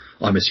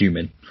 I'm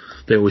assuming.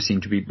 They always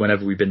seem to be,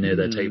 whenever we've been near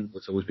their table,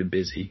 it's always been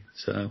busy,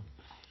 so.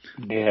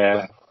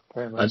 Yeah,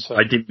 very much so.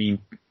 I didn't mean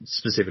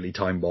specifically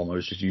Time Bomb, I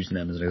was just using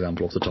them as an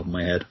example off the top of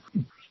my head.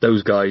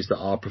 Those guys that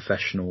are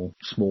professional,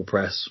 small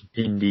press,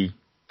 indie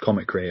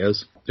comic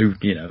creators, who,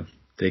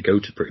 they go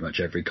to pretty much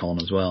every con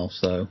as well,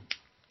 so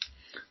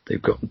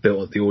they've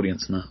built up the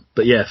audience and that.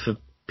 But yeah, for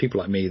people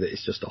like me, that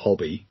it's just a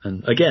hobby.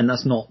 And again,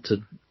 that's not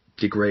to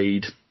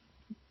degrade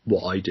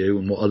what I do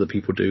and what other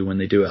people do when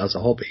they do it as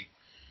a hobby.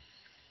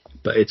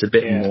 But it's a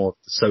bit more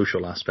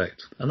social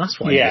aspect, and that's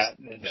why. Yeah,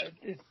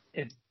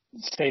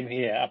 same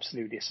here.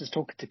 Absolutely, it's just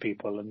talking to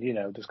people, and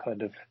just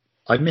kind of.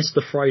 I missed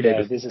the Friday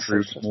before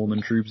Troops more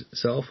than Troops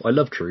itself. I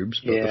love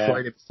Troops, but the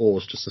Friday before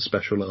was just a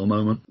special little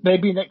moment.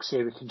 Maybe next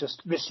year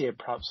this year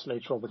perhaps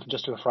later on we can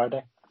just do a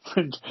Friday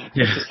and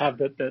just have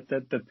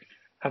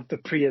the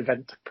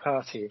pre-event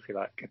party, if you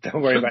like.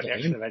 Don't worry about the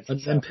actual event.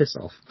 And then piss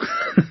off.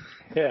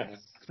 Yeah.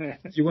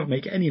 You won't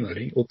make any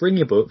money, or bring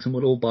your books and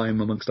we'll all buy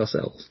them amongst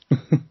ourselves.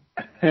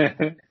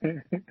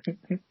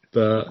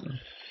 But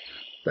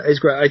it's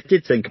great. I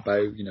did think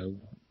about,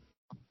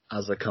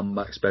 as a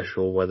comeback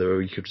special, whether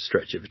we could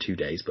stretch it for 2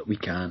 days, but we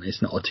can't.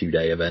 It's not a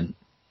 2-day event.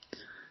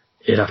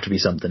 It'd have to be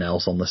something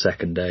else on the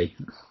second day.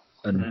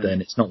 And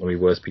then it's not going to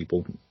be worth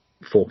people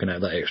forking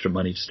out that extra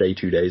money to stay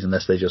 2 days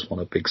unless they just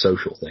want a big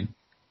social thing.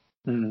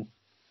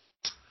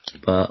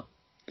 But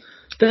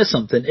there's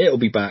something. It'll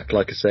be back,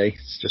 like I say.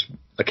 It's just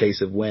a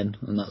case of when,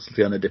 and that's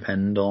going to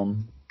depend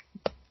on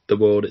the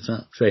world it's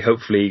at. Say,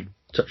 hopefully,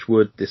 touch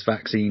wood, this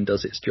vaccine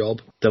does its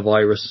job. The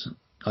virus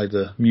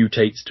either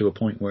mutates to a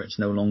point where it's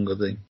no longer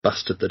the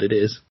bastard that it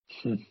is.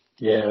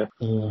 Yeah.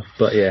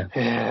 But yeah.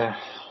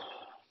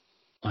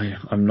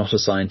 I'm not a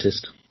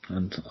scientist,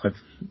 and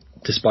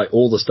despite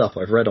all the stuff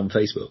I've read on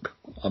Facebook,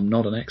 I'm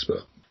not an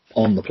expert.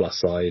 On the plus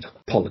side,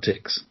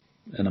 politics,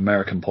 and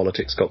American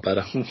politics got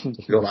better.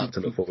 We've got that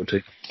to look forward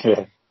to.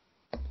 Yeah,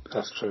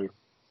 that's true.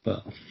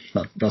 But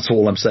that's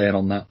all I'm saying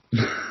on that.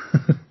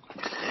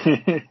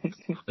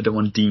 I don't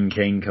want Dean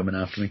Cain coming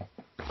after me.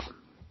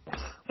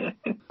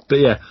 But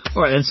yeah,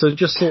 alright, and so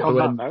just sort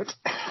of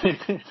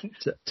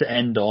to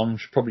end on,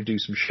 should probably do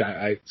some shout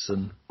outs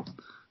and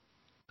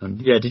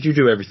yeah, did you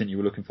do everything you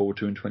were looking forward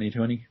to in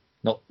 2020?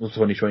 Not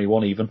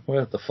 2021 even.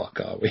 Where the fuck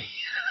are we?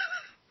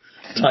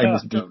 Time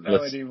is don't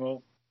know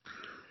anymore.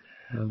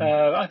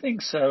 I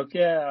think so.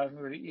 Yeah, I'm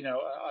really,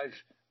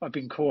 I've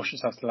been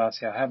cautious after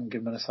last year. I haven't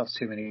given myself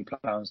too many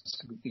plans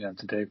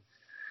to do.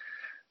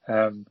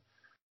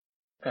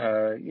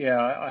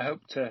 I hope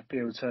to be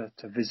able to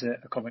visit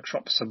a comic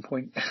shop at some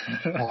point.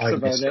 I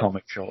miss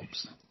comic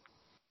shops.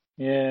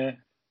 Yeah.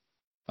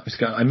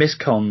 I miss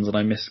cons, and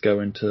I miss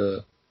going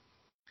to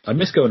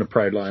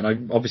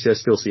Proudline. Obviously I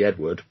still see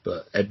Edward,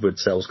 but Edward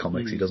sells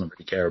comics. He doesn't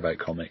really care about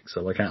comics,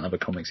 so I can't have a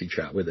comicsy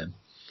chat with him.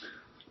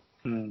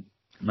 And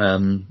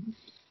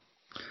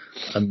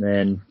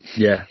then,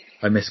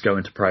 I miss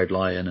going to Proud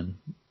Lion and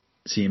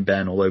seeing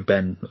Ben, although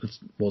Ben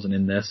wasn't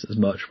in this as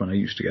much when I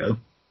used to go.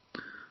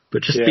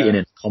 But just being in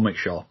a comic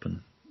shop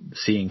and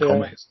seeing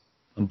comics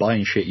and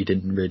buying shit you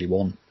didn't really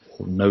want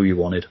or know you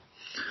wanted,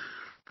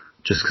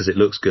 just because it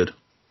looks good.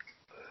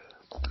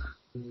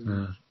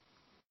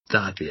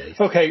 That'd be it.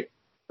 Okay,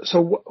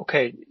 so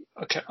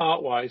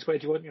art-wise, where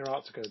do you want your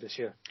art to go this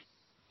year?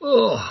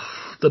 Oh,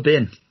 the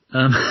bin.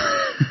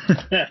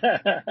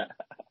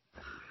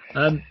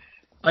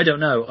 I don't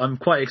know. I'm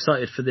quite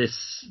excited for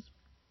this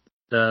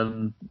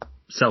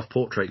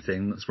self-portrait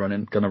thing that's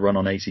going to run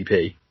on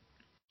ACP.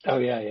 Oh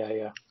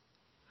yeah.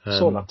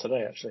 Saw that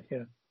today, actually.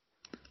 Yeah.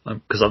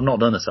 Because I've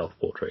not done a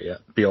self-portrait yet,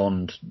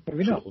 beyond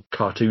sort of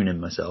cartooning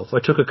myself. I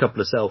took a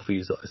couple of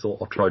selfies that I thought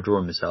I'll try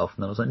drawing myself,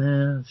 and I was like,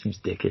 nah, it seems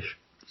dickish.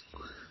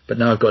 But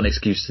now I've got an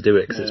excuse to do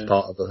it because it's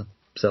part of a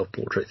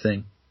self-portrait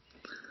thing.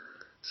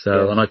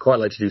 So, and I quite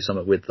like to do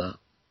something with that.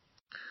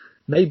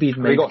 Maybe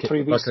make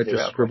it like I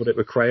just scribbled it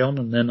with crayon,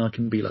 and then I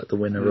can be like the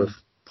winner of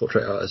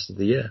Portrait Artist of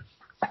the Year.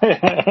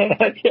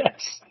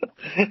 Yes.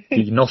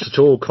 The not at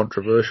all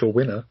controversial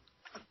winner.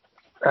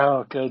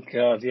 Oh, good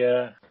God,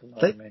 yeah.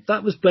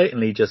 That was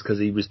blatantly just because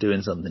he was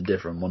doing something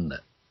different, wasn't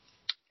it?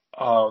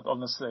 Oh,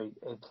 honestly,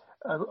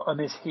 on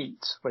his heat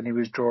when he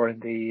was drawing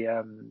the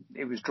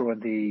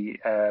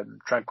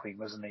drag queen,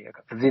 wasn't he?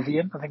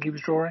 Vivian, I think he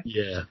was drawing.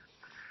 Yeah.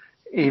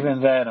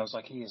 Even then, I was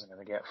like, he isn't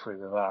going to get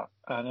through with that.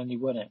 And then he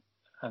won it,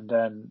 and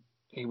then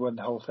he won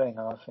the whole thing.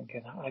 And I'm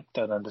thinking, I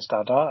don't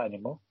understand art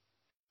anymore.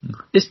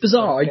 It's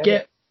bizarre. I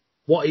get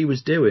what he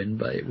was doing,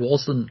 but it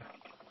wasn't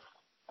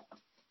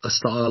a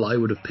style I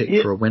would have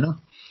picked for a winner.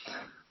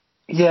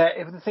 Yeah,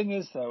 the thing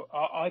is, though,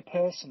 I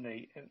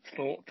personally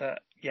thought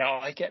that,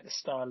 I get the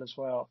style as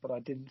well, but I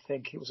didn't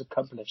think it was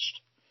accomplished.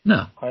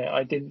 No.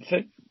 I didn't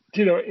think,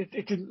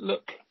 it didn't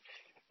look,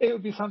 it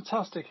would be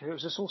fantastic if it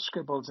was just all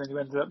scribbles and you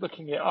ended up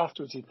looking at it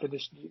afterwards, he'd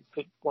finished, and you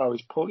think, wow,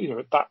 he's pulled,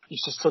 that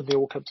used to suddenly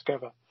all come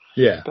together.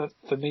 Yeah. But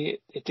for me,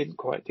 it didn't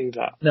quite do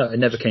that. No, it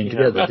never came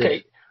together, did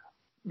it?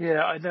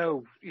 Yeah, I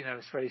know,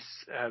 it's very,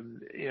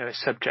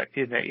 subject,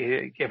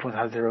 everyone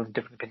has their own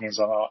different opinions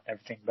on art and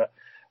everything, but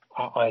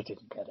I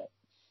didn't get it.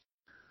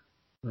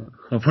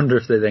 I wonder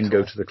if they then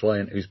go to the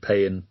client who's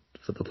paying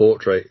for the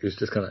portrait, who's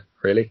just kind of,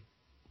 really?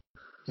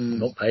 I'm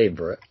not paying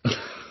for it.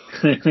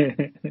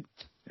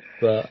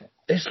 But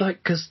it's like,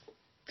 because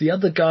the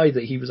other guy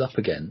that he was up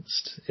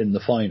against in the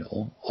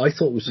final, I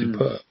thought was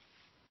superb.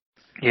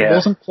 Yeah. It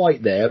wasn't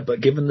quite there,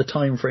 but given the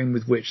time frame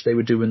with which they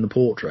were doing the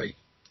portrait,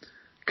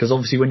 because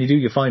obviously when you do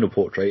your final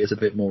portrait, it's a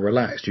bit more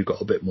relaxed. You've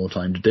got a bit more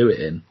time to do it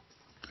in.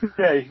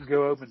 Yeah, you can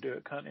go home and do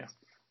it, can't you?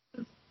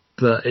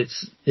 But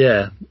it's,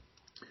 yeah.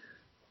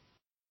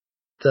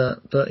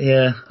 But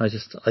yeah, I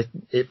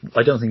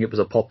don't think it was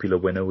a popular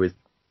winner with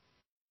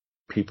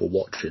people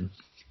watching.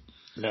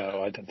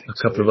 No, I don't think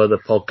so. A couple of other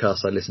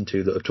podcasts I listened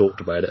to that have talked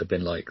about it have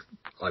been like,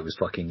 I was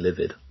fucking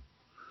livid.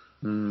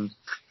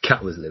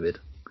 Cat was livid.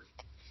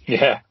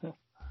 Yeah.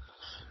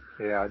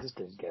 Yeah, I just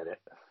didn't get it.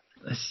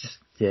 It's just,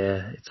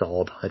 it's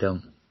odd. I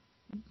don't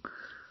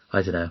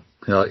know.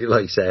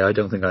 Like you say, I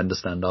don't think I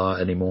understand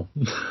art anymore.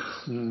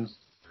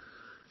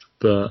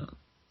 But,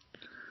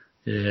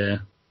 yeah,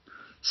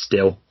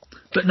 still.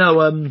 But no,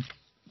 are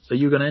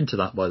you going to enter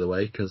that, by the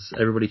way? Because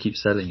everybody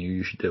keeps telling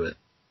you should do it.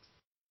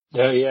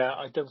 Yeah,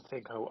 I don't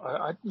think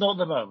I not at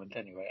the moment,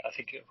 anyway. I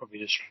think it'll probably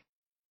just...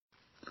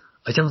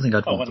 I don't think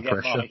I'd want the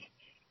pressure.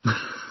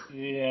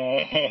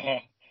 Yeah.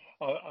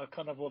 I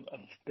kind of want a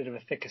bit of a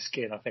thicker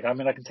skin, I think. I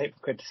mean, I can take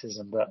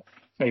criticism, but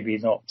maybe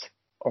not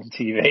on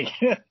TV.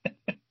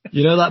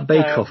 You know that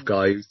Bake Off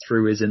guy who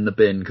threw his in the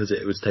bin because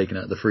it was taken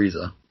out of the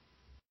freezer?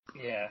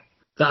 Yeah.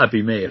 That'd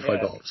be me if I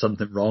got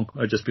something wrong.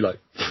 I'd just be like,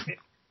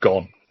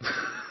 gone.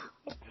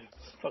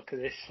 Fuck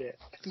this shit.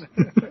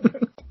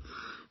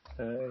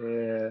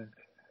 Yeah.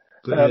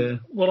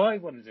 What I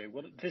want to do,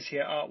 this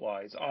year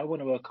art-wise, I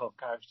want to work on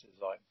character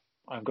design.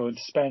 I'm going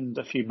to spend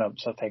a few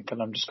months, I think,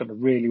 and I'm just going to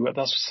really work.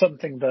 That's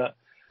something that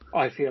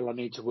I feel I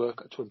need to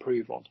work to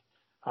improve on.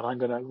 And I'm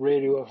going to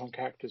really work on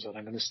characters, and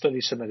I'm going to study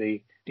some of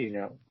the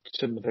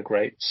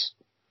greats,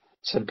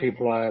 some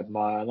people I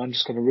admire, and I'm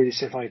just going to really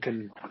see if I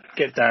can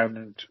get down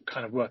and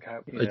kind of work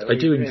out. I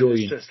do enjoy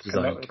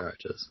designing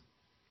characters.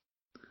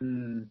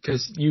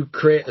 Because you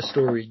create a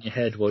story in your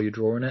head while you're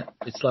drawing it.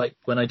 It's like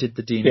when I did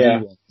the D&D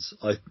ones,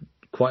 I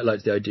quite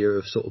liked the idea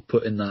of sort of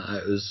putting that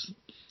out as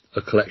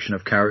a collection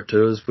of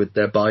characters with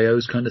their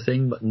bios kind of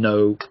thing, but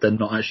no, they're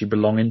not actually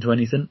belonging to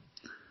anything.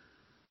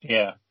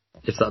 Yeah.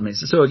 If that makes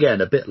sense. So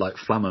again, a bit like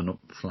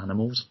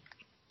Flanimals,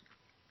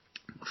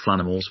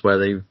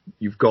 where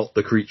you've got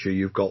the creature,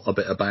 you've got a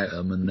bit about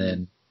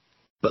them,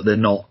 but they're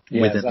not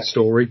within the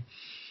story.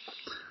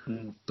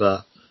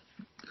 But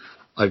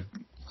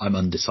I'm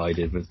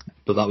undecided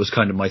but that was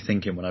kind of my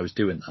thinking when I was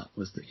doing that,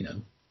 was that,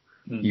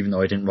 even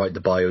though I didn't write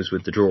the bios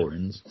with the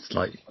drawings, it's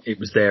like it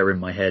was there in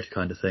my head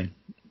kind of thing.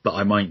 But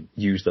I might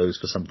use those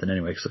for something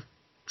anyway, because I've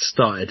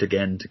started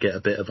again to get a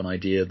bit of an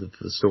idea of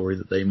the story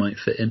that they might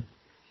fit in.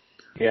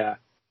 Yeah.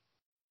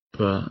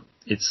 But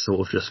it's sort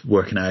of just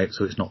working out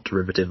so it's not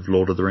derivative of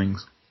Lord of the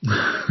Rings.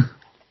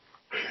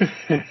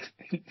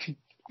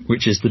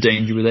 Which is the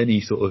danger with any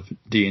sort of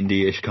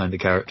D&D-ish kind of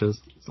characters.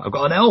 I've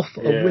got an elf,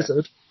 a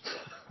wizard,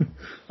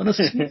 and a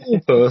small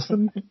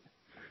person.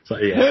 It's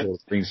like, Lord of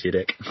the Rings, you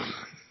dick.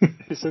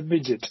 It's a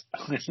midget.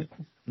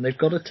 And they've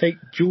got to take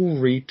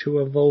jewellery to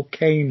a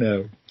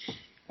volcano.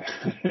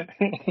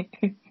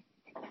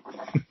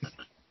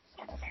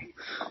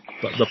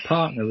 But the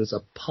partner is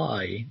a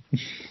pie.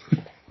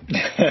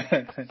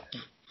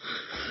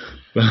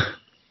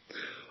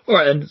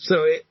 Alright, and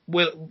so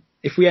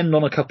if we end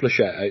on a couple of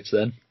shout-outs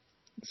then.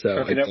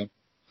 So I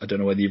don't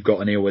know whether you've got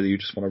any or whether you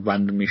just want to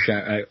randomly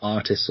shout out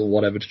artists or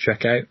whatever to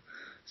check out.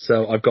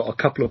 So I've got a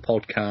couple of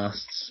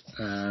podcasts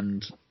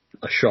and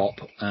a shop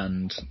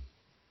and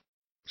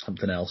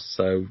something else.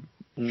 So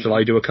shall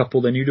I do a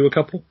couple, then you do a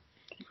couple?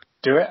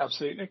 Do it,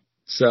 absolutely.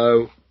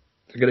 So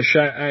I'm going to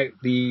shout out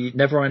the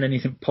Never Mind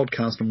Anything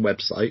podcast and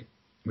website,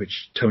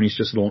 which Tony's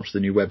just launched the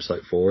new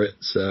website for it.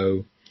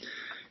 So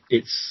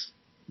it's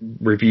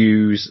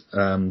reviews,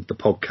 the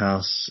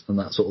podcasts and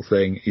that sort of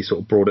thing. He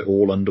sort of brought it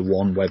all under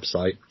one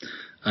website,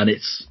 and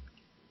it's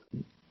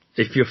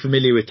if you're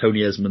familiar with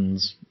Tony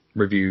Esmond's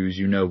reviews,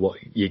 you know what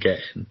you're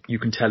getting. You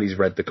can tell he's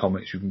read the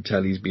comics. You can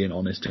tell he's being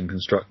honest and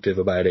constructive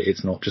about it.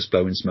 It's not just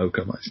blowing smoke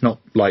up. It's not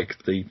like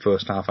the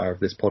first half hour of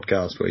this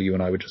podcast where you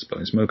and I were just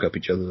blowing smoke up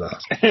each other's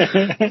ass.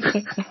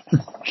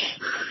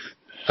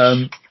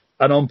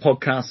 And on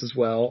podcasts as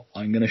well,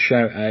 I'm going to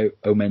shout out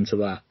Omen to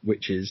That,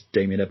 which is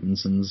Damien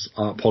Edmondson's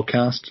art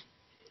podcast.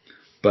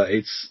 But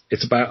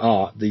it's about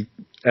art. The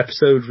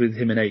episode with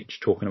him and H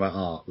talking about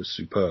art was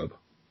superb.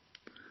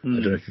 I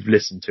don't know if you've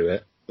listened to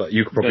it, but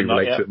you could probably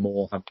relate to it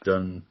more, have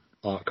done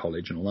art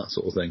college and all that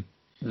sort of thing.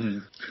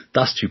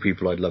 That's two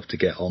people I'd love to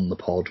get on the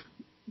pod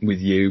with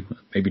you.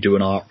 Maybe do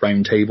an art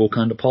round table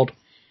kind of pod.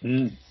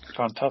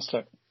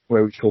 Fantastic.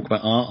 Where we talk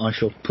about art. I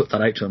shall put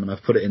that out to them, and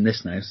I've put it in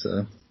this now,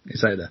 so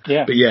it's out there.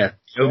 Yeah. But yeah,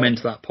 Omen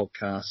to That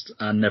podcast,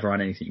 and Never Had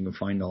Anything you can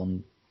find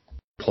on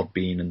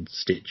Podbean and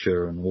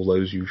Stitcher and all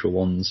those usual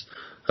ones.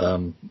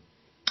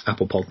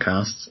 Apple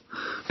Podcasts.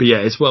 But yeah,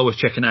 it's well worth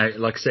checking out.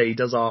 Like I say, he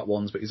does art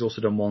ones, but he's also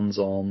done ones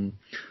on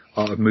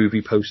art of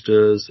movie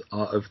posters,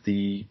 art of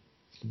the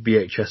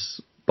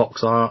VHS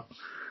box art.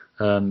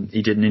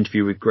 He did an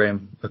interview with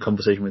a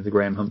conversation with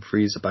Graham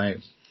Humphreys about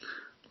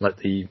like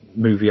the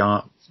movie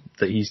art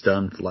that he's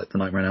done for like the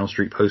Nightmare on Elm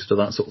Street poster,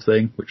 that sort of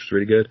thing, which was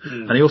really good.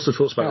 And he also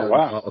talks about the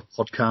art of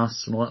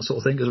podcasts and all that sort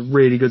of thing. It's a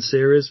really good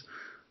series.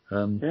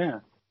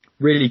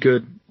 Really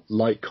good,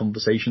 light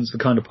conversations, the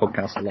kind of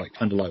podcast I like,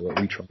 kind of like what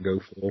we try and go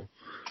for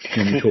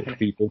when we talk to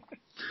people.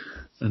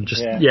 And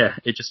just,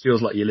 it just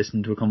feels like you're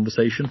listening to a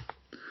conversation.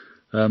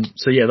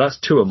 So yeah, that's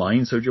two of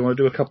mine. So do you want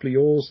to do a couple of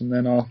yours and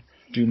then I'll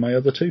do my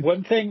other two?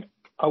 One thing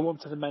I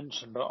wanted to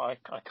mention, but I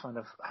kind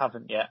of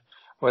haven't yet,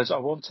 was I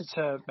wanted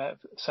to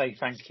say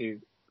thank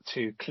you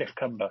to Cliff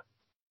Cumber.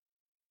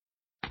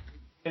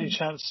 Any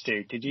chance,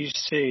 Stu, did you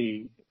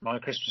see my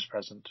Christmas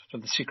present for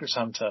the Secret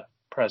Santa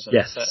present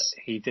that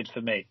he did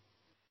for me?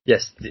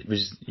 Yes, it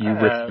was you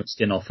ripping your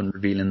skin off and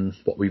revealing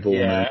what we've all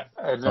known.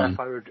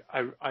 And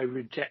I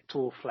reject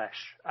all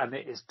flesh, and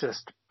it is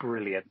just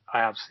brilliant.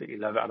 I absolutely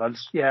love it. And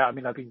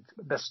I've been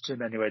messaging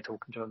him anyway,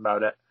 talking to him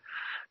about it.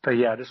 But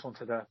yeah, I just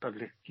wanted to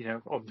publicly,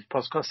 on the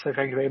podcast, say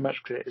thank you very much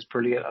because it is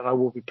brilliant, and I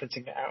will be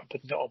printing it out and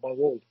putting it on my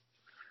wall.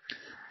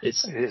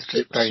 It's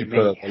just very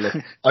superb.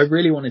 I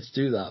really wanted to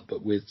do that,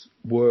 but with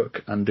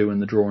work and doing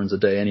the drawings a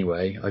day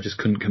anyway, I just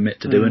couldn't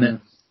commit to doing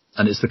it.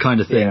 And it's the kind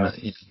of thing that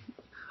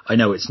I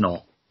know it's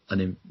not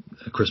a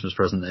Christmas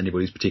present that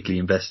anybody's particularly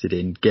invested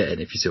in getting,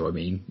 if you see what I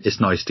mean.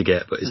 It's nice to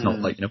get, but it's not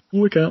like, I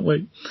can't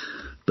wait.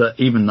 But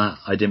even that,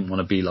 I didn't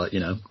want to be like,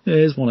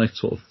 here's one I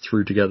sort of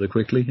threw together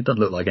quickly. It doesn't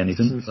look like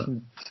anything.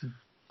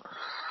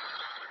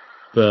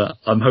 But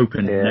I'm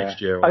hoping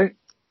next year I'll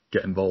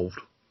get involved.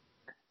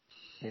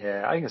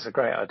 Yeah, I think it's a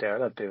great idea. I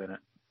love doing it.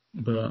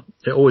 But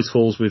it always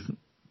falls with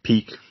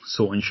peak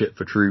sorting shit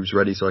for troops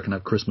ready so I can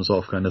have Christmas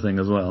off kind of thing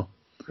as well.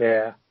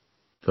 Yeah.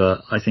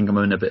 But I think I'm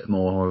in a bit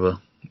more of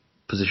a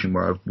position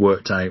where I've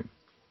worked out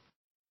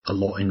a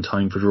lot in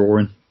time for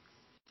drawing.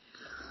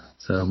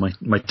 So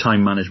my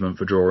time management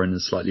for drawing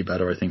is slightly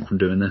better, I think, from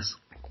doing this.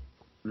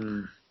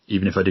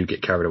 Even if I do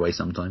get carried away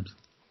sometimes.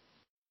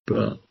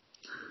 But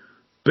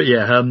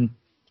yeah,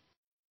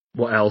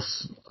 what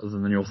else other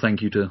than your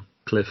thank you to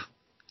Cliff?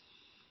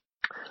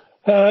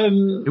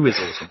 Who is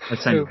awesome. I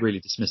sound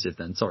really dismissive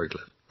then. Sorry,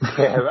 Cliff.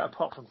 Yeah,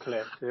 apart from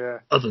Cliff, yeah.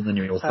 Other than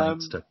your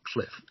thanks to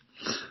Cliff.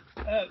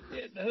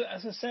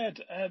 As I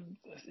said,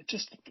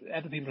 just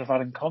other people have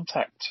had in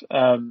contact,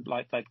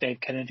 like Dave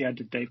Kennedy. I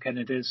did Dave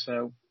Kennedy's,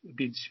 so it'd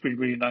been really,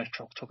 really nice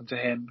talking to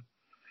him.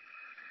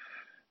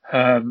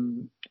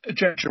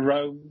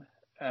 Jerome,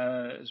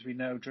 as we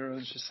know,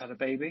 Jerome's just had a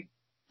baby.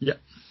 Yeah.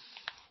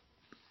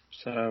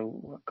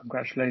 So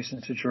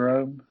congratulations to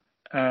Jerome.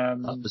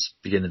 That was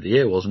beginning of the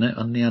year, wasn't it?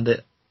 And he had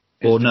it.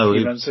 Or no, a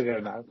few months ago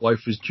now.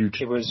 Wife was due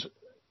to. It was.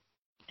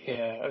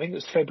 Yeah, I think it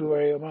was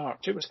February or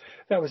March.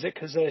 That was it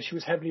because she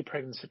was heavily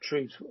pregnant for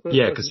troops.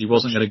 Yeah, because he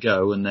wasn't going to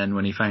go, and then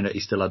when he found out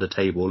he still had a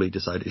table, he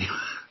decided.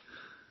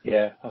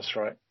 Yeah, that's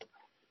right.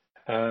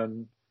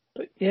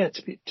 But yeah,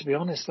 to be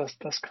honest,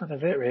 that's kind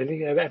of it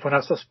really. Everyone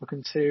else I've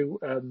spoken to,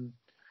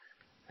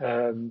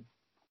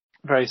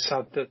 very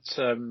sad that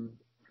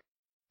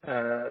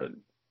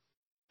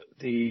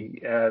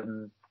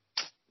the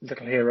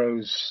Little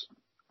Heroes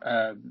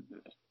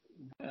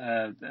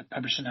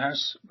publishing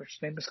house, which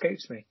name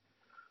escapes me.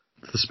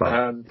 The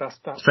Spark. That's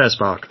Fair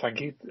Spark.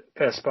 Thank you.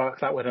 Fair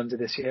Spark, that went under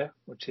this year,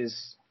 which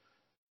is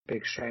a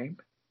big shame.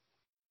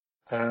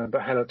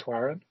 But hello to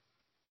Aaron.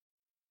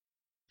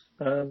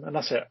 And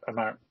that's it. I'm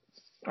out.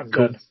 I'm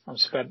done. I'm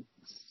spent.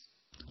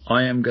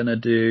 I am going to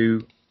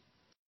do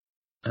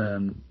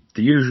the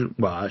usual.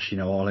 Well, actually,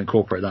 no, I'll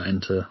incorporate that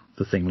into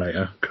the thing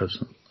later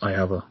because I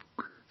have a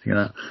thing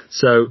of that.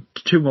 So,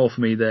 two more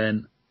for me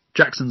then.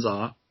 Jackson's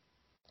Art,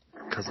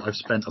 because I've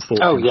spent a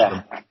fortune on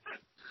them.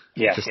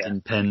 Just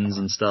in pens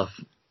and stuff.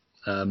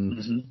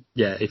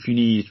 Yeah, if you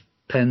need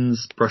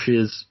pens,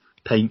 brushes,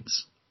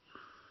 paints,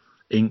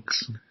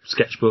 inks,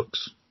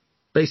 sketchbooks,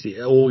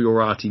 basically all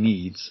your arty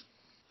needs.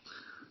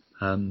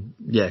 Go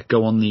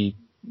on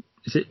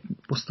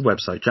what's the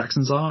website?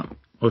 Jackson's Art?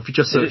 Or if you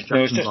just search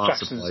No, it's Jackson's just Art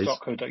Supplies.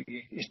 jacksons.co.uk.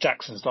 It's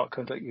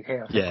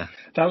jacksons.co.uk. Yeah.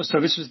 So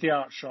this was the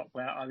art shop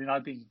where, I mean,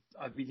 I've been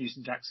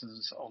using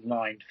Jacksons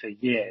online for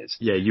years.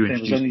 Yeah, you And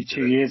it was introduced only me to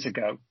 2 it. years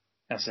ago.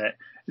 That's it. It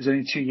was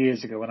only 2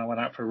 years ago when I went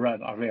out for a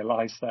run, I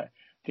realised that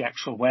the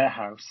actual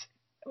warehouse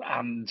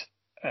and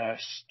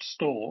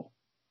store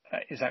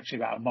is actually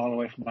about a mile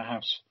away from my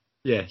house.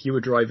 Yeah, you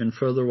were driving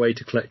further away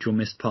to collect your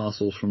missed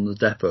parcels from the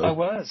depot I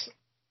was.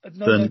 than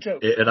No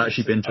joke. it had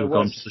actually been to have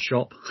gone to the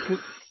shop.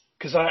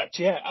 Because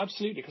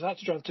absolutely. Because I had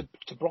to drive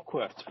to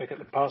Brockworth to pick up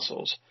the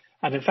parcels,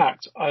 and in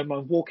fact, I'm a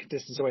walking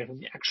distance away from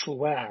the actual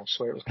warehouse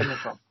where it was coming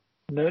from.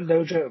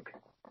 No joke.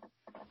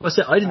 I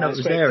said I didn't know it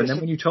was there, and then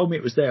It's when you told me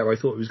it was there, I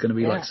thought it was going to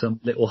be like some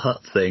little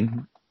hut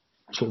thing,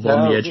 sort of No,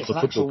 on the edge it's of a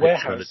an actual football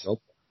pitch kind of warehouse. job.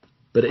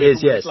 But it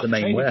is, yeah, it's like the a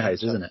main training warehouse,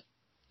 centre. isn't it?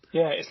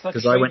 Yeah, it's like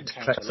Because a I training went to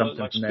centre, collect something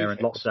like from there in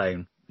Screwfix. lockdown,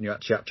 and you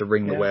actually had to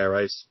ring the Yeah.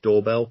 warehouse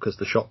doorbell because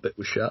the shop bit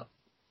was shut,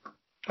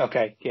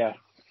 Okay, yeah.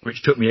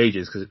 which took me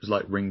ages because it was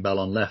like ring bell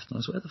on left, and I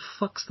was like, where the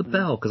fuck's the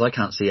bell? Because I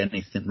can't see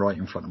anything right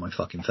in front of my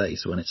fucking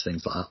face when it's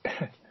things like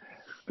that.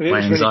 But it My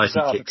was really anxiety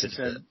bizarre kicks because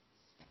in a bit.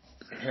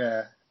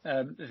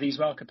 these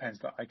marker pens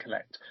that I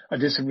collect, I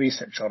did some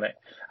research on it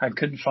and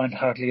couldn't find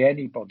hardly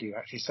anybody who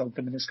actually sold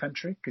them in this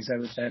country because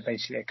they're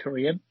basically a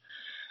Korean.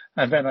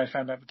 And then I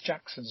found out that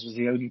Jackson's was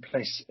the only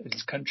place in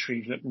this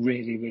country that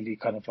really, really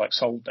kind of like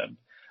sold them.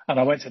 And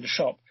I went to the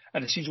shop,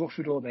 and as soon as you walk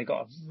through the door, they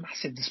got a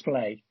massive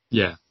display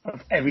Yeah.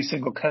 of every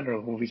single colour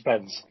of all these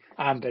pens,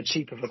 and they're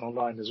cheaper than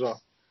online as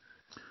well.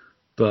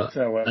 But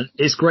and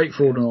it's great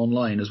for ordering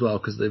online as well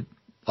because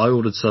I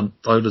ordered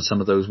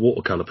some of those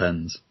watercolor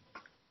pens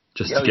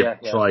just to give it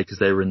a try because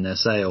they were in their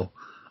sale,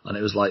 and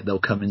it was like they'll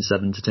come in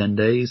 7 to 10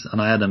 days,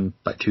 and I had them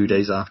about 2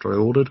 days after I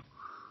ordered.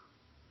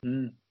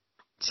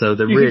 So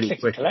they're really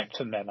quick. Collect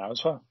them there now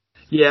as well.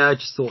 Yeah, I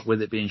just thought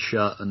with it being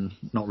shut and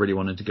not really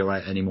wanting to go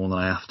out any more than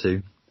I have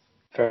to,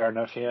 Fair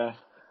enough, yeah.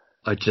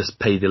 I just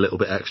paid a little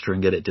bit extra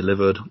and get it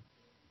delivered,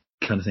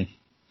 kind of thing.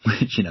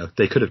 Which, you know,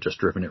 they could have just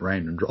driven it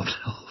round and dropped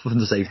it off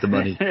and saved the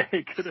money.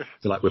 Could have.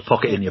 They're like, we're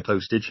pocketing your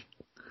postage.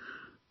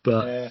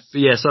 But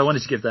yeah, so I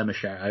wanted to give them a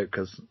shout out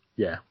because,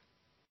 yeah,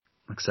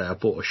 like I say, I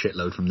bought a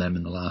shitload from them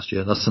in the last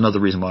year. That's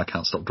another reason why I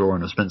can't stop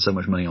drawing. I've spent so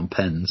much money on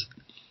pens.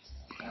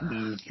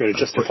 Really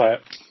justify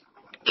it.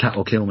 Cat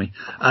will kill me.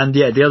 And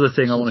yeah, the other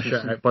thing I want to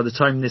shout out, by the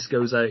time this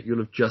goes out, you'll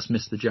have just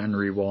missed the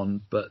January one,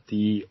 but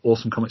the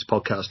Awesome Comics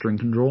Podcast Drink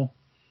and Draw.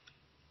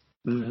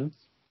 Mm-hmm.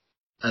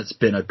 It's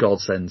been a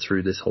godsend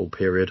through this whole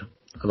period.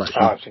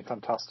 Actually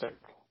fantastic.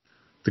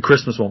 The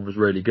Christmas one was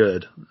really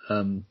good.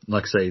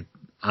 Like I say,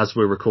 as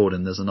we're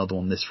recording, there's another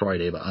one this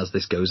Friday, but as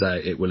this goes out,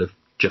 it will have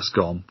just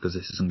gone because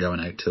this isn't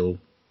going out till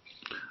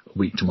a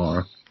week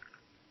tomorrow.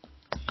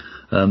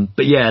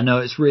 But yeah, no,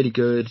 it's really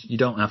good. You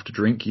don't have to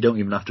drink. You don't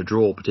even have to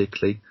draw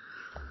particularly.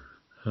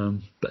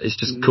 But it's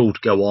just cool to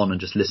go on and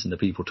just listen to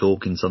people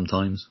talking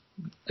sometimes.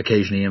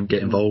 Occasionally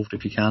get involved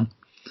if you can.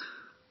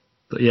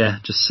 But yeah,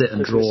 just sit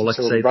and draw. Like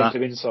I say,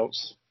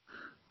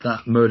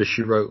 that Murder,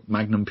 She Wrote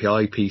Magnum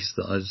PI piece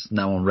that is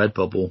now on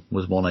Redbubble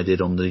was one I did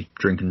on the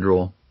Drink and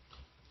Draw.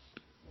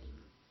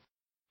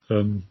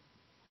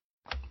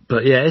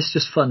 But yeah, it's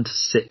just fun to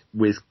sit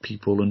with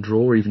people and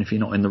draw, even if you're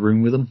not in the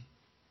room with them.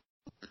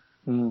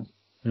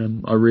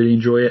 I really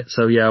enjoy it.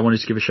 So yeah, I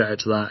wanted to give a shout out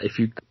to that. If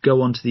you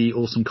go onto the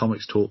Awesome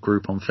Comics Talk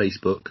group on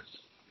Facebook,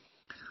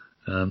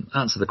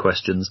 answer the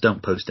questions.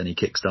 Don't post any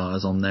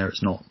Kickstarters on there.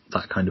 It's not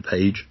that kind of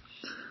page.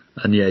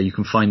 And yeah, you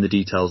can find the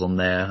details on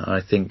there. I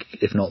think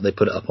if not, they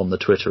put it up on the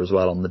Twitter as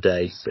well on the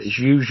day. But it's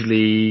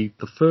usually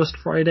the first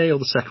Friday or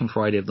the second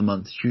Friday of the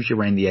month. It's usually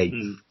around the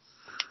 8th.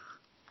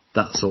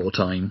 That sort of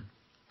time.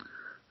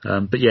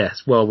 But yeah,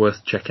 it's well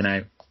worth checking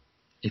out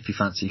if you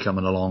fancy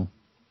coming along.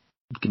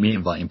 Me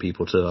inviting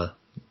people to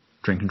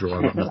Drink and Draw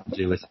I've got nothing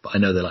to do with, but I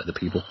know they like the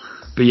people.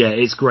 But yeah,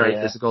 it's great.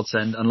 It's a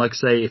godsend. And like I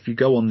say, if you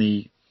go on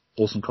the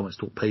Awesome Comics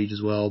Talk page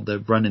as well, they're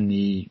running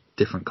the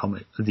different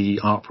the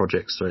art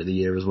projects throughout the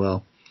year as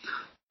well.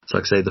 So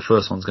like I say, the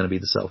first one's going to be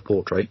the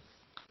self-portrait.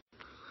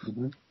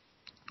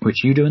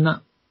 Which, you doing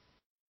that?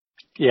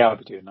 Yeah, I'll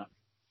be doing that.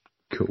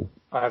 Cool.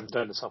 I haven't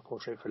done a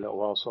self-portrait for a little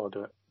while, so I'll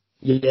do it.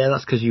 Yeah,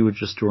 that's because you were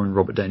just drawing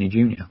Robert Downey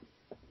Jr.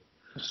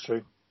 That's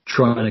true.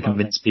 Trying to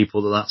convince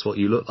people that that's what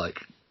you look like.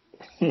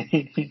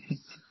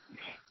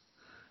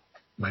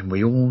 When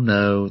we all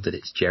know that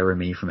it's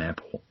Jeremy from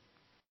Airport.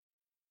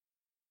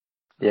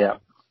 Yeah.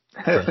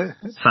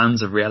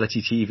 Fans of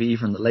reality TV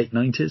from the late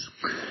 90s.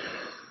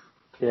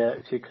 Yeah,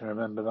 if you can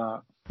remember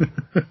that.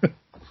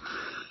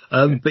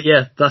 But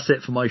yeah, that's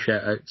it for my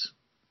shout outs.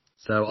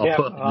 So I'll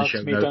put up in the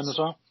show notes as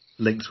well.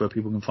 links where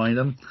people can find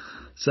them.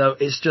 So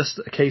it's just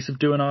a case of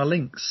doing our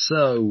links.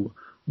 So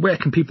where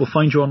can people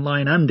find you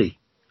online, Andy?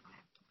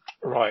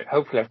 Right,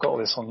 hopefully I've got all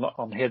this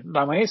on here.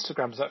 Now my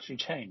Instagram's actually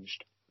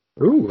changed.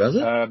 Ooh, has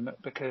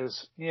it?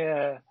 Because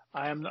I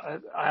am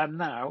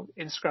now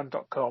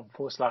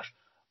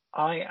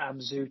Instagram.com/I am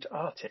Zoot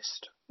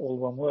Artist, all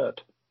one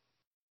word.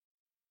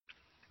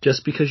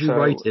 Just because you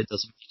write it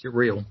doesn't make it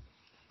real.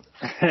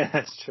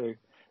 That's true.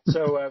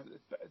 So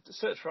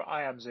search for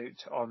I am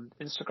Zoot on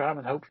Instagram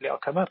and hopefully I'll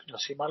come up and you'll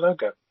see my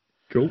logo.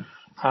 Cool.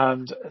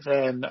 And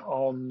then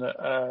on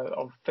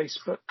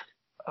Facebook,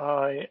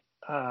 I'm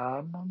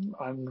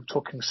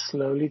talking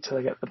slowly till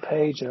I get the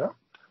page up.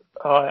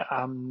 I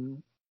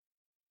am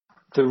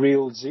The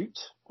Real Zoot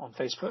on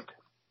Facebook.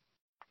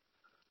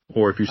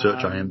 Or if you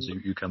search I Am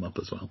Zoot, you come up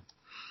as well.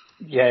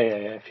 Yeah.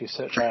 If you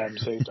search I Am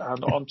Zoot.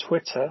 And on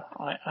Twitter,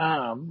 I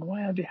am...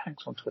 Why Andy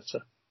Hanks on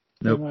Twitter?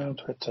 Nope. Am I on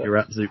Twitter? You're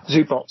at Zoot.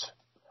 Zootbot.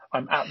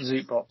 I'm at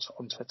Zootbot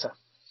on Twitter.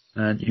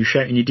 And you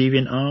shouting your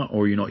DeviantArt,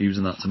 or are you not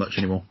using that so much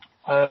anymore?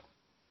 At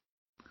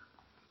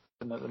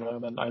the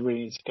moment, I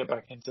really need to get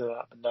back into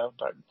that. But no,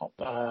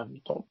 I've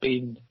not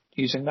been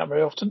using that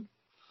very often.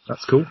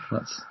 That's cool.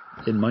 That's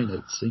in my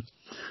notes, see.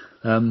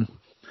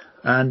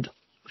 And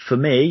for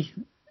me,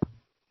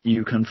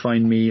 you can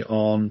find me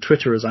on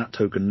Twitter as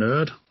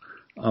 @TokenNerd.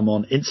 I'm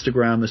on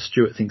Instagram as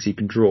Stuart Thinks He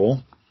Can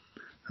Draw.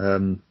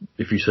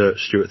 If you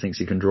search Stuart Thinks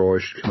He Can Draw,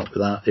 you should come up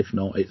with that. If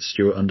not, it's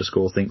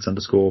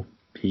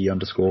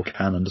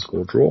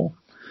Stuart_thinks_he_can_draw.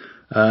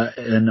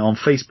 And on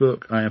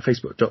Facebook, I am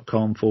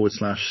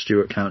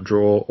facebook.com/Stuart Can't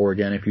Draw, or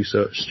again, if you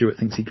search Stuart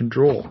Thinks He Can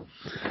Draw,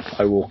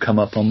 I will come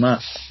up on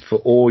that for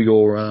all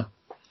your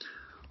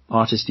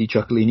artisty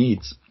chuckly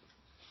needs.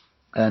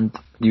 And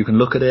you can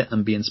look at it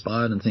and be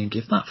inspired and think,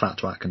 if that fat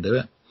twat can do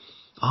it,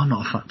 I'm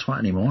not a fat twat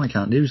anymore, I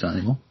can't use that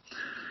anymore.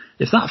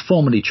 If that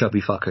formerly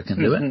chubby fucker can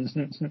do it,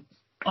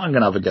 I'm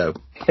going to have a go.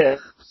 Yeah.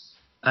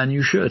 And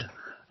you should.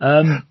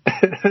 The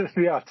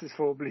artist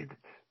formerly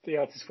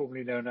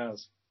known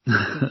as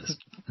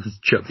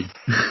chubby.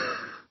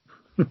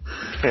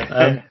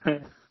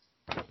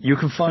 You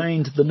can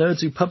find the nerds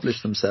who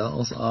publish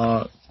themselves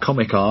are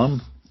Comic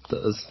Arm,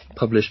 that has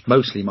published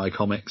mostly my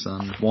comics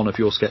and one of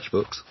your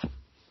sketchbooks.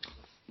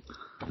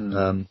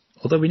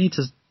 Although we need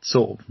to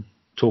sort of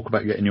talk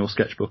about getting your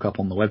sketchbook up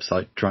on the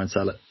website, try and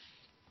sell it.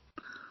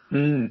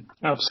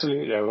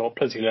 Absolutely, I've got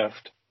plenty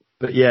left.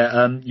 But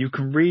yeah, you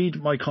can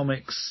read my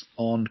comics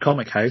on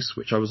Comic House,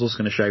 which I was also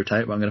going to shout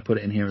out, but I'm going to put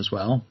it in here as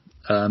well.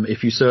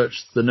 If you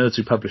search the nerds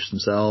who publish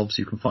themselves,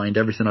 you can find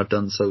everything I've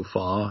done so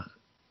far,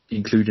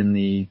 including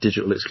the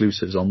digital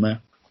exclusives on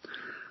there.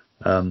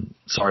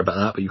 Sorry about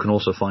that, but you can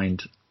also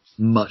find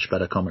much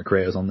better comic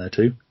creators on there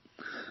too.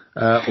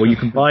 Or you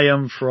can buy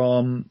them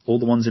from all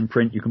the ones in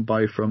print. You can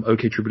buy from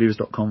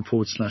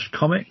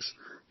oktruebelievers.com/comics.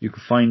 You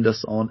can find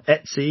us on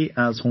Etsy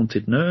as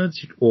Haunted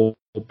Nerds, or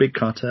Big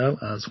Cartel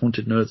as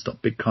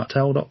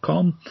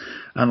hauntednerds.bigcartel.com.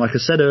 And like I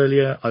said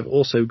earlier, I've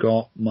also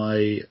got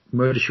my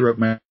Murder She Wrote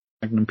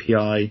Magnum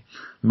PI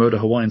Murder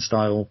Hawaiian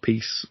style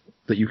piece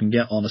that you can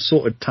get on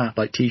assorted tat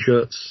like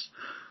t-shirts,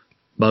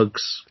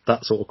 mugs,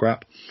 that sort of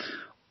crap,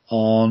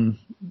 on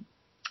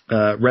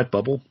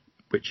Redbubble,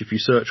 which if you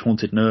search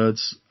Haunted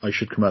Nerds, I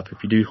should come up.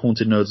 If you do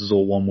Haunted Nerds as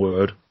all one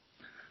word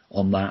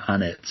on that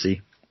and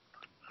Etsy,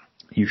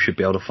 you should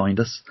be able to find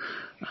us.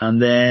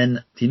 And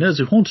then the Nerds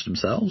Who Haunted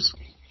Themselves,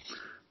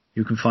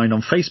 you can find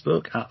on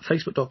Facebook at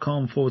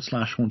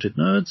facebook.com/Haunted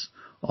Nerds,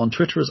 on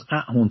Twitter as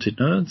 @Haunted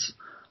Nerds.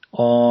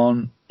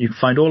 You can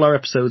find all our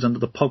episodes under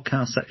the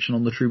podcast section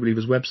on the True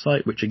Believers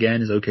website, which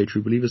again is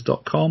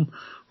oktruebelievers.com.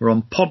 We're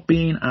on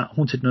Podbean at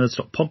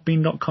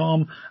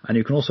hauntednerds.podbean.com, and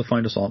you can also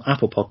find us on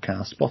Apple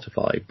Podcasts,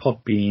 Spotify,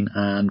 Podbean,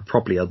 and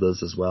probably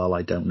others as well.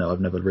 I don't know. I've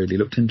never really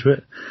looked into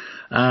it.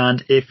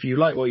 And if you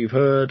like what you've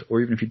heard,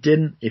 or even if you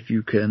didn't, if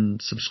you can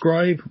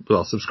subscribe,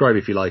 well, subscribe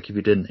if you like. If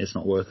you didn't, it's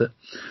not worth it.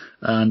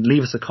 And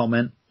leave us a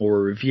comment or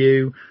a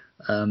review.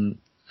 And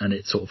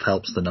it sort of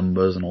helps the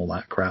numbers and all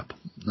that crap.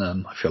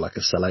 I feel like a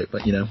sellout,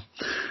 but you know.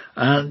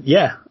 And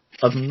yeah,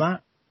 other than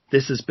that,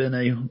 this has been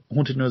a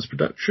Haunted Nerds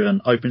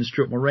production. I've been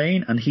Stuart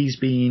Moraine, and he's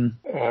been...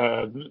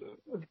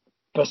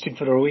 busting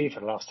for the wee for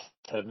the last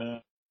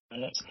 10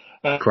 minutes.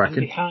 Cracking.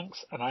 Andy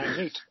Hanks, and I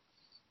am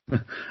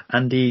Zoot.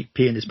 Andy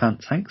P in his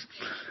pants, Hanks.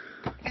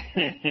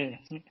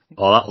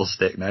 Oh, that'll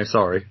stick now,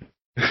 sorry.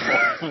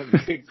 Oh,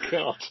 good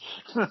God.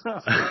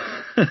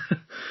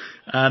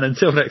 And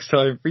until next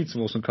time, read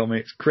some awesome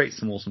comics, create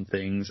some awesome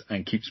things,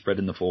 and keep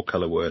spreading the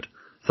 4-colour word.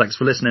 Thanks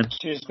for listening.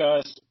 Cheers,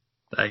 guys.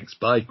 Thanks,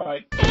 bye.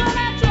 Bye.